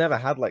 I've never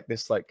had like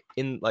this like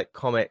in like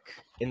comic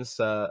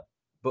insert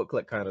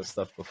booklet kind of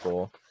stuff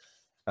before.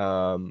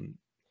 Um,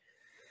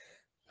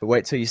 but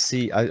wait till you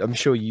see. I'm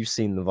sure you've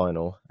seen the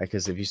vinyl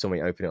because if you saw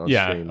me open it on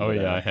Yeah. stream. Oh, But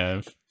yeah, I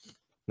have.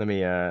 let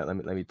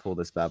me pull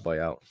this bad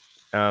boy out.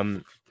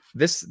 Um,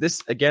 this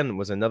again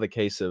was another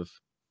case of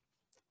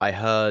I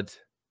heard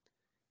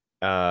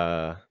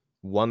uh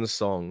one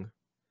song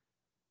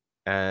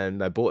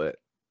and I bought it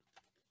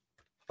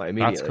like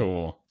That's immediately.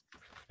 cool.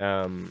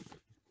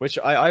 Which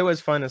I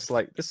always find is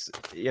like this,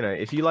 you know,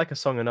 if you like a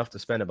song enough to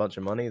spend a bunch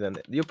of money, then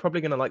you're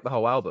probably gonna like the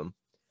whole album.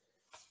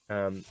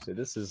 So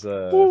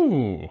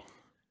Ooh.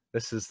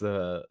 this is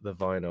the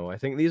vinyl. I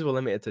think these were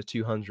limited to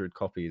 200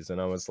 copies,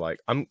 and I was like,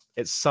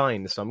 it's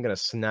signed, so I'm gonna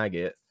snag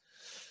it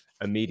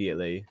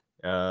immediately.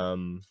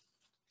 But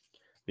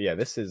yeah,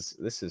 this is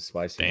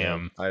spicy, man.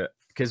 Damn. I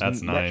because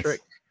That's nice.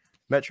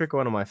 Metric are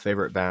one of my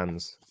favorite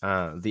bands.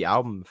 The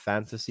album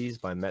Fantasies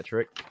by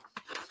Metric,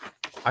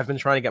 I've been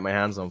trying to get my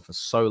hands on for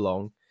so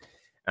long,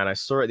 and I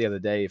saw it the other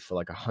day for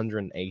like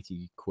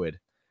 180 quid.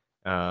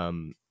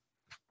 Um,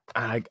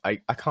 I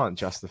can't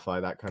justify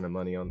that kind of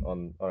money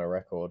on a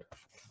record.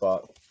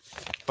 But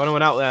if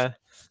anyone out there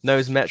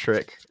knows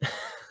Metric,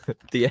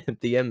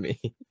 DM me.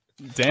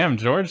 Damn,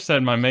 George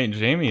said my mate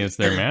Jamie is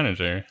their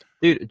manager.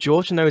 Dude,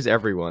 George knows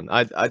everyone.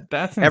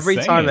 That's Every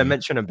time I insane.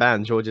 mention a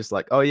band, George is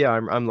like, "Oh yeah,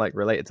 I'm like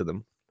related to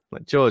them."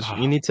 Like George, Oh,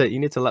 you need to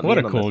let me what a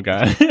in on this. cool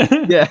guy.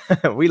 Yeah,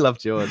 we love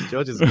George.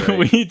 George is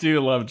great. We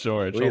do love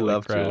George. We Holy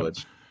love crap.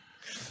 George.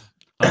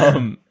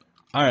 Um,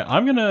 all right,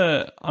 I'm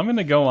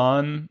gonna go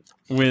on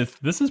with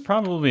this is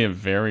probably a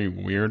very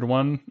weird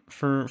one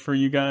for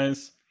you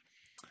guys.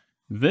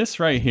 This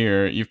right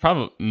here, you've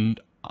probably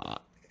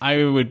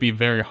I would be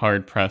very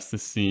hard pressed to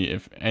see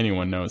if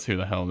anyone knows who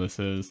the hell this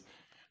is.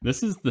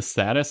 This is The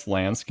Saddest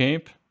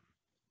Landscape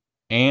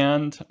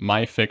and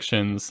My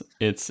Fictions.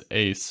 It's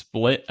a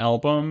split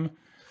album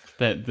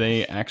that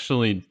they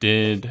actually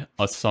did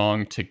a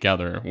song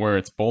together where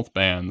it's both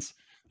bands.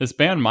 This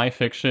band, My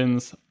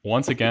Fictions,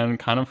 once again,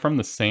 kind of from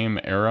the same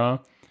era,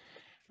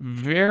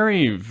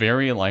 very,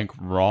 very like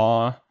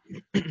raw,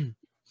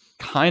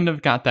 kind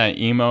of got that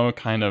emo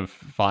kind of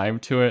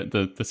vibe to it,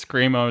 the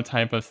screamo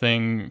type of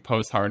thing,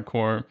 post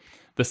hardcore.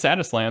 The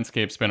Saddest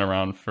Landscape's been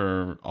around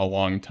for a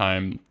long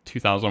time,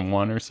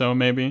 2001 or so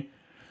maybe.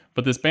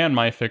 But this band,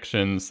 My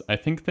Fictions, I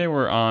think they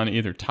were on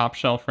either Top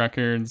Shelf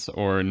Records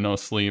or No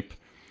Sleep,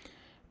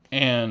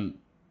 and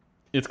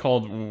it's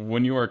called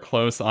When You Are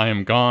Close, I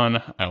Am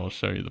Gone. I will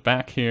show you the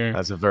back here.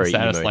 That's a The very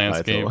Saddest emo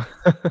Landscape.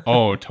 title.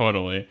 Oh,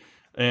 totally.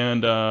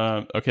 And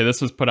okay,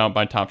 this was put out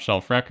by Top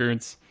Shelf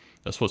Records.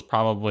 This was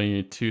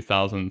probably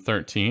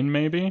 2013,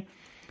 maybe.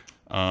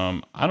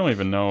 I don't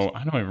even know.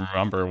 I don't even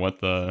remember what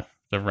the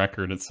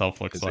record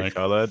itself looks Is it like.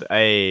 colored?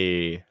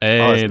 Hey. Oh, it's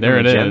Hey, like a there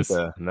it is.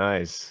 magenta.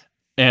 Nice.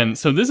 And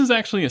so this is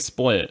actually a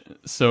split.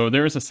 So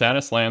there is a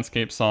Saddest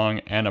Landscape song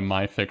and a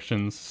My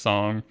Fictions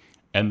song.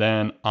 And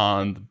then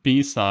on the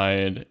B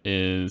side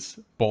is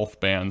both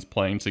bands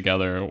playing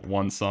together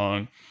one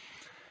song.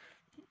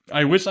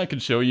 I wish I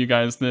could show you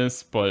guys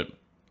this, but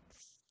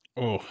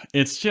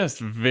it's just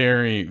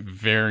very,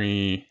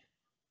 very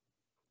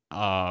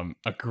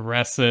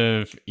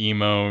aggressive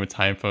emo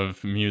type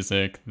of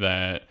music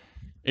that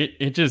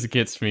it just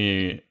gets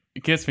me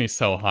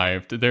so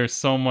hyped. There's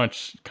so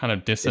much kind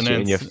of It's in your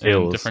dissonance and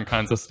feels. different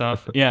kinds of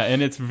stuff. Yeah,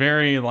 and it's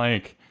very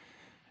like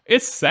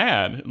it's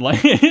sad.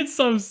 Like it's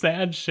some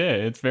sad shit.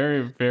 It's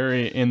very,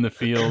 very in the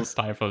feels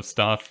type of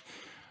stuff,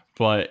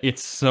 but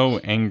it's so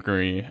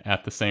angry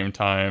at the same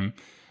time.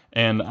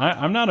 And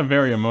I'm not a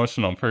very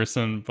emotional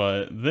person,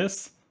 but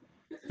this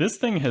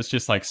thing has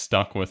just like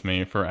stuck with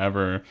me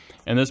forever.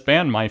 And this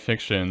band, My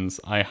Fictions,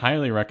 I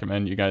highly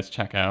recommend you guys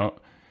check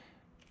out.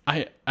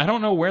 I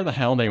don't know where the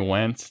hell they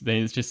went.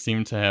 They just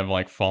seem to have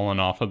like fallen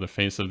off of the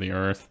face of the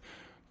earth.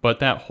 But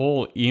that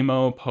whole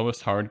emo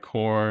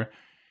post-hardcore,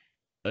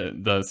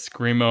 the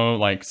screamo,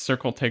 like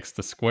circle takes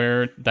the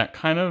square, that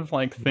kind of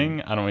like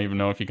thing. I don't even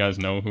know if you guys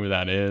know who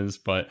that is,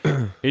 but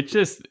it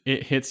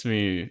hits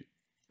me.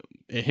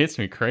 It hits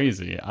me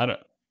crazy. I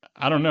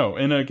don't know.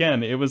 And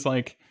again, it was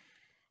like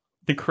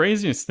the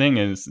craziest thing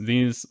is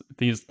these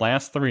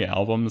last three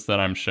albums that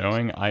I'm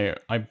showing,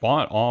 I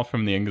bought all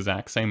from the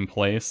exact same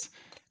place.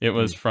 It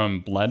was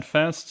from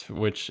Bloodfest,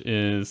 which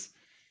is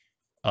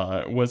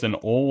was an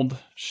old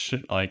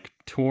like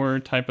tour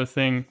type of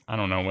thing. I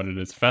don't know what it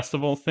is,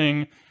 festival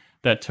thing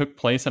that took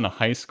place in a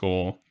high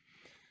school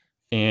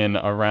in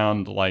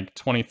around like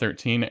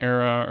 2013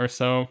 era or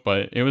so.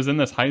 But it was in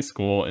this high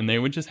school, and they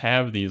would just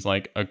have these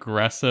like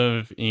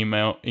aggressive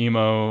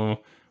emo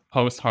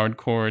post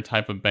hardcore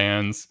type of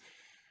bands,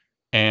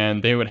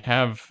 and they would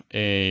have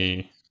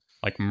a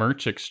like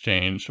merch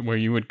exchange where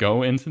you would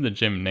go into the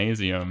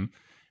gymnasium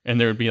and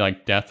there would be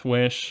like Death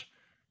Wish,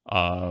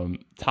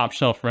 Top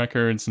Shelf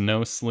Records,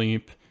 No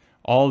Sleep,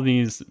 all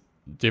these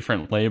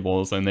different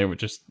labels, and they would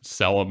just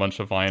sell a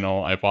bunch of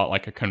vinyl. I bought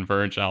like a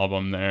Converge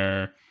album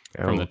there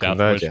from Oh, the Death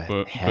Converge Wish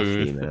are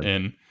hefty, booth,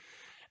 man.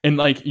 and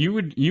like you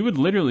would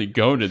literally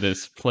go to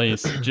this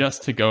place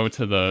just to go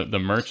to the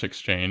merch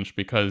exchange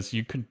because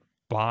you could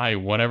buy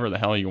whatever the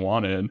hell you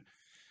wanted.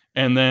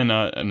 And then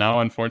now,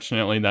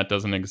 unfortunately, that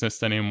doesn't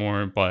exist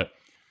anymore. But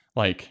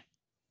like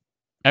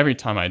Every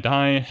Time I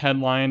Die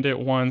headlined it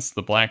once.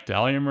 The Black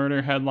Dahlia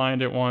Murder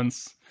headlined it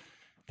once.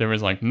 There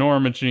was like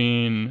Norma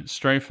Jean,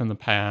 Stray from the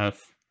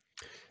Path,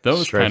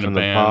 those Straight kind of from the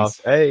path.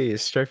 bands. Hey,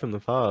 straight from the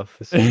path.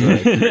 This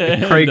is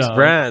and Craig's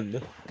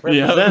brand.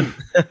 yep,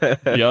 Represent.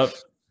 yep.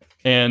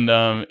 And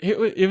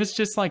it was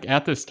just like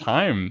at this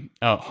time,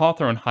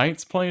 Hawthorne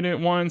Heights played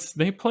it once.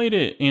 They played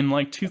it in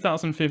like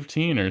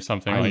 2015 or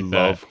something I like that.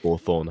 love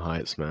Hawthorne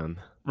Heights, man.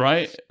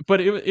 Right?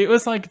 But it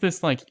was like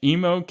this like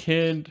emo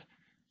kid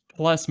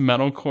plus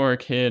metalcore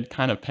kid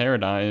kind of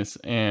paradise,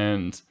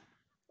 and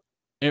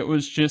it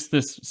was just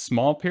this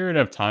small period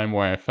of time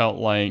where I felt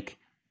like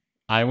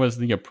I was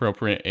the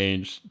appropriate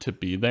age to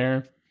be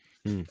there.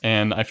 Mm.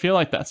 And I feel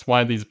like that's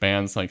why these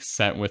bands like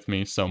set with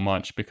me so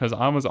much, because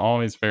I was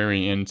always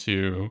very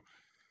into,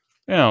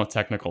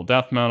 technical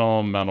death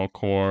metal,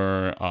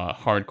 metalcore,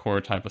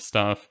 hardcore type of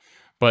stuff.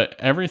 But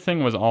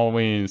everything was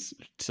always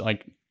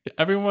like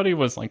everybody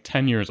was like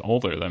 10 years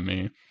older than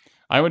me.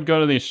 I would go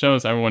to these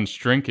shows, everyone's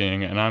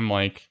drinking, and I'm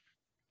like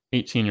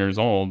 18 years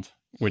old,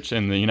 which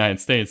in the United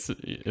States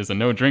is a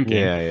no drinking.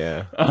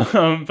 Yeah,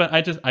 yeah. But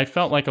I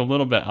felt like a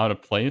little bit out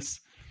of place.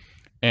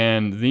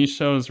 And these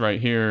shows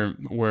right here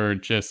were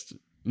just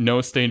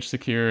no stage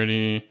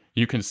security.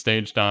 You can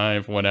stage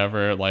dive,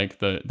 whatever. Like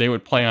they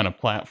would play on a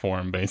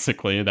platform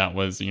basically that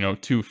was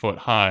 2 foot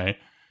high,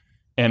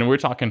 and we're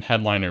talking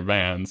headliner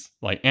bands.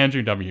 Like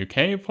Andrew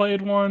WK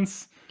played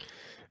once,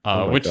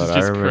 Oh my which god, is I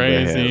just remember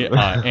crazy. him.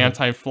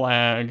 Anti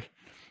Flag.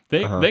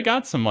 Uh-huh. They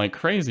got some like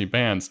crazy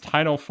bands.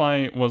 Title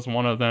Fight was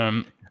one of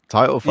them.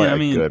 Title Fight I are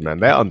mean, good, man.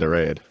 They're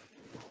underrated.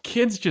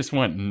 kids just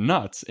went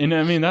nuts. And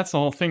I mean, that's the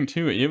whole thing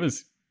too. It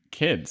was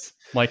kids.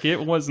 Like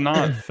it was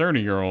not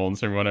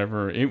 30-year-olds or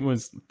whatever. It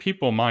was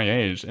people my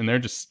age, and they're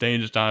just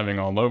stage diving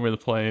all over the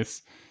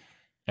place.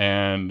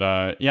 And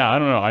yeah, I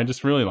don't know. I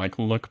just really like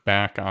look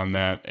back on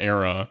that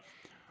era.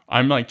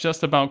 I'm like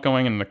just about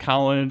going into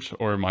college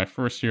or my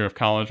first year of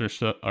college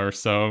or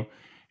so,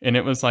 and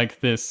it was like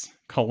this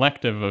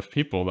collective of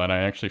people that I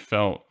actually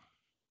felt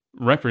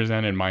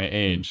represented my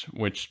age,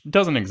 which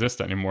doesn't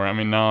exist anymore. I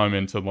mean, now I'm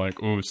into like,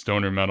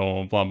 stoner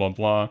metal, blah blah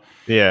blah.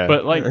 Yeah.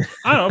 But like,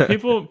 I don't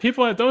know,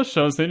 people at those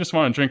shows, they just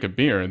want to drink a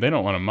beer. They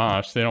don't want to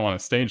mosh. They don't want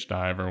to stage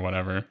dive or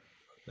whatever.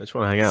 I just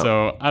want to hang out.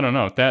 So I don't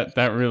know. That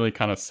really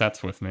kind of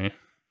sets with me.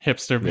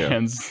 Hipster Yeah.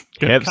 bands,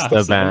 good Hipster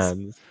consoles.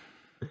 bands.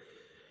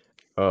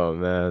 Oh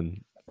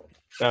man.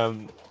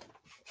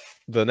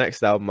 The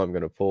next album I'm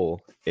gonna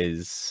pull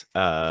is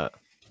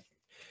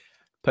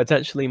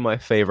potentially my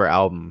favorite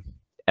album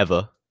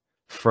ever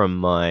from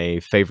my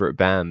favorite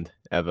band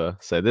ever.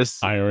 So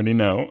this, I already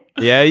know.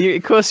 yeah,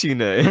 of course you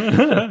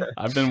know.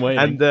 I've been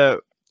waiting. And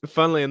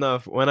funnily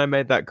enough, when I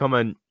made that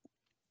comment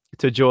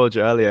to George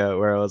earlier,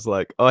 where I was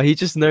like, "Oh, he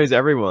just knows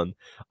everyone."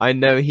 I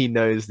know he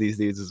knows these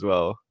dudes as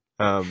well.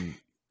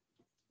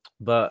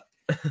 But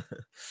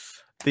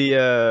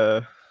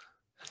the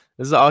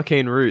this is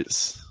Arcane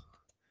Roots.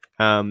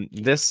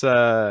 This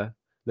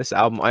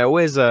album, I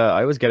always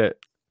get it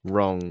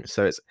wrong.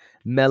 So it's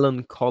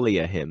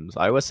Melancholia Hymns.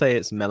 I always say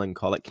it's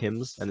Melancholic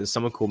Hymns, and then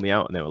someone called me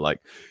out and they were like,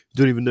 "You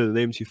don't even know the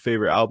name to your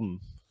favorite album."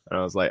 And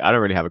I was like, I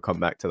don't really have a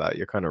comeback to that.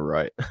 You're kind of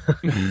right.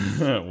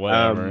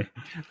 Whatever.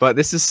 But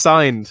this is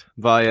signed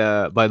by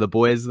the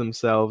boys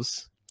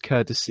themselves,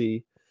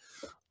 courtesy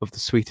of the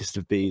sweetest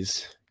of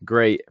bees.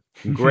 Great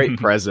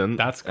present.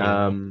 That's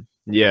cool.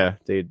 Yeah,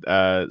 dude.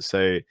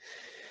 So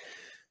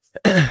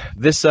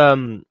this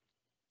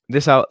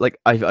this out like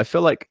I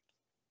feel like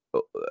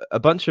a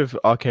bunch of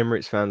Arcane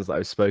Roots fans that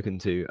I've spoken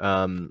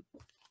to,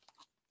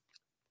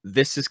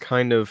 this is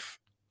kind of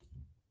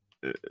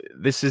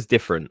this is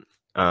different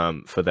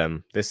for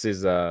them. This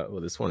is well,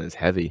 this one is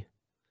heavy.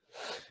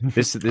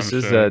 This I'm is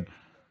sure.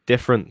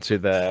 different to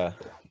their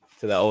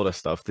older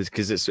stuff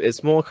because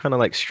it's more kind of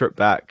like stripped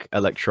back,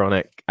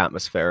 electronic,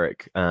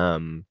 atmospheric.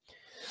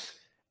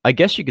 I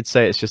guess you could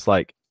say it's just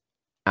like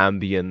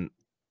ambient.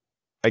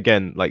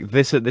 Again, like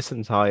this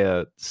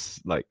entire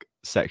like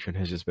section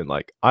has just been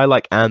like, I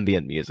like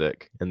ambient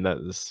music, and that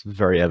is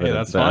very Hey, evident.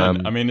 that's But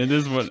fine. I mean, it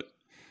is what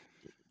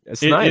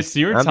it's nice. it's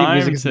your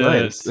Ambient music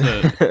time is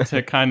nice.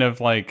 to kind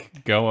of like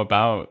go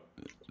about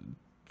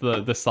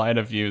the side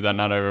of you that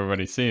not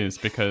everybody sees,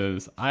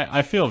 because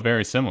I feel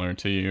very similar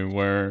to you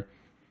where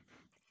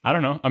I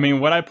don't know. I mean,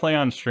 what I play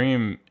on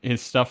stream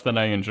is stuff that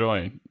I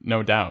enjoy,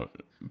 no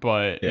doubt,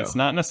 but Yeah. it's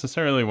not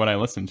necessarily what I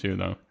listen to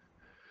though.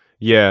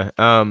 Yeah.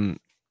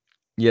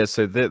 Yeah,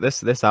 so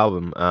this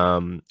album,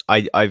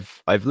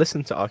 I've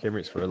listened to Arcane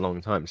Roots for a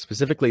long time,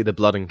 specifically the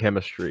Blood and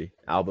Chemistry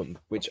album,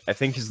 which I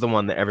think is the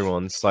one that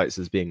everyone cites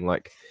as being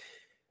like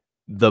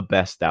the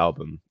best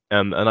album.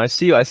 And I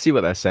see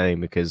what they're saying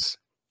because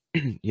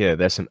yeah,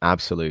 there's some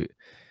absolute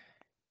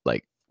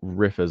like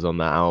riffers on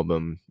that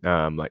album,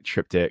 like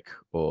Triptych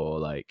or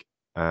like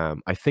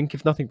I think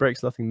If Nothing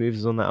Breaks, Nothing Moves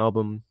is on that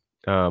album.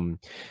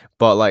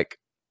 But like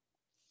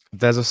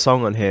there's a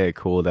song on here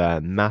called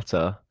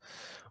Matter,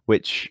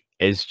 which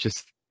is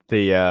just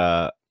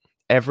the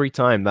every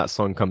time that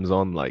song comes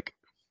on, like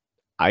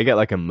I get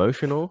like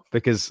emotional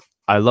because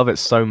I love it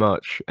so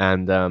much.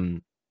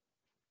 And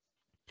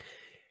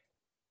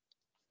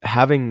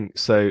having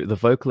so the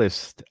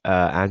vocalist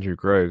Andrew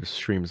Groves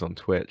streams on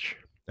Twitch.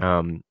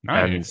 And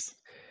Nice.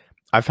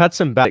 I've had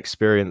some bad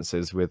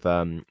experiences with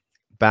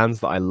bands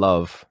that I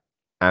love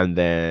and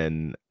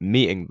then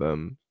meeting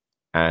them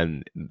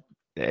and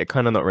it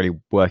kind of not really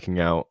working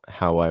out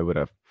how I would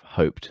have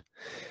hoped.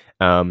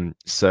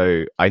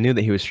 So I knew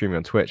that he was streaming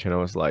on Twitch, and I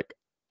was like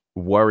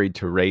worried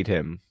to raid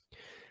him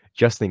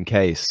just in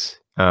case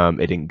it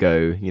didn't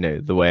go,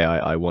 the way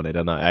I wanted,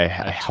 and I I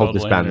held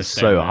this totally band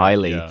understand so that.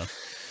 highly. Yeah.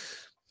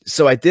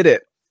 So I did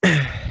it.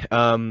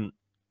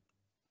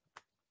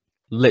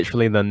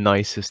 Literally the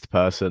nicest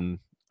person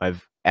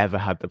I've ever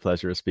had the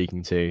pleasure of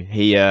speaking to.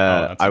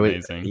 Oh, that's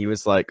amazing. He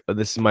was like, "Oh,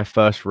 this is my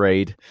first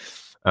raid.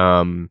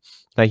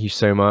 Thank you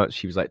so much."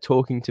 He was like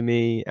talking to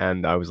me,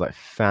 and I was like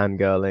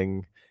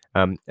fangirling.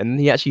 And then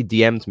he actually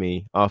DM'd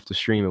me after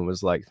stream and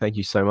was like, "Thank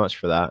you so much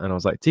for that." And I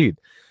was like, "Dude,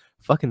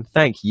 fucking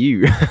thank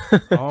you."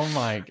 Oh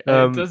my,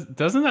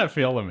 doesn't that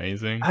feel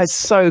amazing? It's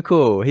so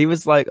cool. He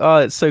was like, "Oh,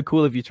 it's so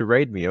cool of you to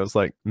raid me." I was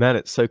like, "Man,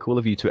 it's so cool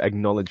of you to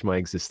acknowledge my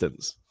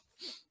existence."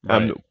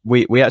 Right.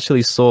 We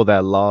actually saw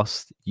their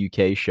last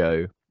UK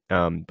show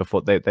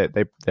before they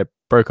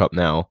broke up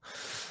now.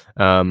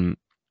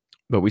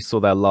 But we saw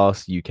their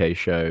last UK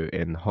show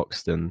in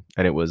Hoxton,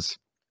 and it was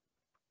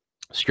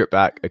stripped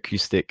back,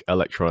 acoustic,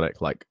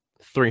 electronic, like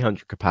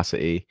 300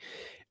 capacity.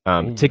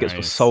 Ooh, Tickets were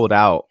nice. sold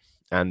out,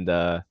 and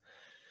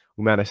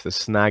we managed to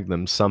snag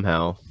them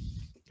somehow.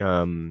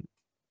 And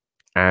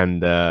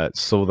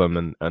saw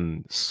them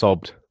and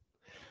sobbed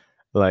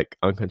like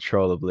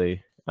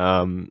uncontrollably.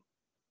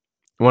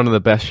 One of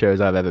the best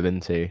shows I've ever been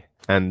to,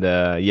 and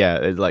yeah,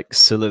 it like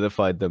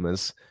solidified them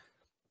as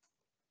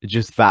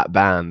just that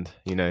band.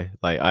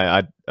 Like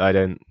I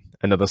don't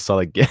another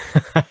solid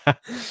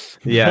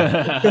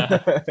yeah.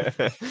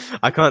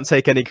 I can't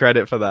take any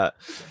credit for that.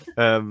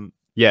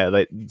 Yeah,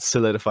 like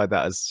solidified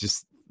that as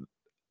just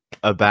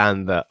a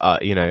band that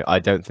I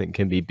don't think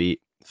can be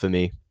beat for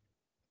me.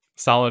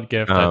 Solid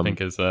gift, I Um, think,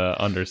 is a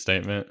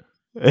understatement.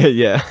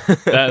 yeah.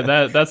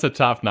 That's a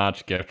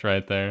top-notch gift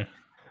right there.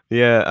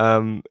 Yeah,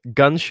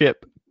 Gunship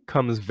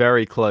comes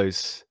very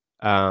close.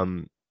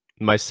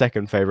 My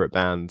second favorite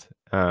band.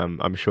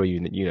 I'm sure you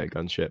know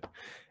Gunship.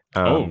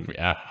 Oh,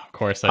 yeah, of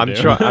course I I'm do.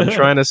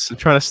 trying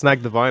to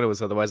snag the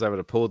vinyls, otherwise I would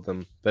have pulled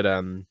them. But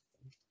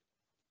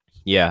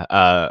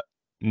yeah,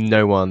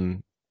 no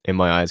one in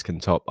my eyes can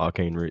top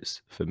Arcane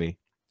Roots for me,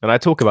 and I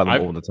talk about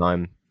them all I've the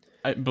time.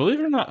 I believe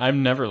it or not, I've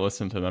never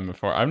listened to them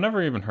before. I've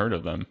never even heard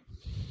of them.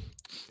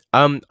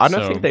 I don't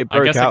think So, they I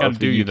broke guess I out gotta of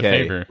do the you the UK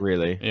favor.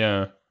 really.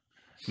 Yeah.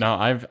 No,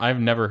 I've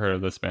never heard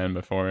of this band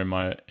before in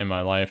my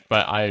life,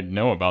 but I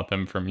know about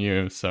them from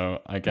you,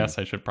 so I Hmm. guess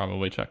I should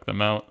probably check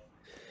them out.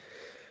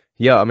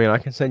 Yeah, I mean, I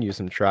can send you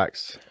some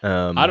tracks.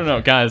 I don't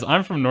know, guys.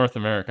 I'm from North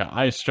America.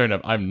 I straight up,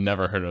 I've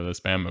never heard of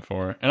this band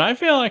before, and I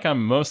feel like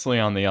I'm mostly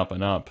on the up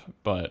and up.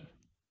 But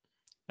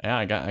yeah,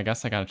 I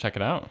guess I gotta check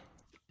it out.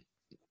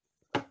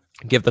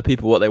 Give the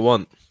people what they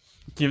want.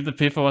 Give the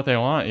people what they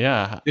want.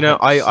 Yeah, You know,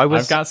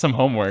 I've got some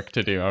homework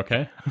to do.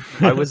 Okay.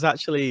 I was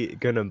actually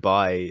gonna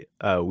buy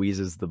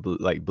Weezer's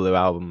Blue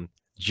album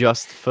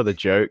just for the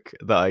joke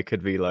that I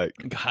could be like,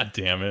 God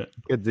damn it.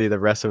 could do the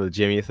rest of the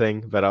Jimmy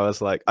thing, but I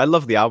was like, I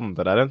love the album,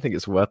 but I don't think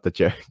it's worth the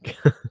joke.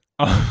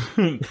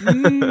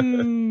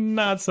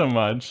 Not so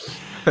much.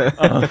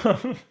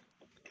 Um,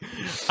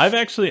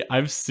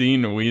 I've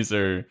seen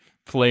Weezer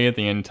play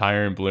the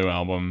entire Blue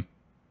album.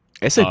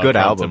 It's a good front to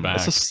album.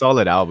 It's a back.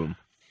 solid album.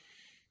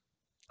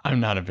 I'm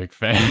not a big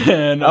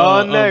fan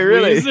Oh, no, of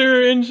really?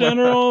 Weezer in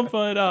general,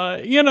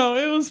 but you know,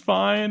 it was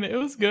fine. It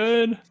was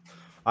good.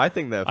 I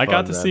think they're I fun,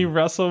 got to see man.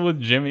 Wrestle with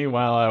Jimmy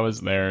while I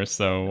was there,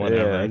 so Yeah,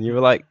 whatever. and you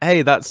were like,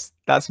 "Hey, that's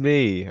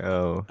me."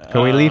 Oh,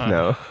 can we leave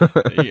now?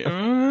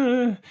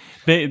 Yeah,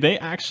 they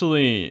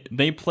actually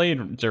they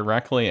played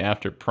directly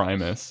after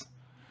Primus,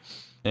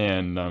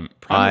 and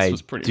Primus I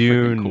was pretty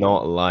do freaking cool.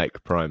 not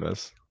like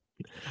Primus.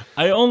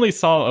 I only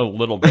saw a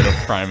little bit of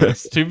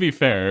Primus, to be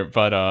fair,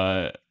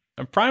 but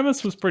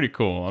Primus was pretty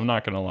cool. I'm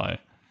not gonna lie,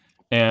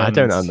 and I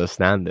don't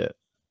understand it.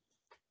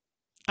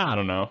 I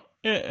don't know.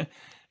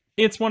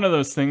 It's one of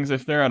those things.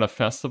 If they're at a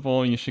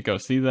festival, you should go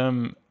see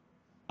them.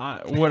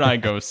 Would I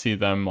go see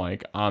them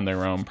like on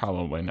their own?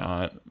 Probably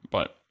not.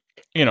 But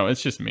you know,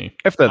 it's just me.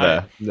 If they're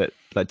there,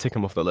 like tick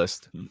them off the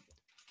list.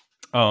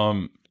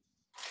 Um,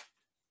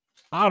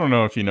 I don't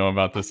know if you know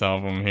about this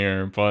album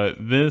here, but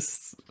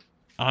this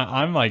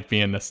I'm like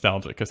being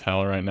nostalgic as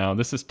hell right now.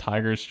 This is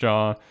Tiger's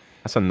Jaw.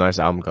 That's a nice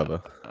album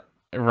cover.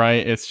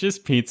 Right, it's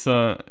just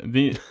pizza.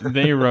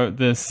 They wrote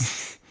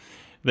this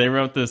they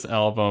wrote this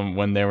album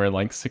when they were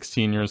like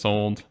 16 years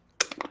old.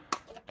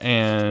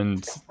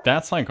 And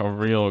that's like a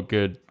real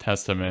good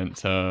testament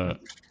to,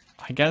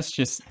 I guess,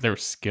 just their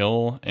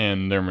skill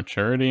and their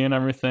maturity and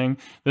everything.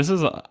 This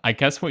is, I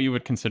guess, what you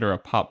would consider a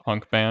pop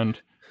punk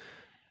band.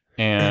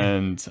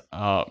 And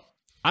I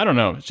don't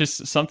know,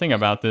 just something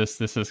about this.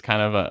 This is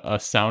kind of a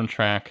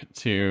soundtrack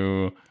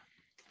to,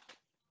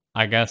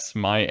 I guess,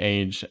 my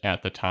age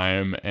at the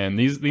time. And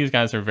these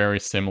guys are very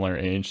similar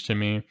age to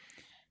me.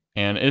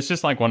 And it's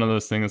just like one of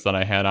those things that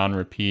I had on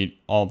repeat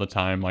all the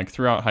time, like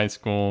throughout high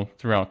school,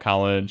 throughout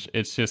college.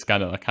 It's just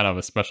got a kind of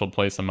a special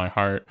place in my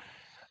heart.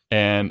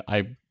 And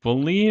I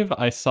believe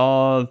I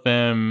saw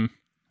them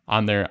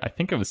on their, I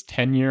think it was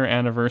 10-year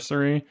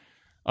anniversary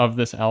of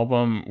this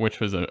album, which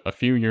was a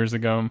few years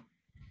ago.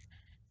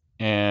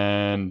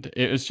 And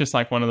it was just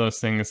like one of those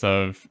things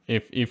of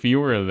if you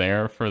were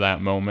there for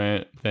that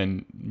moment,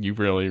 then you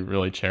really,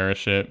 really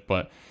cherish it.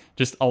 But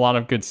just a lot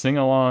of good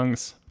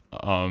sing-alongs.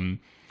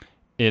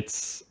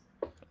 It's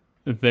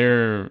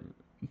there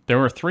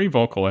were three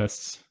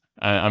vocalists.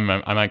 I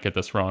might get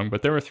this wrong,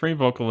 but there were three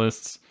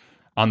vocalists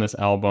on this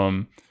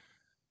album.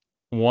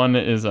 One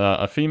is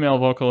a female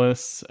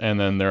vocalist, and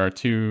then there are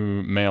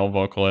two male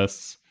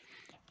vocalists.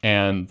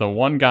 And the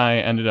one guy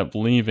ended up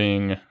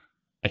leaving,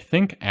 I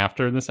think,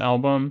 after this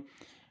album,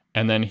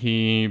 and then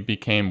he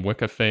became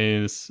Wicca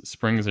Phase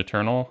Springs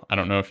Eternal. I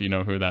don't know if you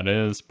know who that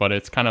is, but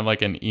it's kind of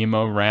like an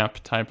emo rap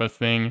type of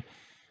thing.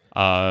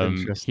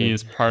 Interesting.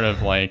 He's part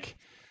of like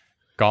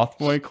Goth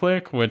Boy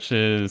Clique, which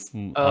is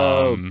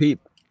Peep.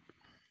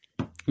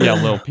 yeah,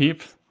 Lil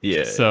Peep.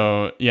 Yeah.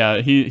 So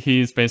yeah,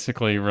 he's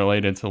basically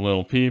related to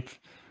Lil Peep.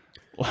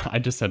 I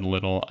just said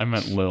little. I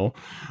meant Lil.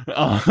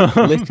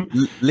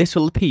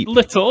 Little Peep.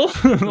 Little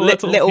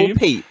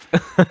Peep.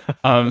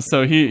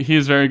 So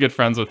he's very good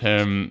friends with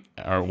him,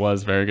 or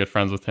was very good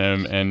friends with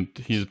him, and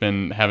he's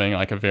been having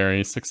like a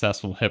very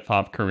successful hip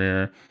hop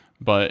career.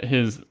 But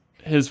his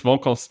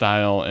vocal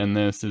style in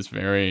this is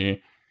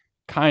very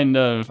kind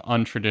of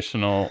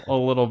untraditional, a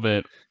little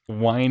bit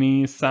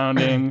whiny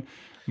sounding,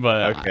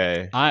 but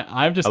Okay.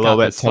 I've just A got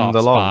little this bit Tom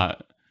soft DeLonge.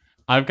 spot.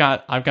 I've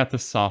got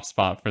this soft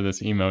spot for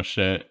this emo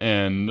shit,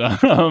 and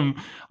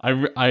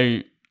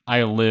I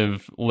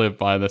live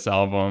by this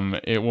album.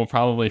 It will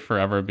probably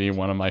forever be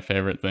one of my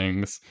favorite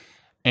things.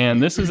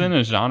 And this is in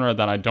a genre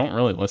that I don't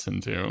really listen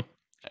to.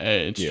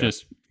 It's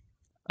just,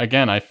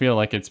 again, I feel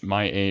like it's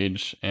my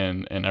age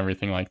and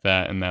everything like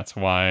that, and that's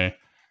why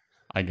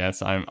I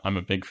guess I'm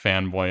a big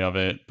fanboy of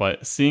it.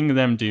 But seeing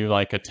them do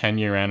like a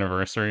 10-year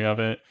anniversary of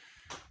it,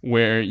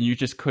 where you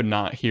just could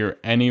not hear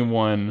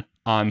anyone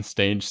on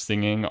stage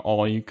singing,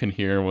 all you can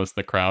hear was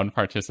the crowd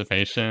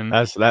participation.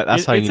 That's how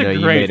It's you know a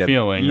you great made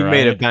feeling, you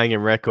made a right? banging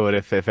record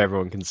if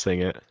everyone can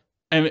sing it.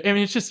 And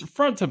it's just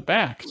front to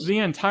back the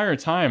entire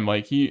time.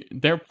 Like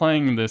they're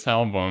playing this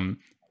album,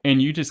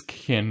 and you just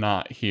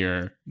cannot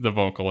hear the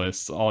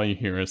vocalists. All you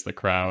hear is the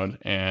crowd,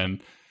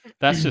 and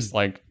that's just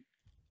like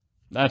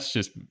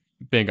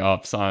big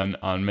ups on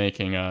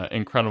making an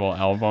incredible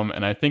album.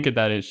 And I think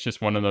that it's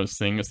just one of those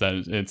things that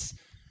it's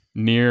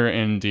near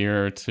and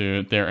dear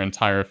to their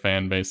entire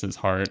fan base's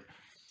heart.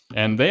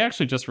 And they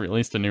actually just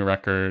released a new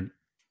record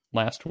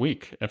last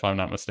week, if I'm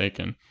not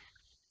mistaken.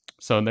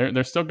 So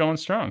they're still going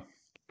strong.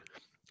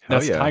 Hell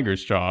That's yeah.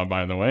 Tiger's Jaw,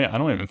 by the way. I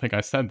don't even think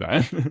I said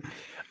that.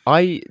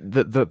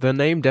 The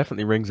name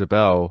definitely rings a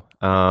bell.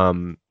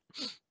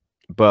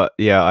 But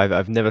yeah,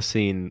 I've never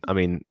seen. I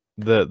mean,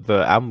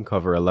 the album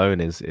cover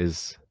alone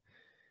is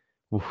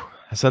oof,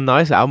 it's a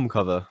nice album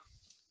cover.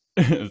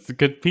 It's a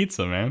good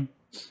pizza, man.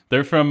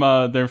 They're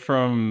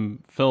from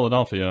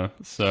Philadelphia,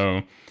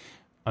 so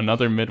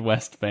another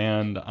Midwest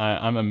band.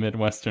 I'm a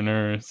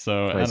Midwesterner,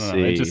 so I I don't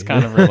know. It just see.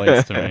 kind of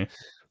relates to me.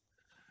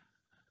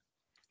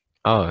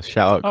 Oh,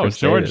 shout out Oh, Chris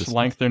George Davis.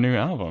 liked their new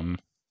album.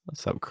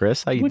 What's up,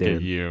 Chris? How you Look at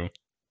doing? you.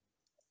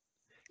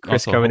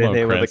 Chris Also, coming in hello,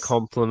 here with a Chris.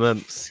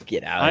 compliment.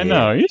 Get out of I here.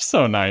 know you're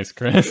so nice,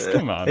 Chris.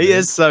 Come on, He dude.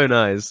 is so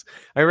nice.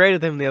 I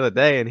rated him the other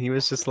day, and he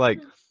was just like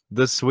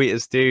the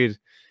sweetest dude.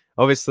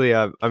 Obviously,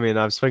 I mean,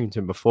 I've spoken to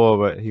him before,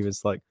 but he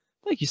was like,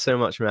 "Thank you so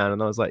much, man."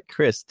 And I was like,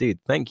 "Chris, dude,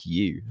 thank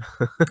you."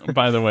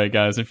 By the way,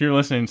 guys, if you're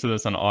listening to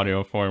this on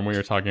audio form, we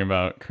are talking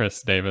about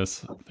Chris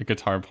Davis, the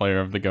guitar player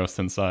of The Ghost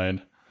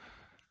Inside.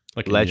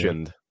 Look at you.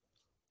 Legend.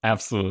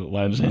 Absolute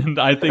legend.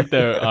 I think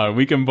that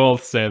we can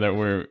both say that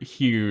we're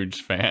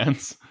huge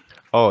fans.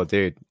 Oh,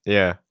 dude,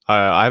 yeah.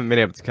 I haven't been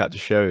able to catch a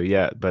show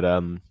yet, but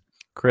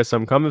Chris,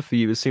 I'm coming for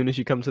you as soon as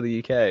you come to the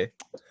UK.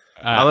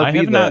 I'm gonna I be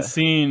have not there.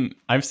 seen.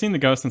 I've seen The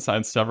Ghost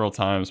Inside several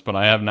times, but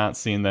I have not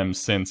seen them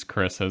since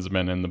Chris has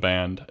been in the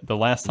band. The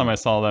last time I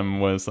saw them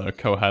was a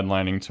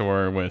co-headlining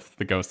tour with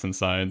The Ghost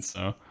Inside.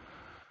 So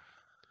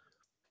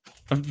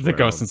The Right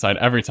Ghost on. Inside.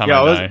 Every time Yeah,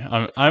 I I was die,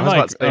 I I'm was about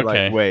like, to say like,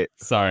 okay, wait,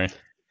 sorry.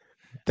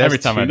 there's Every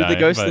time I two the die,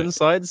 ghost but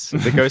insides,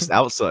 the ghost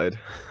outside.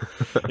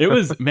 it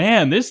was,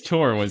 man, this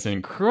tour was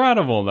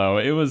incredible though.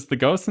 It was The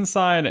Ghost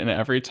Inside and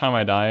Every Time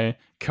I Die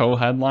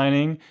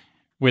co-headlining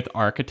with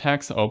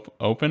Architects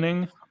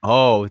opening.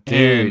 Oh,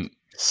 dude, And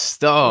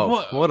stop!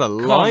 what, What a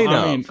come, I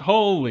lineup! mean,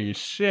 holy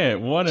shit,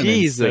 what an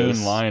insane Jesus,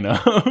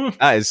 lineup.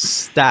 that is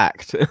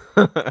stacked.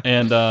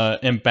 And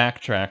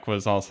Backtrack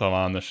was also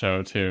on the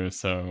show too,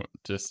 so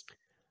just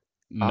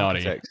nutty.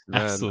 Architects,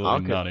 man,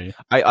 Absolutely nutty.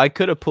 I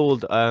could have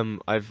pulled.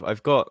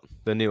 I've got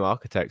the new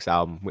Architects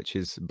album, which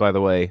is, by the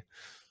way,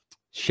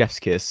 Chef's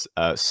Kiss.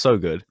 So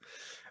good.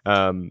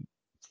 Um,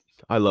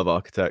 I love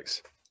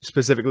Architects.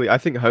 Specifically, I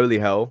think Holy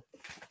Hell,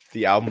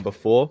 the album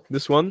before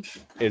this one,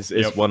 is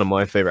Yep. one of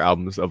my favorite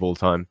albums of all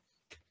time.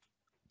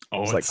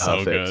 Oh, It's it's like so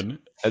perfect. good.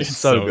 It's It's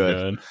so so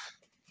good.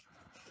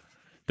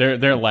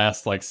 good. Their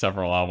last like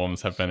several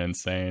albums have been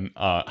insane.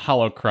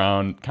 Hollow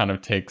Crown kind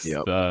of takes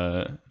Yep.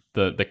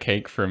 the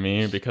cake for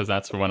me because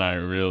that's when I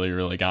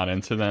really got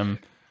into them.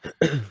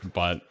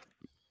 But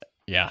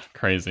yeah,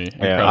 crazy,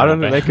 Yeah, I incredible don't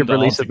think they could band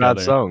release a bad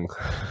altogether. song.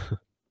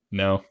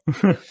 No.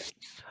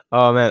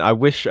 Oh man, I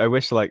wish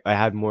like I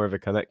had more of a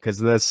connect because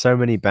there's so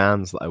many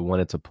bands that I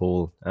wanted to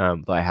pull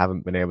that I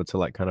haven't been able to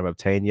like kind of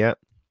obtain yet.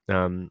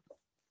 Um,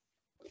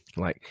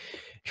 like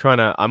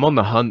I'm on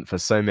the hunt for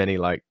so many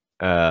like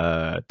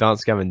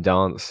Dance Gavin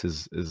Dance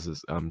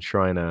is I'm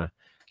trying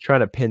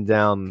to pin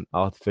down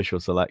artificial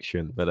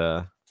selection,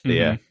 but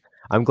yeah, Hmm.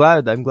 I'm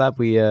glad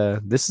we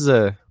this is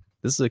a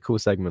cool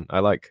segment. I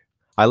like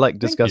Thank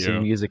discussing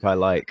you. music I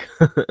like.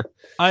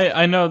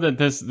 I know that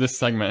this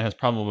segment has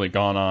probably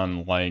gone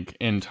on like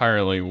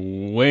entirely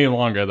way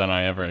longer than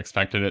I ever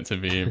expected it to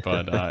be,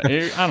 but I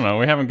don't know.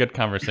 We're having good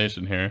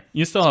conversation here.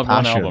 You still It's have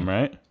one album,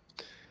 passion. right?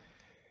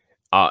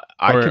 I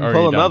can Or are you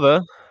pull done?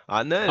 another.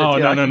 I know, Oh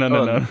dude. no no no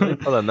no Let me no!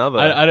 pull another.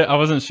 I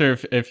wasn't sure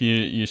if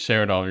you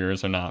shared all of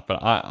yours or not, but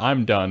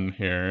I'm done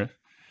here.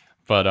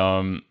 But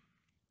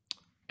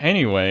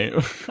anyway,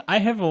 I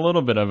have a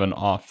little bit of an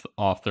off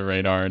the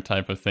radar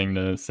type of thing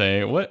to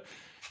say.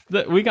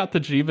 We got the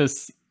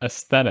Jeebus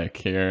aesthetic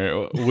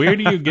here. Where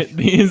do you get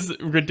these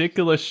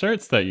ridiculous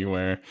shirts that you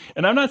wear?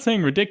 And I'm not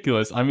saying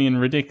ridiculous. I mean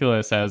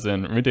ridiculous as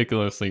in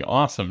ridiculously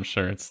awesome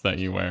shirts that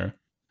you wear.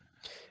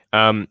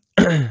 Um,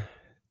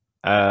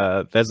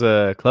 there's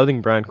a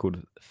clothing brand called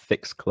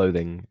Fix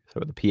Clothing,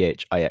 so with the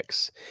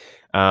PHIX,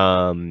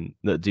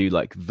 that do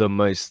like the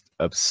most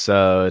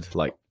absurd,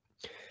 like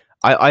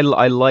I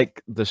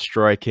like the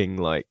striking,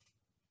 like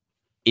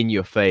in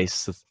your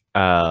face,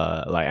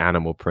 like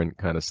animal print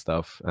kind of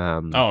stuff.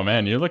 Oh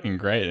man, you're looking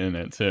great in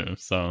it too.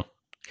 So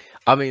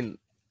I mean,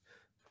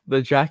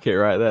 the jacket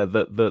right there,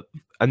 the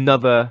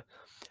another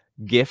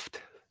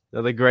gift,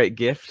 another great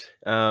gift.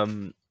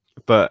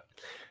 But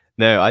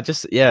no, I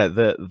just yeah,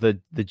 the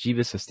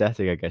Jeebus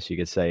aesthetic, I guess you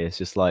could say, is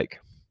just like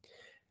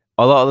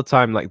a lot of the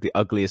time like the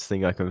ugliest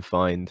thing I can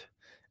find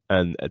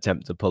and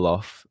attempt to pull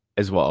off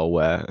is what I'll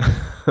wear.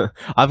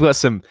 I've got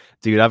some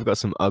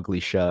ugly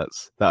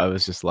shirts that I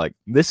was just like,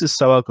 this is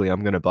so ugly,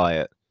 I'm gonna buy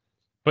it.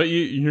 but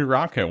you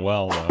rock it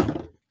well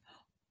though.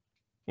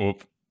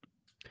 Oop.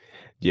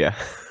 Yeah.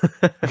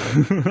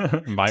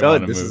 Might So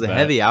want to this is move a that.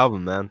 heavy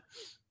album, man.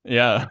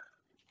 Yeah.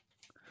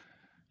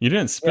 You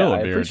didn't Yeah, spill a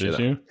I beer, appreciate did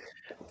that. you?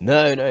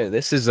 No, Okay,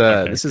 this is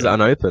good.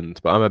 unopened,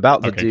 but I'm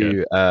about to Okay,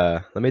 good.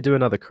 do let me do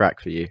another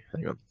crack for you.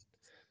 Hang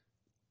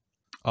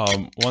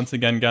on. Once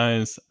again,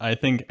 guys, I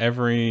think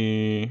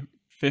every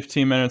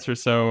 15 minutes or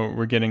so,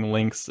 we're getting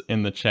links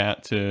in the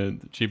chat to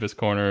the Cheapest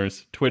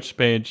Corners Twitch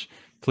page.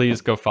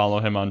 please go follow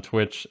him on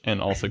Twitch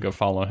and also go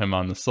follow him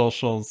on the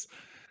socials.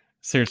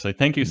 Seriously,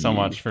 thank you so Yeah.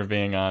 much for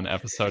being on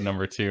episode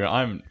number 2.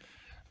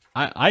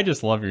 I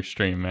just love your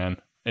stream, man.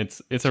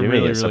 It's a Jimmy,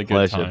 really, it's a really good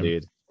pleasure, time.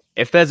 dude.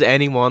 If there's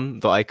anyone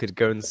that I could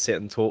go and sit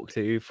and talk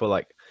to for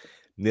like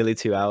nearly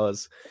 2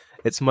 hours,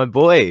 it's my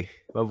boy.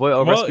 My boy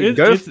Old Well,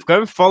 Rasputin. it's Go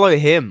and follow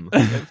him.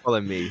 Don't follow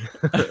me.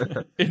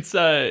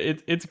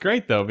 it's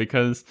great though,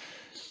 because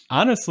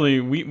honestly,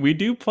 we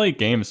do play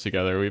games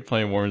together. We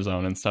play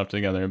Warzone and stuff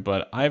together,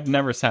 but I've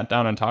never sat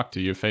down and talked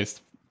to you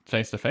face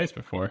to face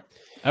before,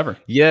 ever.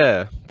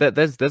 Yeah,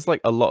 there's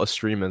like a lot of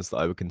streamers that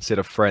I would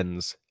consider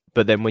friends,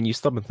 but then when you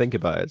stop and think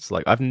about it, it's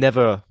like I've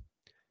never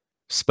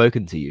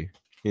spoken to you.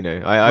 You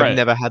know, I've Right.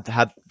 never had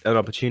an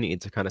opportunity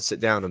to kind of sit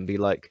down and be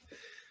like,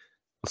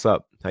 "What's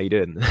up? How you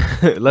doing?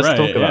 Let's talk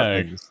Right. about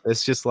Yeah. things."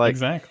 It's just like,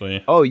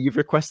 Exactly. "Oh, you've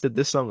requested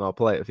this song. I'll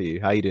play it for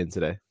you. How you doing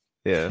today?"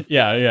 Yeah,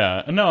 Yeah.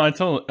 Yeah. No, I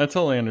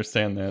totally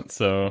understand that.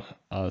 So,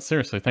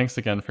 seriously, thanks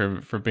again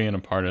for being a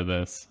part of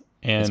this.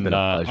 it's And been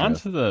a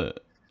pleasure.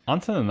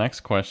 onto the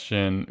next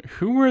question.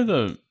 Who were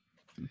the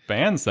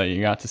bands that you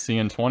got to see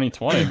in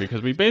 2020?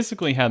 Because we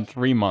basically had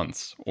 3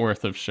 months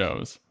worth of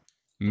shows,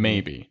 Mhm.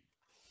 maybe.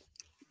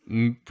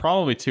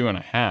 Probably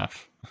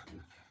 2.5.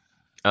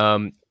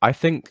 I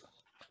think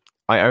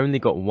I only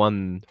got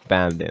one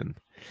band in.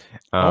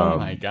 Oh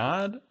my Um,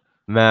 god.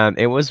 man,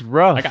 it was I got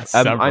rough. I'm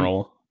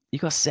several. You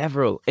got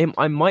several.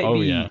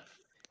 Oh yeah.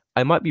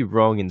 I might be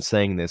wrong in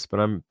saying this, but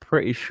I'm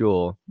pretty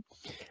sure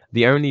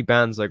the only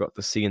bands I got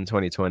to see in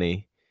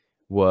 2020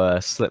 were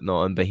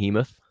Slipknot and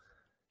Behemoth,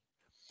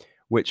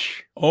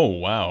 which Oh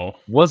wow.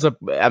 was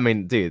I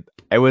mean, dude,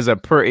 it was a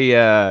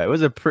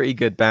pretty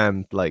good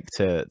band like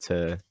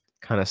to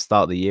kind of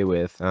start the year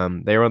with.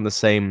 They were on the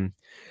same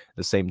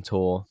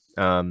tour.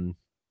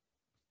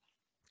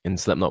 And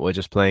Slipknot were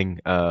just playing.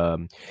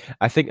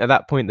 I think at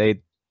that point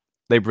they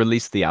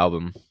released the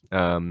album.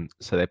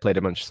 So they played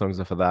a bunch of songs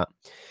off of that.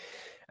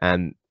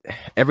 And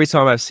every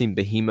time I've seen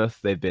Behemoth,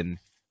 they've been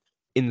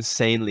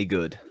insanely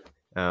good.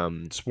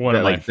 It's one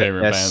of my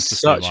favorite They're bands to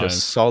see such a live.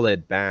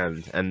 solid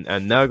band, and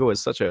Nergal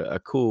is such a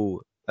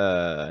cool.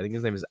 I think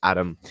his name is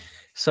Adam.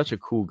 Such a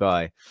cool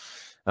guy.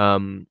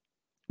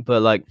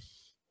 But like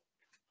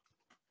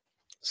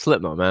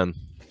Slipknot, man,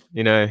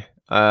 you know,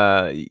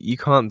 you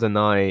can't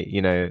deny.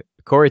 You know,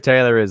 Corey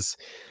Taylor is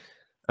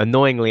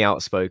annoyingly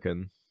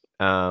outspoken,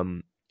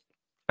 and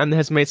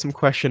has made some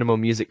questionable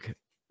music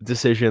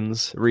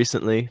decisions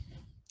recently.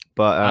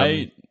 But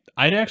I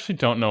actually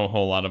don't know a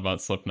whole lot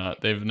about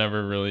Slipknot. They've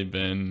never really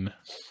been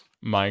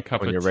my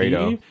cup on of your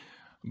radar. tea.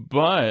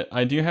 But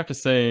I do have to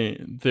say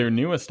their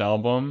newest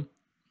album,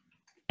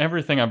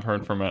 everything I've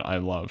heard from it, I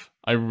love.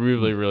 I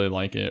really, really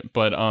like it.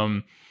 But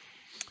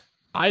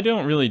I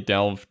don't really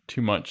delve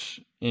too much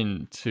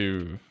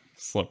into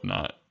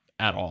Slipknot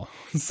at all.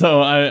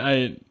 So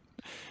I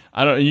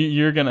don't.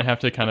 You're gonna have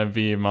to kind of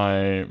be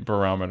my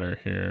barometer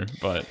here.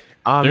 But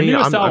I their mean,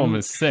 newest album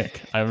is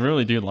sick. I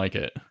really do like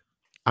it.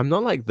 I'm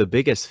not like the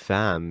biggest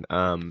fan.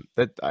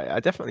 But I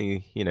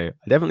definitely, you know,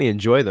 I definitely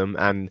enjoy them,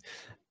 and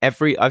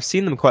I've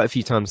seen them quite a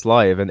few times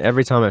live, and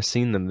every time I've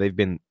seen them, they've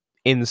been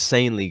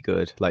insanely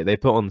good. Like they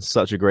put on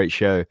such a great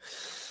show.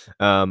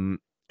 Um,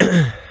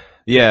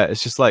 yeah,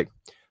 it's just like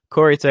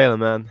Corey Taylor,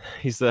 man.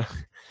 He's got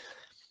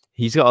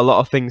a lot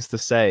of things to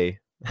say.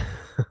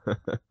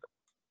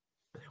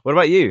 What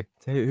about you?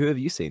 Who have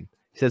you seen?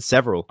 You said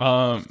several.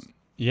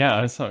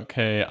 Yeah, it's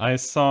okay. I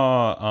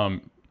saw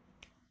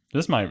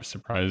this might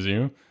surprise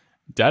you.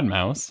 Dead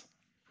Mouse.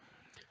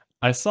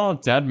 I saw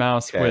Dead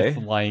Mouse with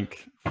Okay,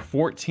 like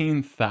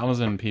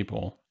 14,000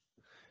 people.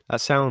 that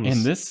And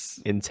sounds this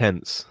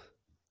intense.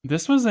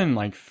 this was in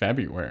like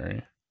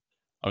February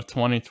of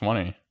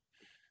 2020.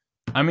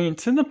 I mean,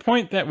 to the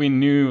point that we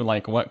knew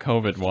like what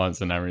COVID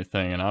was and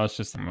everything, and I was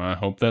just, I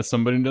hope that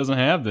somebody doesn't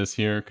have this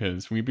here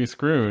because we'd be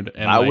screwed.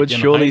 And That would like in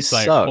surely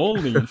hindsight, suck.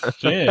 holy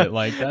shit,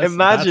 like that's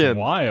Imagine,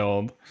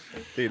 wild.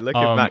 dude.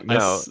 Looking back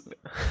now,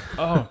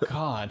 Oh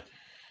god,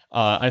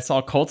 I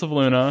saw Cult of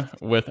Luna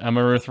with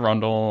Emma Ruth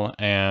Rundle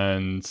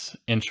and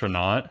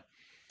Intronaut.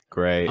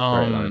 great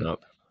Um, lineup.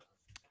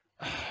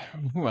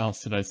 who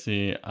else did I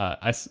see?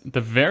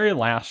 The very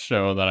last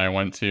show that I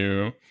went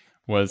to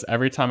was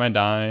Every Time I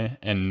Die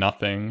and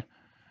Nothing,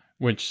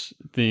 which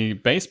the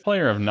bass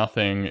player of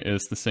Nothing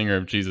is the singer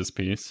of Jesus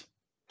Piece.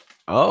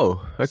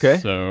 Oh, okay,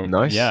 So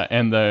nice. yeah,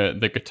 and the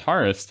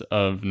guitarist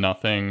of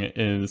Nothing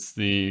is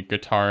the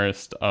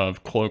guitarist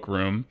of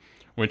Cloakroom,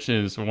 which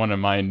is one of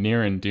my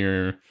near and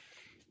dear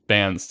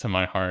bands to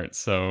my heart.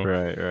 So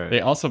Right.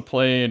 they also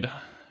played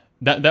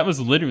that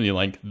was literally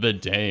like the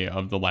day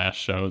of the last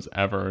shows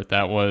ever.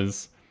 That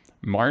was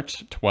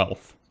March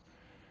 12th.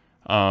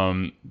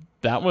 Um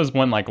that was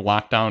when like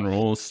lockdown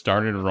rules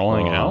started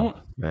rolling Oh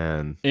out.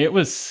 man. It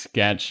was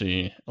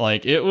sketchy.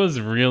 Like it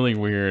was really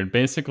weird.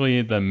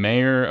 Basically, the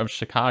mayor of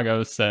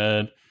Chicago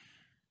said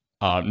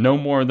no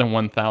more than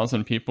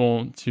 1,000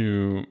 people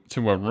to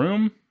a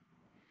room,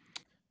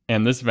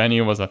 and this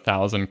venue was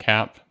 1,000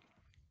 cap.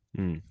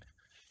 Hmm.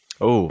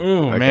 Oh,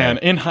 Oh okay. man,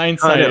 in Kind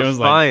hindsight, it of was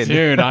like, fine.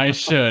 dude, I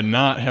should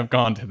not have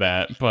gone to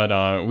that.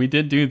 But we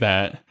did do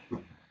that.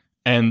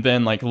 And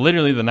then like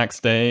literally the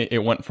next day, it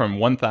went from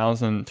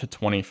 1,000 to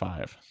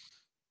 25.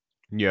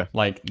 Yeah.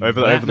 Like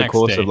Over that the next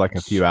course of day, like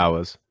a few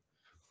hours.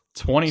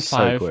 So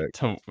 25 quick.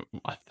 to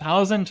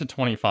 1,000 to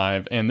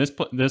 25, and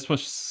this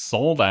was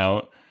sold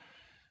out.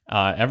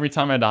 Every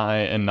Time I Die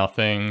and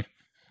Nothing.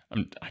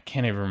 I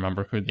can't even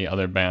remember who the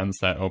other bands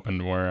that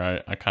opened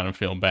were. I kind of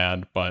feel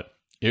bad, but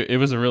it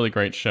was a really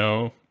great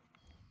show.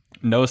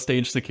 No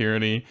stage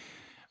security.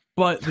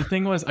 But the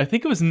thing was, I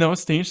think it was no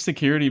stage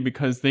security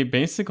because they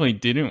basically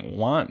didn't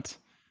want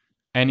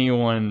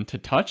anyone to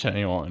touch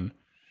anyone.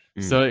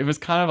 Mm. So it was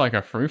kind of like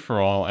a free for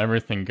all,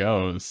 everything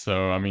goes.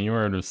 So I mean, you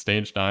were at a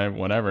stage dive,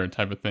 whatever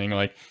type of thing.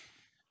 Like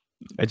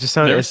It just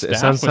their it staff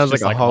was sounds like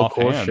just a like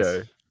hardcore offhand.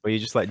 show where you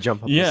just like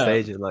jump up on Yeah.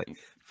 stage and like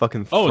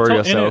fucking Oh, throw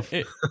and yourself.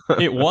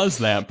 it was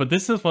that, but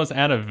was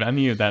at a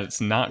venue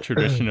that's not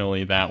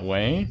traditionally that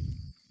way.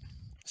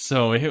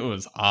 So it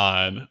was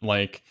odd.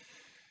 Like,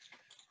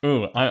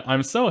 ooh,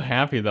 I'm so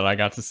happy that I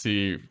got to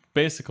see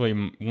basically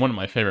one of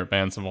my favorite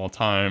bands of all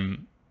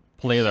time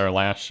play their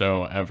last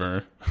show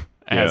ever,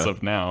 as Yeah.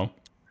 of now.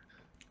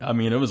 I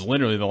mean, it was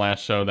literally the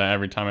last show that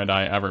Every Time I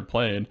Die ever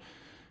played.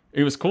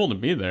 It was cool to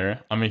be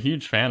there. I'm a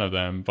huge fan of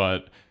them,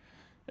 but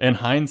in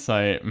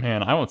hindsight,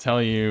 man, I will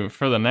tell you,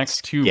 for the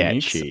next 2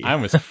 weeks, Sketchy. I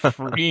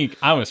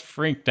was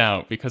freaked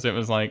out because it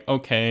was like,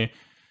 okay,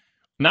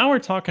 now we're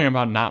talking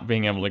about not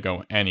being able to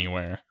go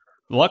anywhere.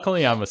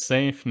 Luckily, I was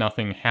safe.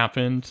 Nothing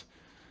happened,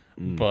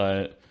 Mm.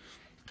 but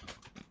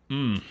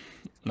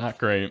not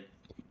great.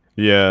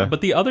 Yeah.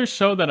 But the other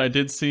show that I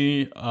did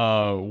see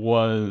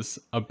was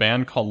a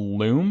band called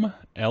Lume,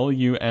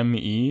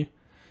 Lume.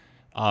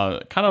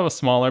 Kind of a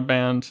smaller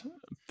band.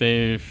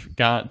 They've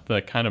got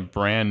the kind of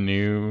brand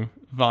new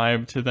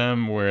vibe to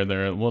them where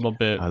they're a little I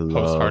bit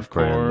love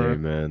brand new, post-hardcore,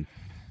 man.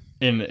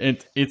 and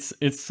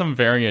it's some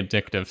very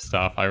addictive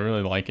stuff. I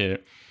really like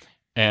it.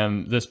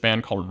 And this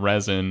band called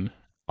Resin,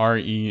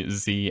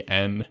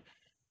 Rezn,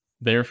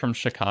 they're from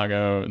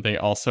Chicago. They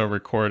also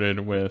recorded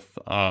with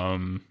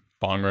Bong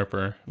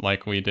Ripper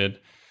like we did.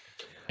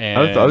 I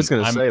was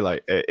And gonna I'm say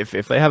like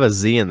if they have a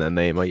Z in their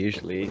name, I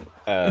usually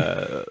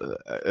are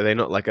they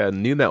not like a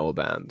new metal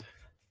band?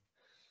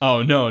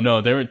 Oh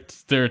no, they're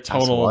That's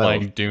total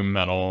wild. like doom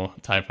metal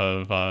type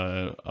of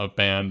a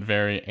band,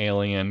 very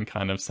alien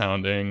kind of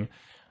sounding.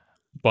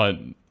 But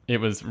it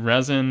was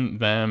Resin,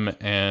 them,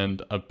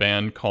 and a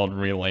band called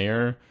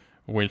Relayer,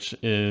 which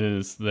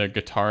is the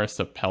guitarist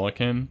of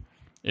Pelican.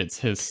 It's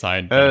his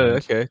side Oh,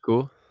 band. okay,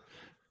 cool.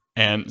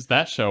 And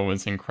that show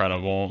was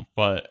incredible,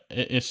 but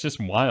it's just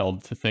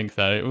wild to think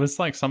that it was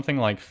like something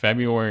like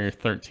February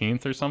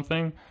 13th or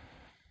something.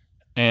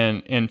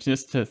 And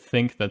just to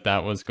think that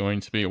that was going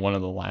to be one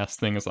of the last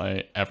things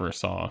I ever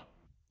saw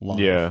live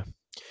Yeah.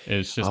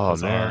 is just Oh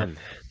bizarre. man.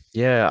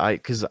 Yeah,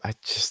 because I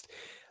just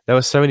there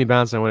were so many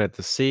bands I wanted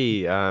to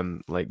see.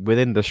 Like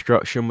Within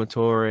Destruction were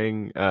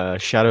touring,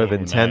 Shadow of Oh,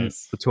 Intent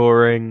nice. were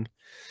touring.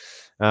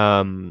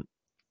 Um,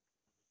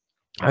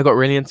 I got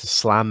really into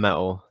slam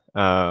metal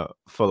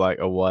for like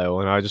a while,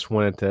 and I just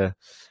wanted to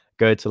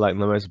go to like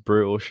the most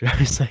brutal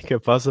shows I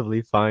could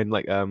possibly find.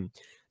 Like, do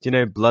you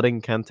know Blood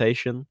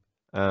Incantation?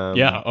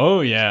 Yeah. Um,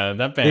 Oh, yeah.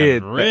 That band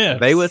dude, rips.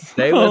 they were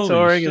Holy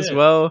touring as shit.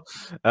 well.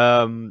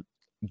 Um,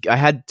 I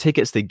had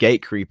tickets to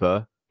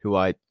Gatecreeper, who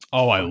I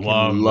Oh, I fucking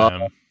love love.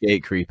 them.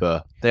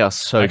 Gatecreeper, they are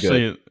so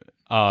good.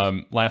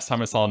 Actually, last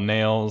time I saw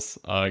Nails,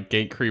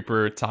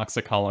 Gatecreeper,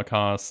 Toxic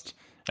Holocaust,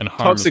 and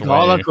Harm's Toxic Way.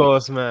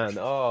 Holocaust, man.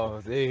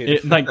 Oh, dude,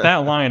 It like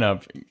that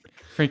lineup,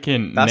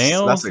 freaking that's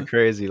Nails, a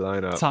crazy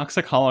lineup.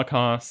 Toxic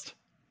Holocaust,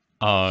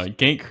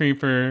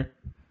 Gatecreeper,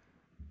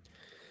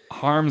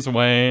 Harm's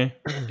Way,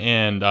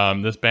 and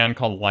this band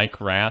called Like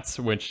Rats,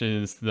 which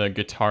is the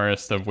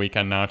guitarist of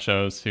Weekend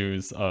Nachos,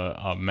 who's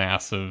a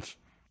massive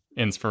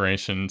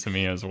inspiration to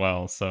me as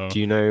well. So Do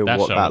you know that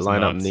what show that was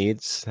lineup nuts.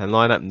 needs? And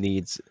lineup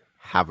needs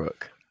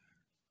Havoc.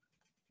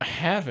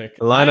 Havoc.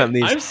 The lineup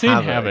needs I've seen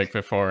Havoc. Havoc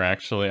before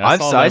actually. I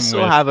saw I them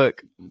saw with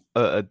Havoc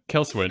at a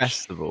Killswitch.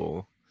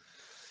 festival.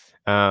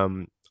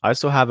 I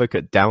saw Havoc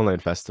at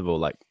Download Festival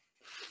like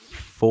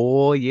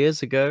 4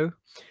 years ago.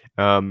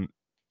 Um,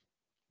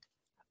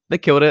 they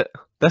killed it.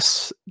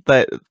 That's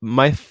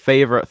my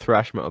favorite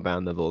thrash metal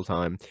band of all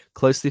time,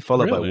 closely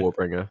followed by Really?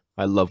 Warbringer.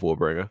 I love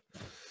Warbringer.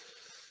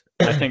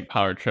 I think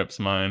Power Trip's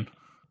mine.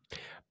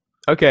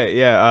 Okay,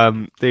 yeah,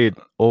 dude,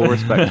 all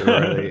respect to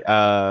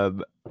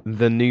Riley.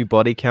 The new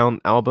Body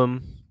Count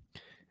album,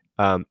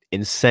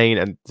 insane,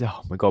 and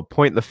oh my god,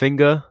 Point the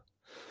Finger.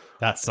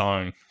 That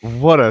song.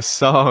 What a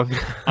song.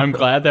 I'm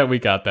glad that we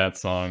got that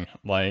song.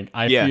 Like,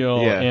 I Yeah,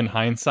 feel yeah, in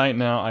hindsight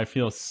now, I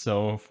feel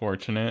so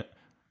fortunate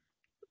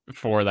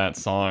for that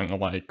song.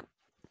 Like,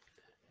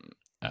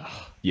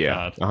 oh,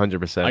 yeah, God,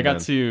 100%, I got man.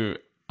 to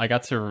I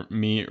got to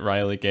meet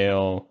Riley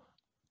Gale.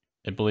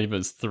 I believe it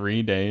was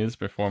 3 days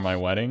before my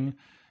wedding.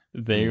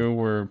 They Mm.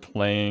 were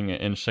playing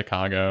in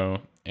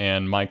Chicago,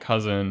 and my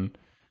cousin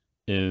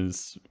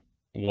is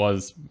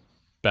was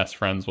best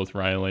friends with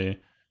Riley.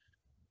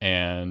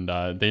 and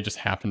they just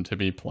happened to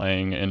be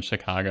playing in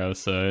Chicago,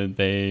 so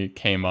they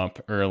came up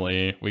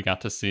early. We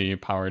got to see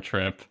Power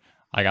Trip.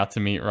 I got to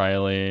meet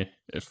Riley,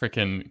 a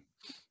freaking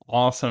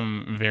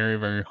awesome, very,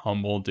 very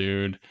humble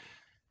dude,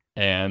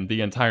 and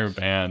the entire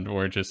band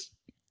were just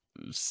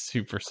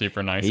super,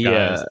 super nice He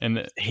guys.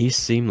 And he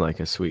seemed like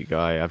a sweet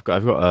guy. I've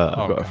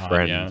oh got a god,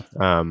 friend. yeah.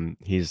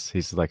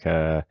 He's like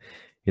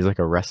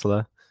a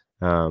wrestler.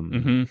 Um,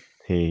 Hmm.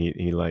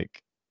 he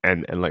like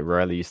and like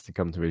Riley used to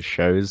come to his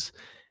shows.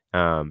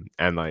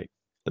 And like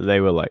they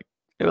were like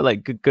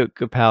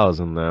good pals.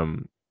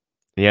 And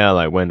yeah,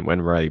 like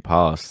when Riley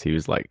passed, he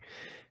was like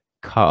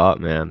cut up,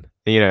 man.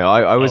 You know,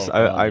 Oh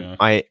god, yeah.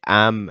 I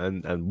am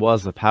and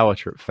was a Power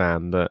Trip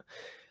fan, but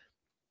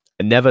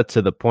never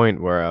to the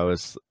point where I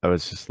was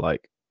just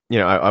like, you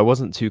know, I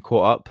wasn't too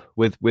caught up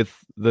with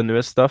the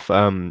newest stuff.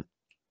 I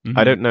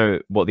Hmm. don't know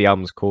what the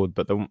album's called,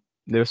 but the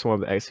newest one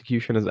with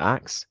Executioner's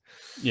Axe.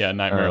 Yeah,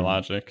 Nightmare Um,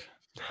 Logic.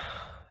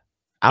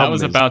 That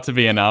was album is about to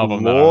be an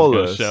album that I was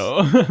gonna flawless.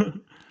 show.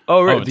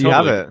 Oh, Oh, right, do you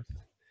have totally. it?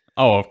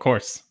 Oh, of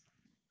course.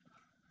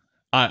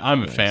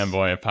 I'm a Nice.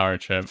 fanboy of Power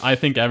Trip. I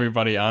think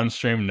everybody on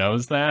stream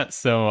knows that,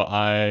 so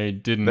I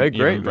They're didn't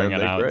even great, bring man.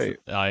 it They're out. great.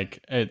 Like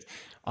it,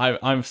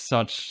 I'm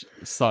such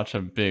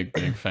a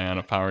big fan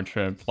of Power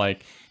Trip.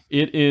 Like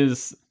it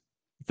is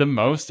the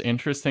most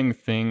interesting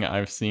thing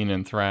I've seen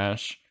in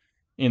thrash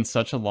in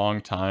such a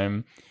long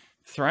time.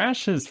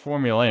 Thrash is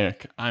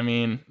formulaic. I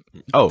mean,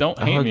 Oh, don't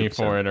hate me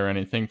for 100%. it or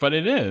anything, but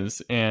it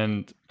is.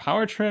 And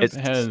Power Trip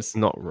It's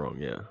not wrong,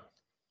 yeah.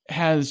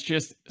 has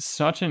just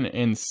such an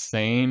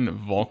insane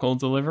vocal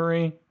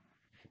delivery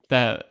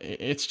that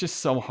it's just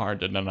so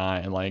hard to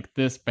deny. Like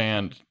this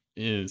band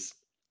is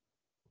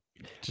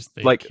just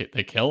Like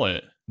they kill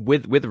it.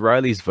 with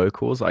Riley's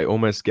vocals, I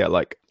almost get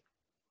like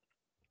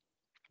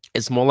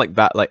it's more like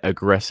that like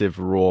aggressive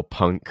raw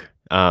punk.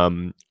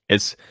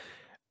 It's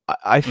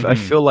I Hmm.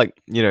 feel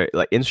like, you know,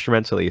 like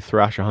instrumentally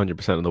thrash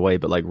 100% of the way,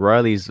 but like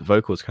Riley's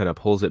vocals kind of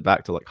pulls it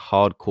back to like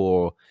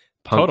hardcore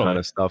punk kind Totally,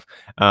 of stuff.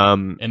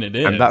 and it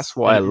And is. that's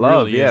what I It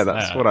love. really Yeah, is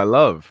that's that. what I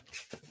love.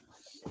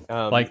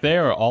 Like they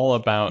are all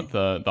about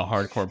the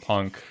hardcore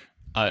punk.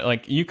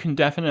 Like you can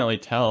definitely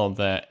tell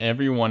that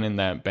everyone in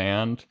that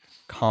band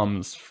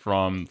comes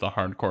from the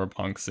hardcore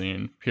punk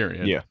scene.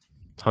 Period. Yeah,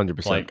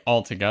 100%. Like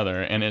all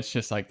together, and it's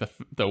just like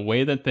the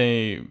way that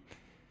they.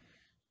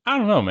 I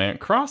don't know, man.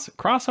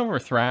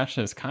 Crossover thrash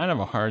is kind of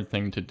a hard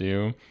thing to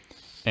do,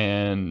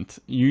 and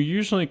you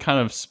usually kind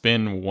of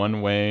spin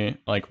one way,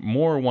 like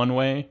more one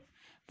way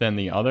than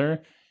the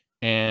other.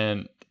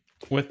 And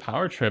with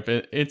Power Trip,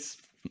 it's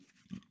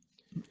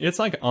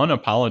like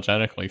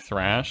unapologetically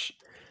thrash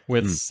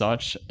with Mm.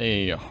 such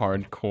a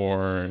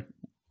hardcore,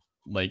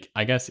 like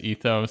I guess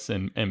ethos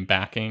and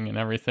backing and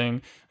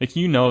everything. Like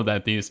you know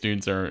that these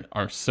dudes are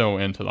so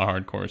into the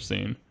hardcore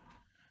scene,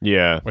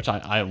 Yeah. which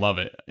I love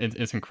it.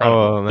 It's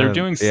incredible. Oh They're man.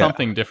 doing Yeah.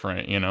 something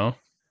different, you know.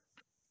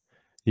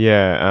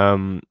 Yeah.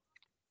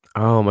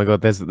 Oh my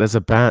God, there's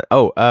a band.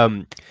 Oh,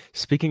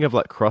 speaking of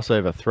like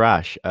crossover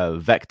thrash,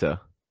 Vector.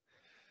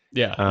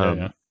 Yeah, yeah, Um,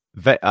 yeah.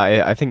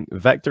 I think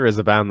Vector is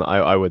a band that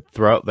I would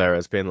throw up there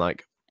as being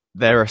like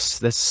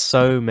there's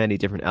so many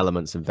different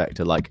elements in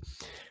Vector. Like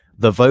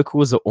the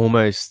vocals are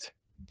almost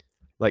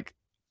like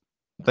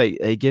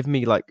they give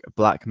me like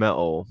black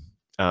metal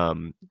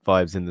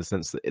vibes in the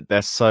sense that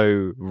they're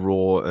so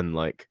raw and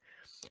like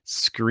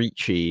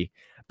screechy,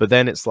 but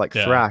then it's like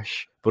Yeah.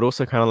 thrash, but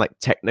also kind of like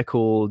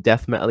technical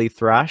death metal-y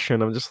thrash,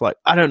 and I'm just like,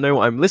 I don't know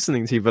what I'm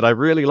listening to, but I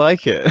really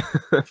like it.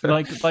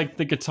 Like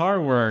the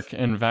guitar work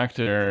in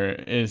Vector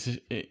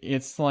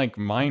it's like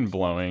mind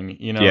blowing.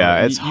 You know,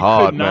 Yeah, it's you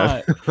could hard, man.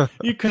 not,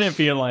 you couldn't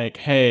be like,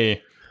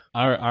 hey,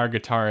 our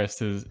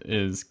guitarist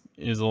is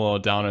a little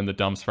down in the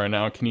dumps right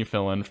now. Can you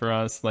fill in for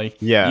us? Like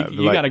Yeah,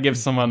 you got like to give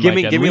someone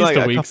like at give me least like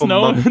a a week's couple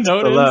months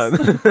to notice.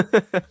 learn.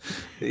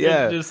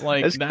 It's Yeah, just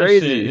like it's that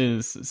shit crazy.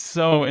 is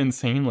so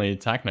insanely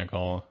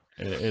technical.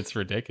 It's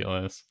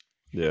ridiculous.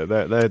 Yeah,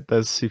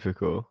 that's super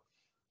cool.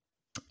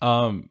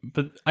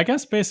 But I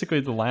guess basically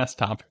the last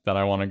topic that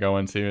I want to go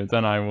into,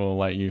 then I will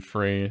let you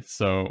free.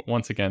 So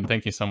once again,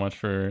 thank you so much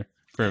for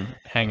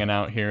hanging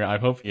out here. I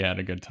hope you had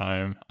a good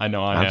time. I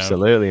know I have.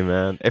 Absolutely,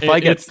 man. If I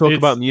get to talk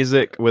about It's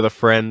music with a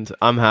friend,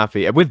 I'm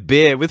happy. With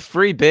beer, with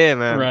free beer,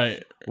 man.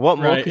 right, What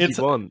more right. could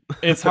you want?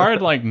 It's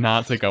hard like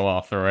not to go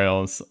off the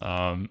rails.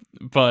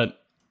 But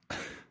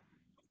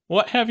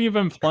what have you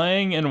been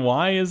playing and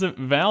why is it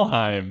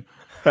Valheim?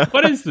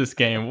 What is this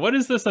game? What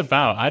is this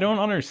about? I don't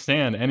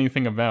understand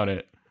anything about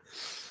it.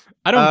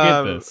 I don't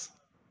get um, this.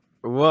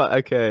 what?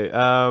 Okay.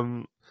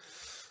 I'll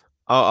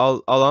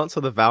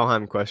answer the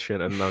Valheim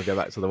question and then I'll go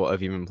back to the what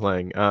have you been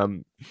playing.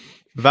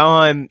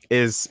 Valheim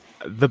is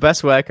the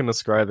best way I can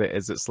describe it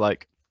is it's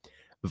like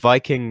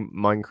Viking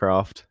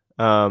Minecraft.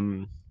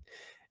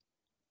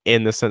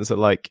 In the sense that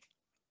like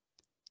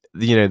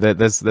you know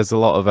there's a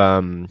lot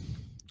of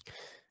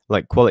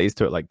like qualities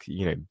to it, like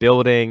you know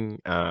building.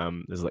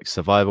 There's like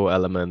survival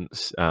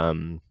elements.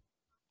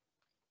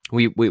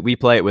 we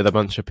play it with a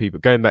bunch of people.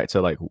 Going back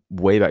to like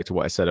way back to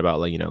what I said about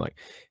like like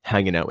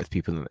hanging out with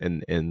people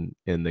in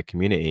the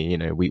community.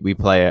 We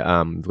play it.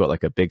 We've got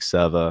like a big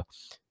server.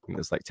 I think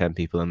there's like 10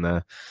 people in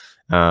there.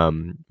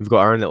 We've got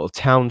our own little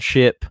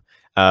township.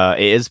 It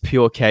is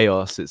pure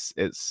chaos. It's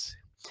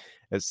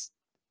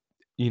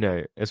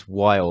it's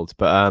wild,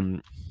 but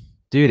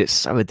dude, it's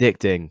so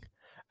addicting.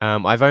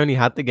 I've only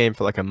had the game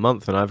for like a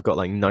month, and I've got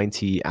like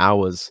 90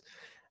 hours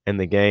in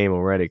the game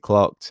already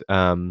clocked.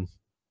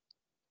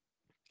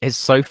 It's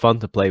so fun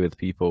to play with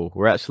people.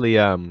 We're actually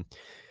I'm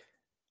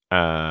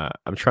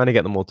trying to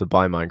get them all to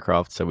buy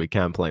Minecraft so we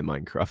can play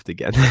Minecraft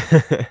again.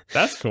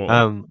 That's cool.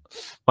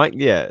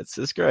 Yeah,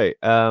 it's great.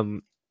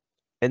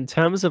 In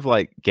terms of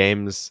like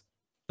games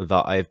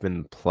that I've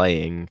been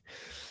playing,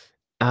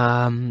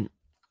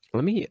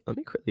 let me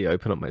quickly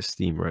open up my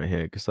Steam right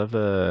here because I've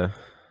got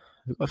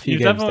a few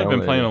You've games definitely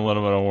been playing downloaded. a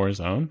little bit of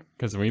Warzone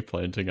because we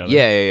played together.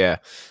 Yeah.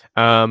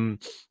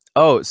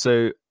 Oh,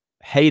 so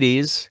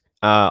Hades.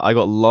 I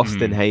got lost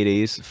in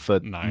Hades for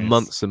Nice.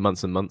 months and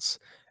months and months.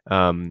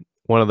 One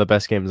of the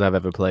best games I've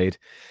ever played.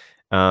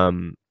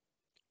 But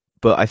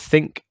I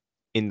think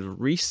in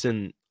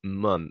recent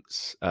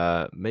months,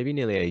 maybe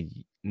nearly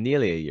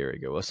a year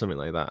ago or something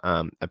like that,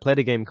 I played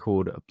a game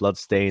called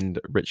Bloodstained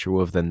Ritual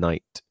of the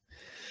Night.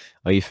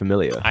 Are you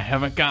familiar? I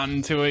haven't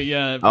gotten to it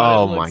yet,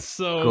 but it looks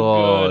so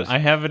good. I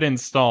have it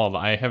installed.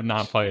 I have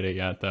not played it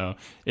yet, though.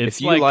 It's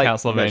If you like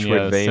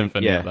Castlevania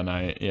Symphony of the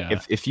Night. Yeah.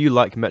 If you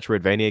like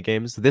Metroidvania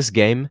games, this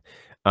game,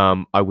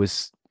 I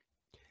was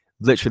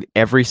literally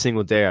every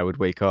single day I would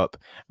wake up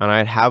and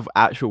I'd have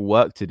actual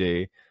work to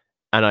do,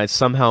 and I'd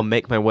somehow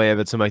make my way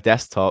over to my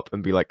desktop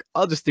and be like,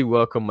 I'll just do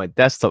work on my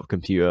desktop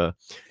computer.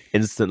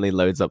 Instantly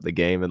loads up the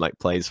game and like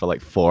plays for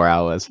like 4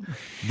 hours.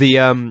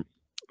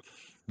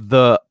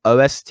 The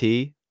OST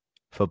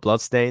for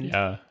Bloodstained,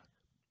 Yeah,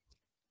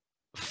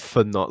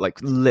 for not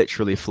like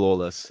literally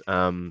flawless.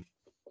 I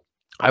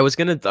was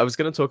gonna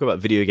talk about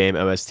video game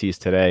OSTs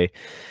today,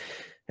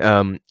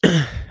 and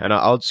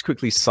I'll just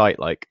quickly cite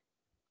like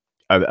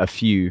a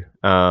few,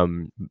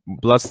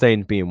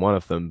 Bloodstained being one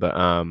of them. But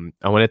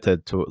I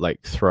wanted to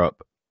like throw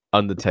up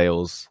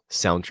Undertale's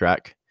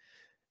soundtrack,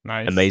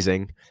 nice,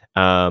 amazing.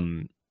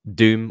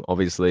 Doom,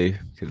 obviously,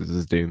 because this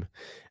is Doom.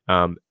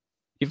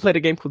 You've played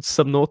a game called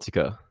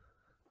Subnautica.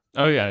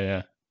 Oh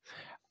yeah.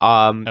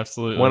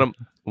 Absolutely.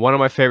 One of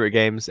my favorite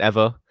games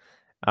ever.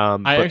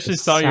 I actually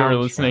saw you were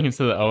listening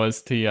to the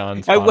OST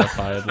on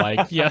Spotify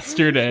like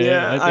yesterday.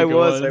 Yeah, I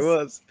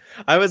was.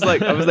 I was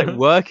like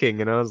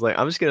working, and I was like,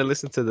 I'm just gonna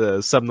listen to the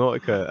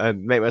Subnautica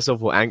and make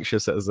myself all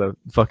anxious as a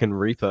fucking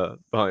Reaper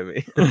behind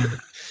me.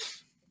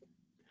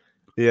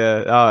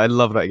 Yeah, I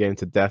love that game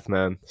to death,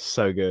 man.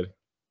 So good.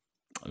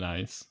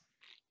 Nice.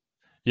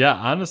 Yeah,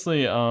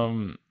 honestly,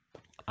 I'm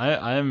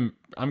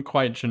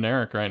quite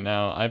generic right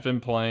now. I've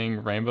been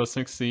playing Rainbow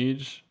Six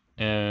Siege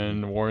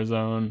and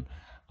Warzone.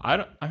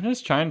 I'm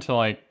just trying to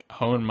like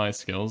hone my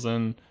skills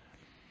in.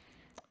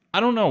 I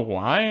don't know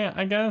why,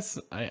 I guess.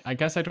 I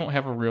guess I don't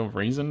have a real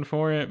reason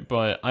for it,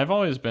 but I've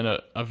always been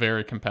a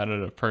very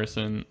competitive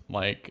person.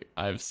 Like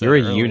I've said You're a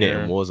earlier. unit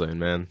in Warzone,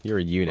 man. You're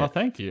a unit. Well,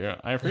 thank you.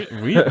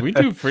 We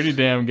do pretty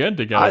damn good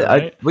together,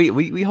 right?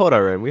 We hold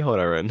our own. We hold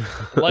our own.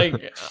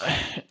 Like,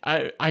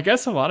 I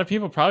guess a lot of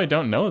people probably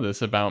don't know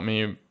this about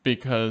me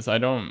because I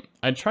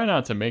try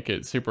not to make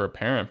it super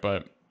apparent,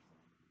 but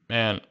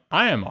man,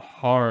 I am a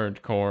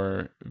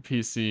hardcore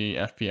PC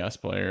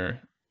FPS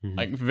player.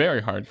 Like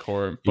very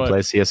hardcore. You But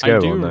play CS:GO? I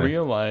do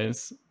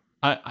realize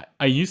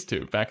I used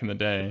to back in the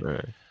day.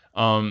 Right.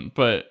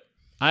 But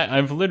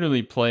I've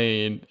literally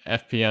played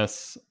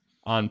FPS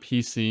on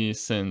PC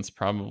since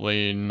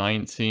probably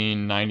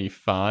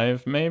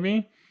 1995,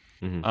 maybe.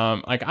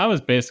 Like I was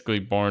basically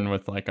born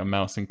with like a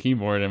mouse and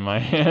keyboard in my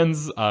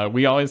hands.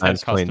 We always had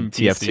custom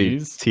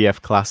PCs.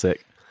 TF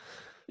Classic.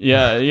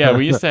 Yeah.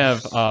 We used to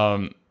have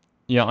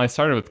I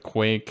started with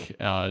Quake,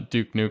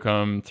 Duke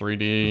Nukem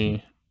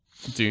 3D,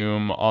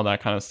 Doom, all that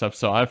kind of stuff.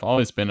 So I've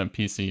always been a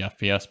PC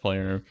FPS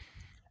player.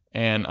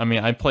 And I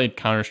mean, I played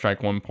Counter-Strike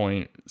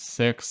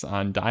 1.6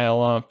 on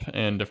dial-up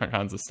and different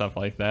kinds of stuff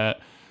like that.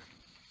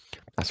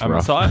 That's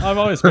rough. So I've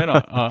always been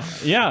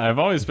I've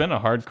always been a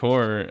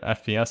hardcore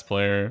FPS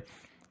player.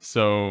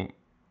 So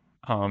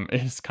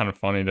it's kind of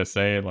funny to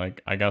say,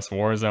 like, I guess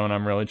Warzone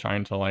I'm really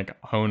trying to like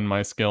hone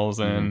my skills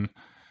in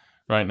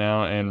right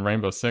now, and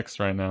Rainbow Six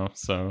right now.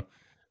 So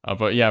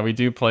but yeah, we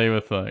do play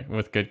with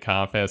good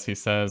cop, as he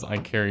says. I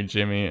carry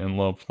Jimmy and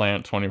Lil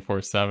Plant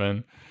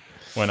 24/7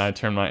 when I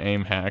turn my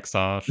aim hacks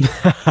off.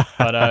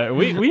 But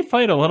we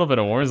played a little bit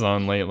of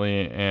Warzone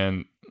lately,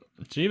 and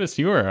Jeebus,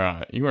 you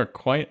are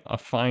quite a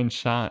fine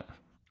shot,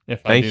 if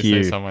I do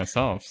say so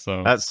myself.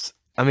 So that's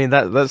kind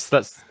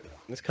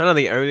of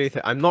the only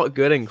thing. I'm not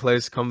good in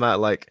close combat.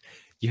 Like,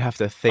 you have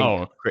to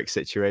think quick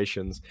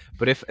situations.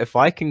 But if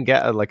I can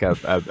get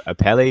a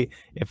Pele,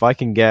 if I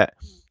can get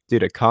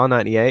a Kar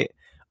 98,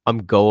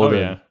 I'm golden.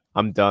 Oh, yeah.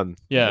 I'm done.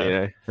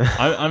 Yeah,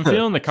 I'm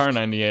feeling the Kar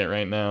 98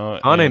 right now.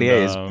 Kar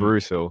 98 is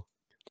brutal.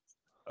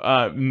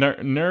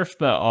 nerf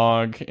the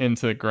AUG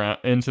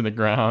into the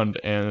ground,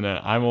 and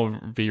I will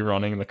be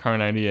running the Kar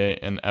 98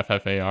 and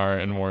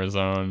FFAR in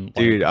Warzone,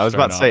 Dude, like I was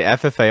about straight to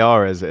say up.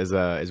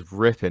 FFAR is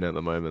ripping at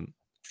the moment.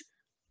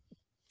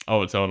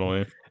 Oh,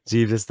 totally.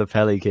 Jeeves the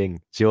Pelly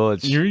King.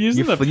 George, You're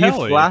using the you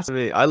Pelly. flatter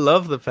me. I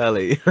love the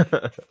Pelly.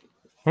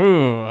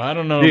 Ooh, I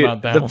don't know Dude,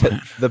 about that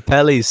one. the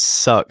Pelly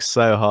sucks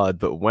so hard,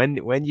 but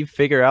when you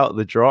figure out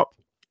the drop,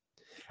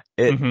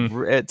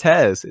 Hmm. it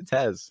tears. It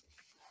tears.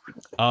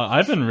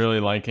 I've been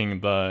really liking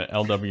the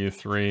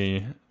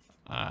LW3.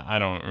 I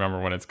don't remember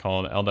what it's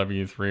called,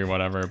 LW3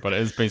 whatever, but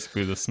it's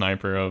basically the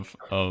sniper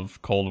of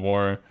Cold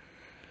War.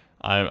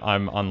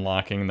 I'm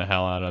unlocking the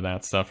hell out of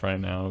that stuff right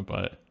now,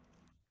 but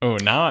oh,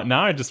 now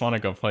I just want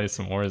to go play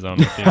some Warzone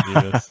with you,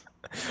 Jeebus.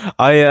 It's been a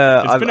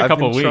I've been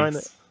couple trying to,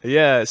 weeks.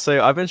 yeah,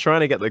 so I've been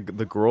trying to get the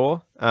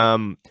Graw.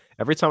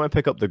 Every time I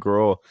pick up the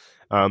Graw,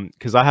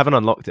 because I haven't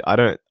unlocked it. I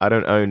don't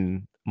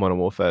own Modern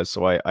Warfare,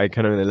 so I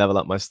can only level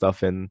up my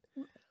stuff in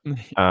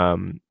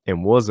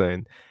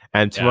Warzone.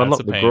 And to Yeah, it's unlock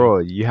a the pain. Graw,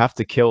 you have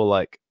to kill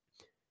like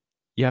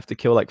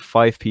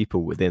 5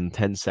 people within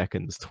 10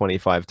 seconds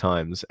 25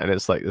 times, and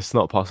it's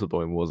not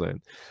possible in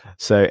Warzone.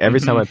 So every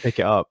time Hmm. I pick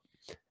it up,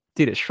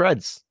 dude, it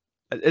shreds.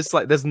 It's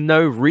like there's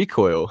no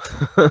recoil.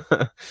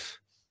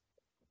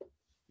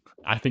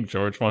 I think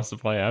George wants to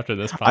play after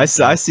this I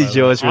podcast, see by the way.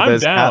 George with I'm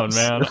those down, caps.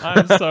 man.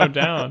 I'm so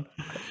down.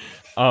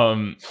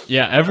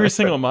 Yeah, every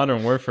single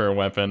Modern Warfare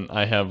weapon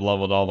I have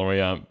leveled all the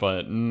way up,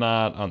 but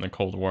not on the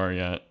Cold War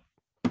yet.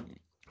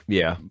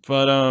 Yeah,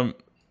 But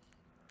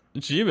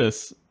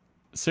Jeebus,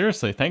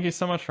 seriously, thank you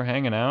so much for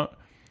hanging out.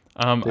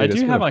 I dude, it's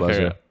do been have a like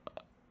pleasure.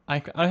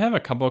 I have a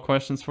couple of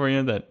questions for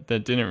you that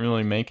didn't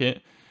really make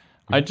it.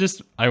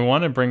 Mhm. I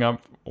want to bring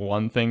up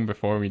one thing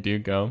before we do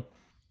go.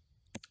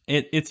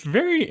 It's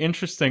very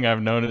interesting.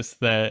 I've noticed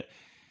that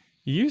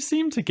you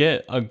seem to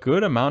get a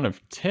good amount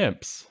of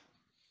tips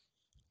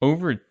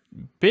over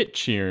bit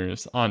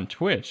cheers on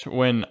Twitch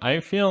when I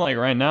feel like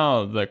right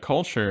now the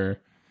culture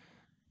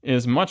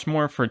is much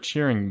more for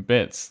cheering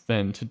bits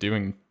than to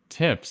doing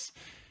tips.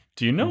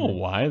 Do you know Mhm.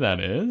 why that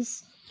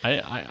is?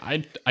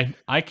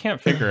 I can't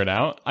figure it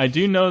out. I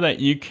do know that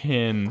you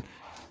can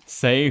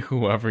say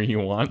whoever you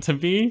want to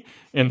be,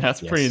 and that's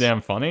pretty Yes.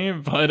 damn funny.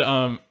 But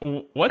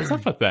what's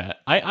up with that?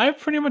 I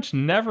pretty much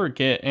never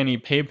get any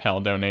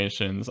PayPal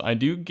donations. I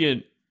do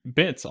get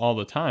bits all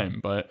the time,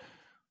 but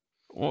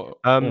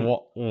Um,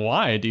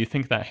 why do you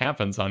think that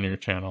happens on your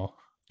channel?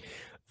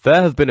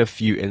 there have been a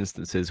few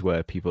instances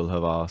where people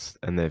have asked,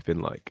 and they've been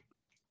like,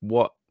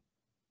 "What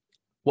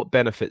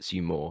benefits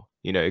you more?"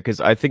 You know, because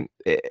I think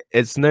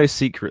it's no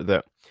secret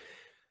that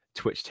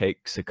Twitch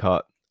takes a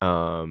cut.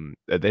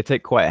 They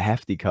take quite a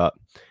hefty cut.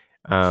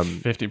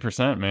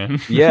 50%, man.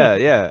 Yeah,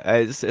 yeah,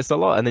 it's a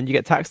lot, and then you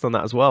get taxed on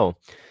that as well.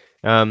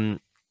 Um,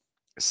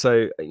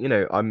 so you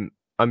know,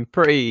 I'm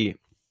pretty.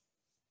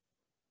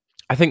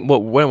 I think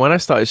when I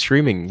started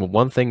streaming,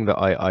 one thing that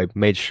I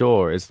made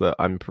sure is that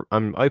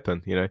I'm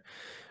open. You know,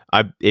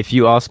 I if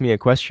you ask me a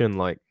question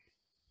like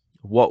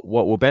what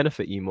will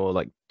benefit you more,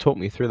 like talk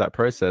me through that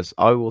process,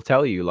 I will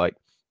tell you like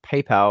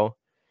PayPal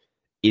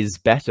is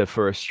better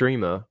for a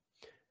streamer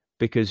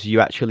because you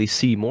actually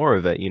see more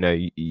of it. You know,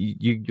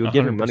 you're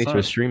giving money to a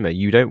 100%. streamer.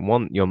 You don't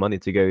want your money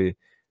to go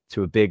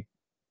to a big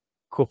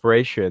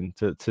corporation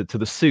to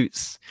the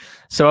suits.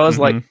 So I was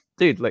like, Mhm.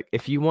 dude, like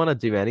if you want to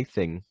do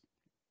anything,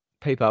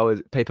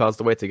 PayPal's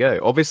the way to go.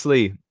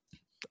 Obviously,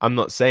 I'm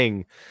not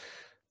saying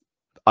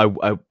I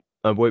I,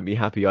 I won't be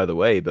happy either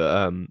way,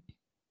 but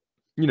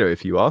you know,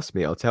 if you ask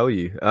me, I'll tell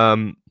you.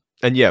 And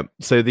yeah,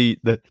 so the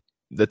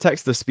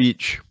text to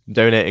speech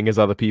donating as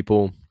other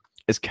people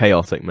is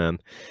chaotic, man.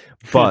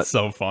 It's But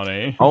so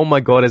funny. oh my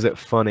god, is it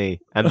funny?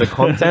 And the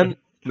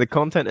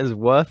content is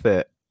worth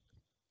it.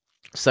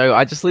 So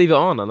I just leave it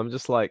on, and I'm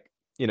just like,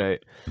 you know,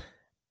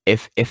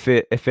 if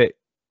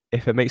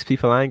it makes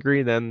people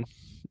angry, then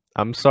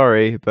I'm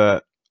sorry,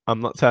 but I'm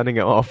not turning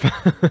it off.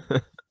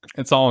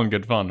 It's all in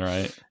good fun,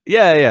 right?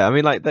 Yeah, yeah. I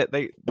mean, like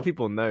they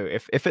people know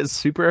if it's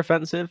super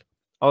offensive,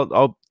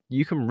 I'll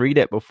you can read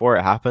it before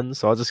it happens,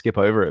 so I'll just skip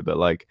over it. But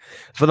like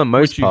for the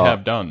most Which you part,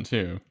 have done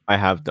too. I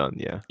have done,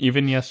 yeah.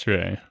 Even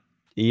yesterday.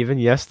 Even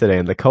yesterday,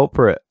 and the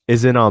culprit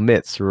is in our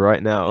midst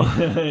right now.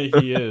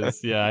 He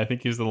is. Yeah, I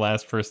think he's the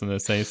last person to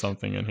say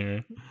something in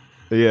here.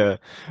 Yeah.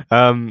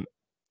 Um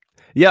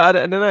yeah, I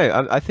don't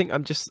know. I think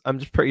I'm just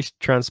pretty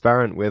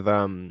transparent with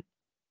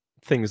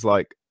things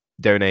like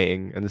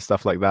donating and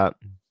stuff like that.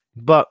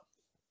 But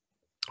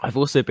I've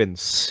also been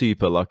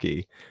super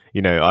lucky.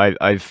 You know,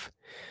 I've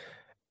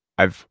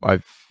I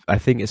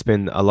think it's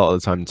been a lot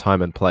of the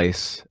time and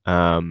place.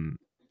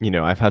 You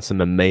know, I've had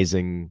some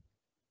amazing,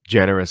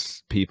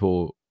 generous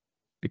people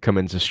come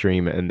into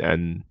stream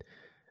and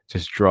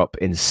just drop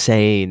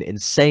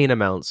insane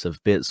amounts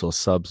of bits or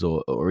subs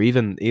or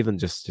even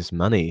just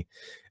money.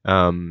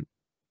 Um,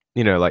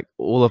 you know, like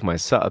all of my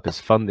setup is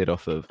funded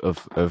off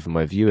of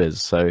my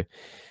viewers. So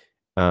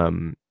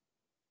um,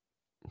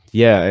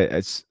 yeah,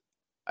 it's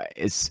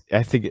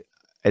I think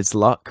it's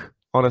luck.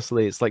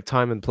 Honestly, it's like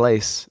time and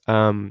place.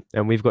 And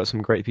we've got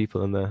some great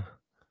people in there.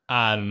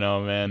 I don't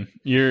know, man.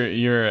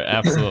 You're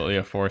absolutely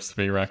a force to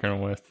be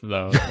reckoned with,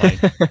 though. Like,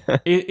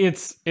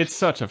 it's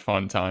such a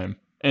fun time,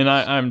 and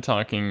I'm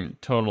talking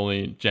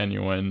totally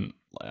genuine.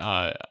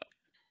 Uh,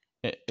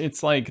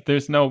 it's like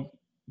there's no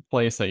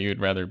place that you'd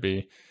rather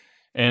be,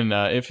 and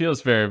it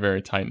feels very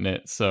very tight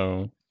knit.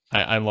 So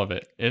I love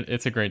it.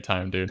 It's a great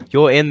time, dude.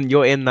 You're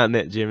in that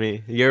knit,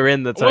 Jimmy. You're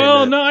in the tight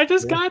Well, knit. no, I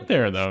just got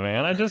there though,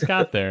 man. I just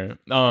got there.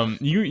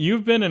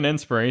 You've been an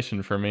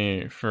inspiration for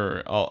me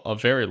for a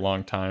very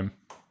long time.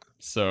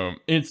 So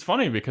it's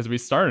funny because we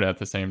started at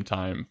the same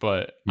time,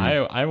 but Hmm.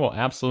 I will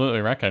absolutely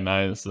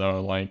recognize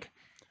though, like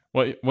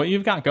what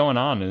you've got going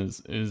on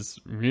is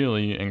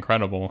really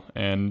incredible,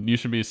 and you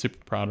should be super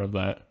proud of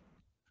that.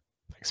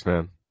 Thanks,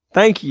 man.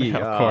 Thank you.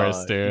 Of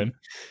course, dude.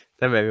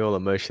 That made me all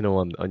emotional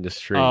on your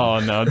stream. Oh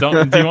no,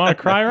 don't do you want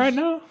to cry right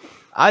now?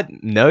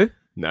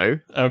 No.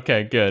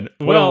 Okay, good.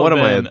 What am Well what am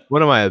I? then,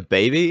 What am I, a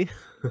baby?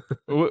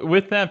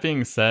 with that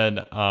being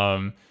said,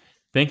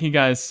 thank you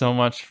guys so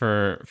much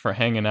for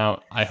hanging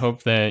out. I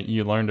hope that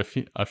you learned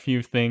a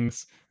few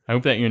things. I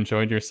hope that you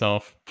enjoyed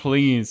yourself.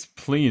 Please,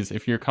 please,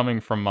 if you're coming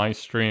from my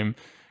stream,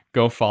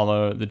 go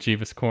follow the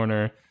Jeeves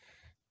Corner.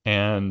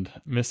 And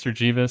Mr.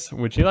 Jeeves,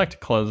 would you like to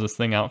close this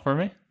thing out for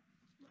me?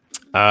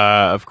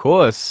 Of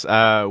course.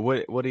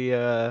 What do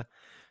you?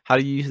 How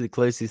do you usually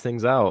close these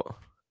things out?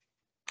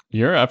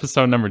 You're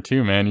episode number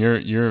 2, man.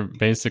 You're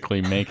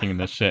basically making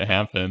this shit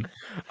happen.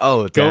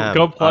 Oh, Go damn.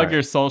 All plug right.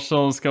 your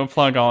socials, go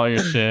plug all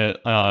your shit.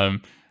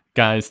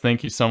 Guys,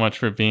 thank you so much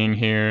for being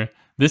here.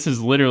 This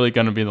is literally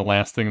going to be the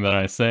last thing that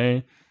I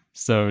say.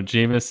 So,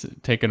 Javis,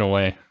 take it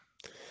away.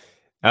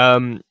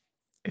 Um,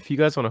 if you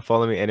guys want to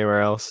follow me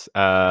anywhere else,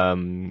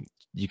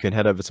 you can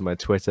head over to my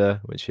Twitter,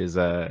 which is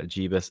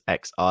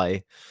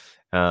JeebusXI.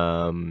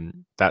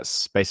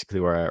 That's basically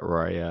where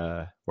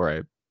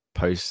I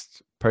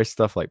post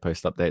stuff, like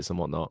post updates and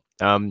whatnot.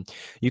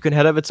 You can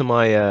head over to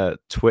my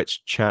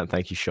Twitch chat.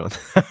 Thank you, Sean.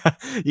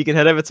 You can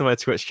head over to my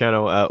Twitch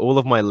channel. All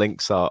of my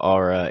links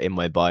are in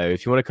my bio.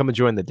 If you want to come and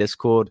join the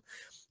Discord,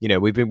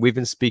 we've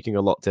been speaking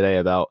a lot today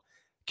about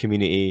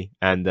community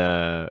and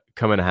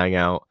come and hang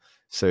out.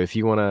 So if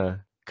you want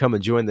to come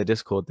and join the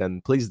Discord,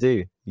 then please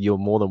do. You're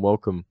more than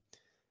welcome.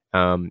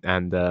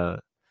 And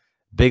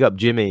big up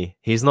Jimmy.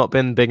 He's not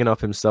been bigging up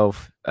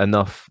himself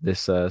enough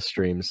this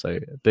stream. So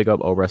big up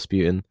old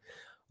Rasputin,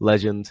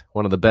 legend,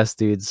 one of the best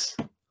dudes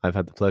I've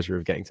had the pleasure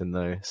of getting to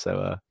know.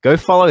 So go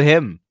follow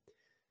him.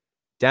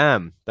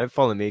 Damn, don't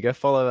follow me. Go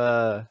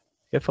follow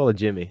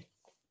Jimmy.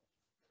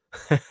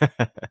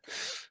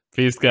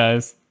 Peace,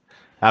 guys.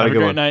 Have Have a a good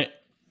great one. night.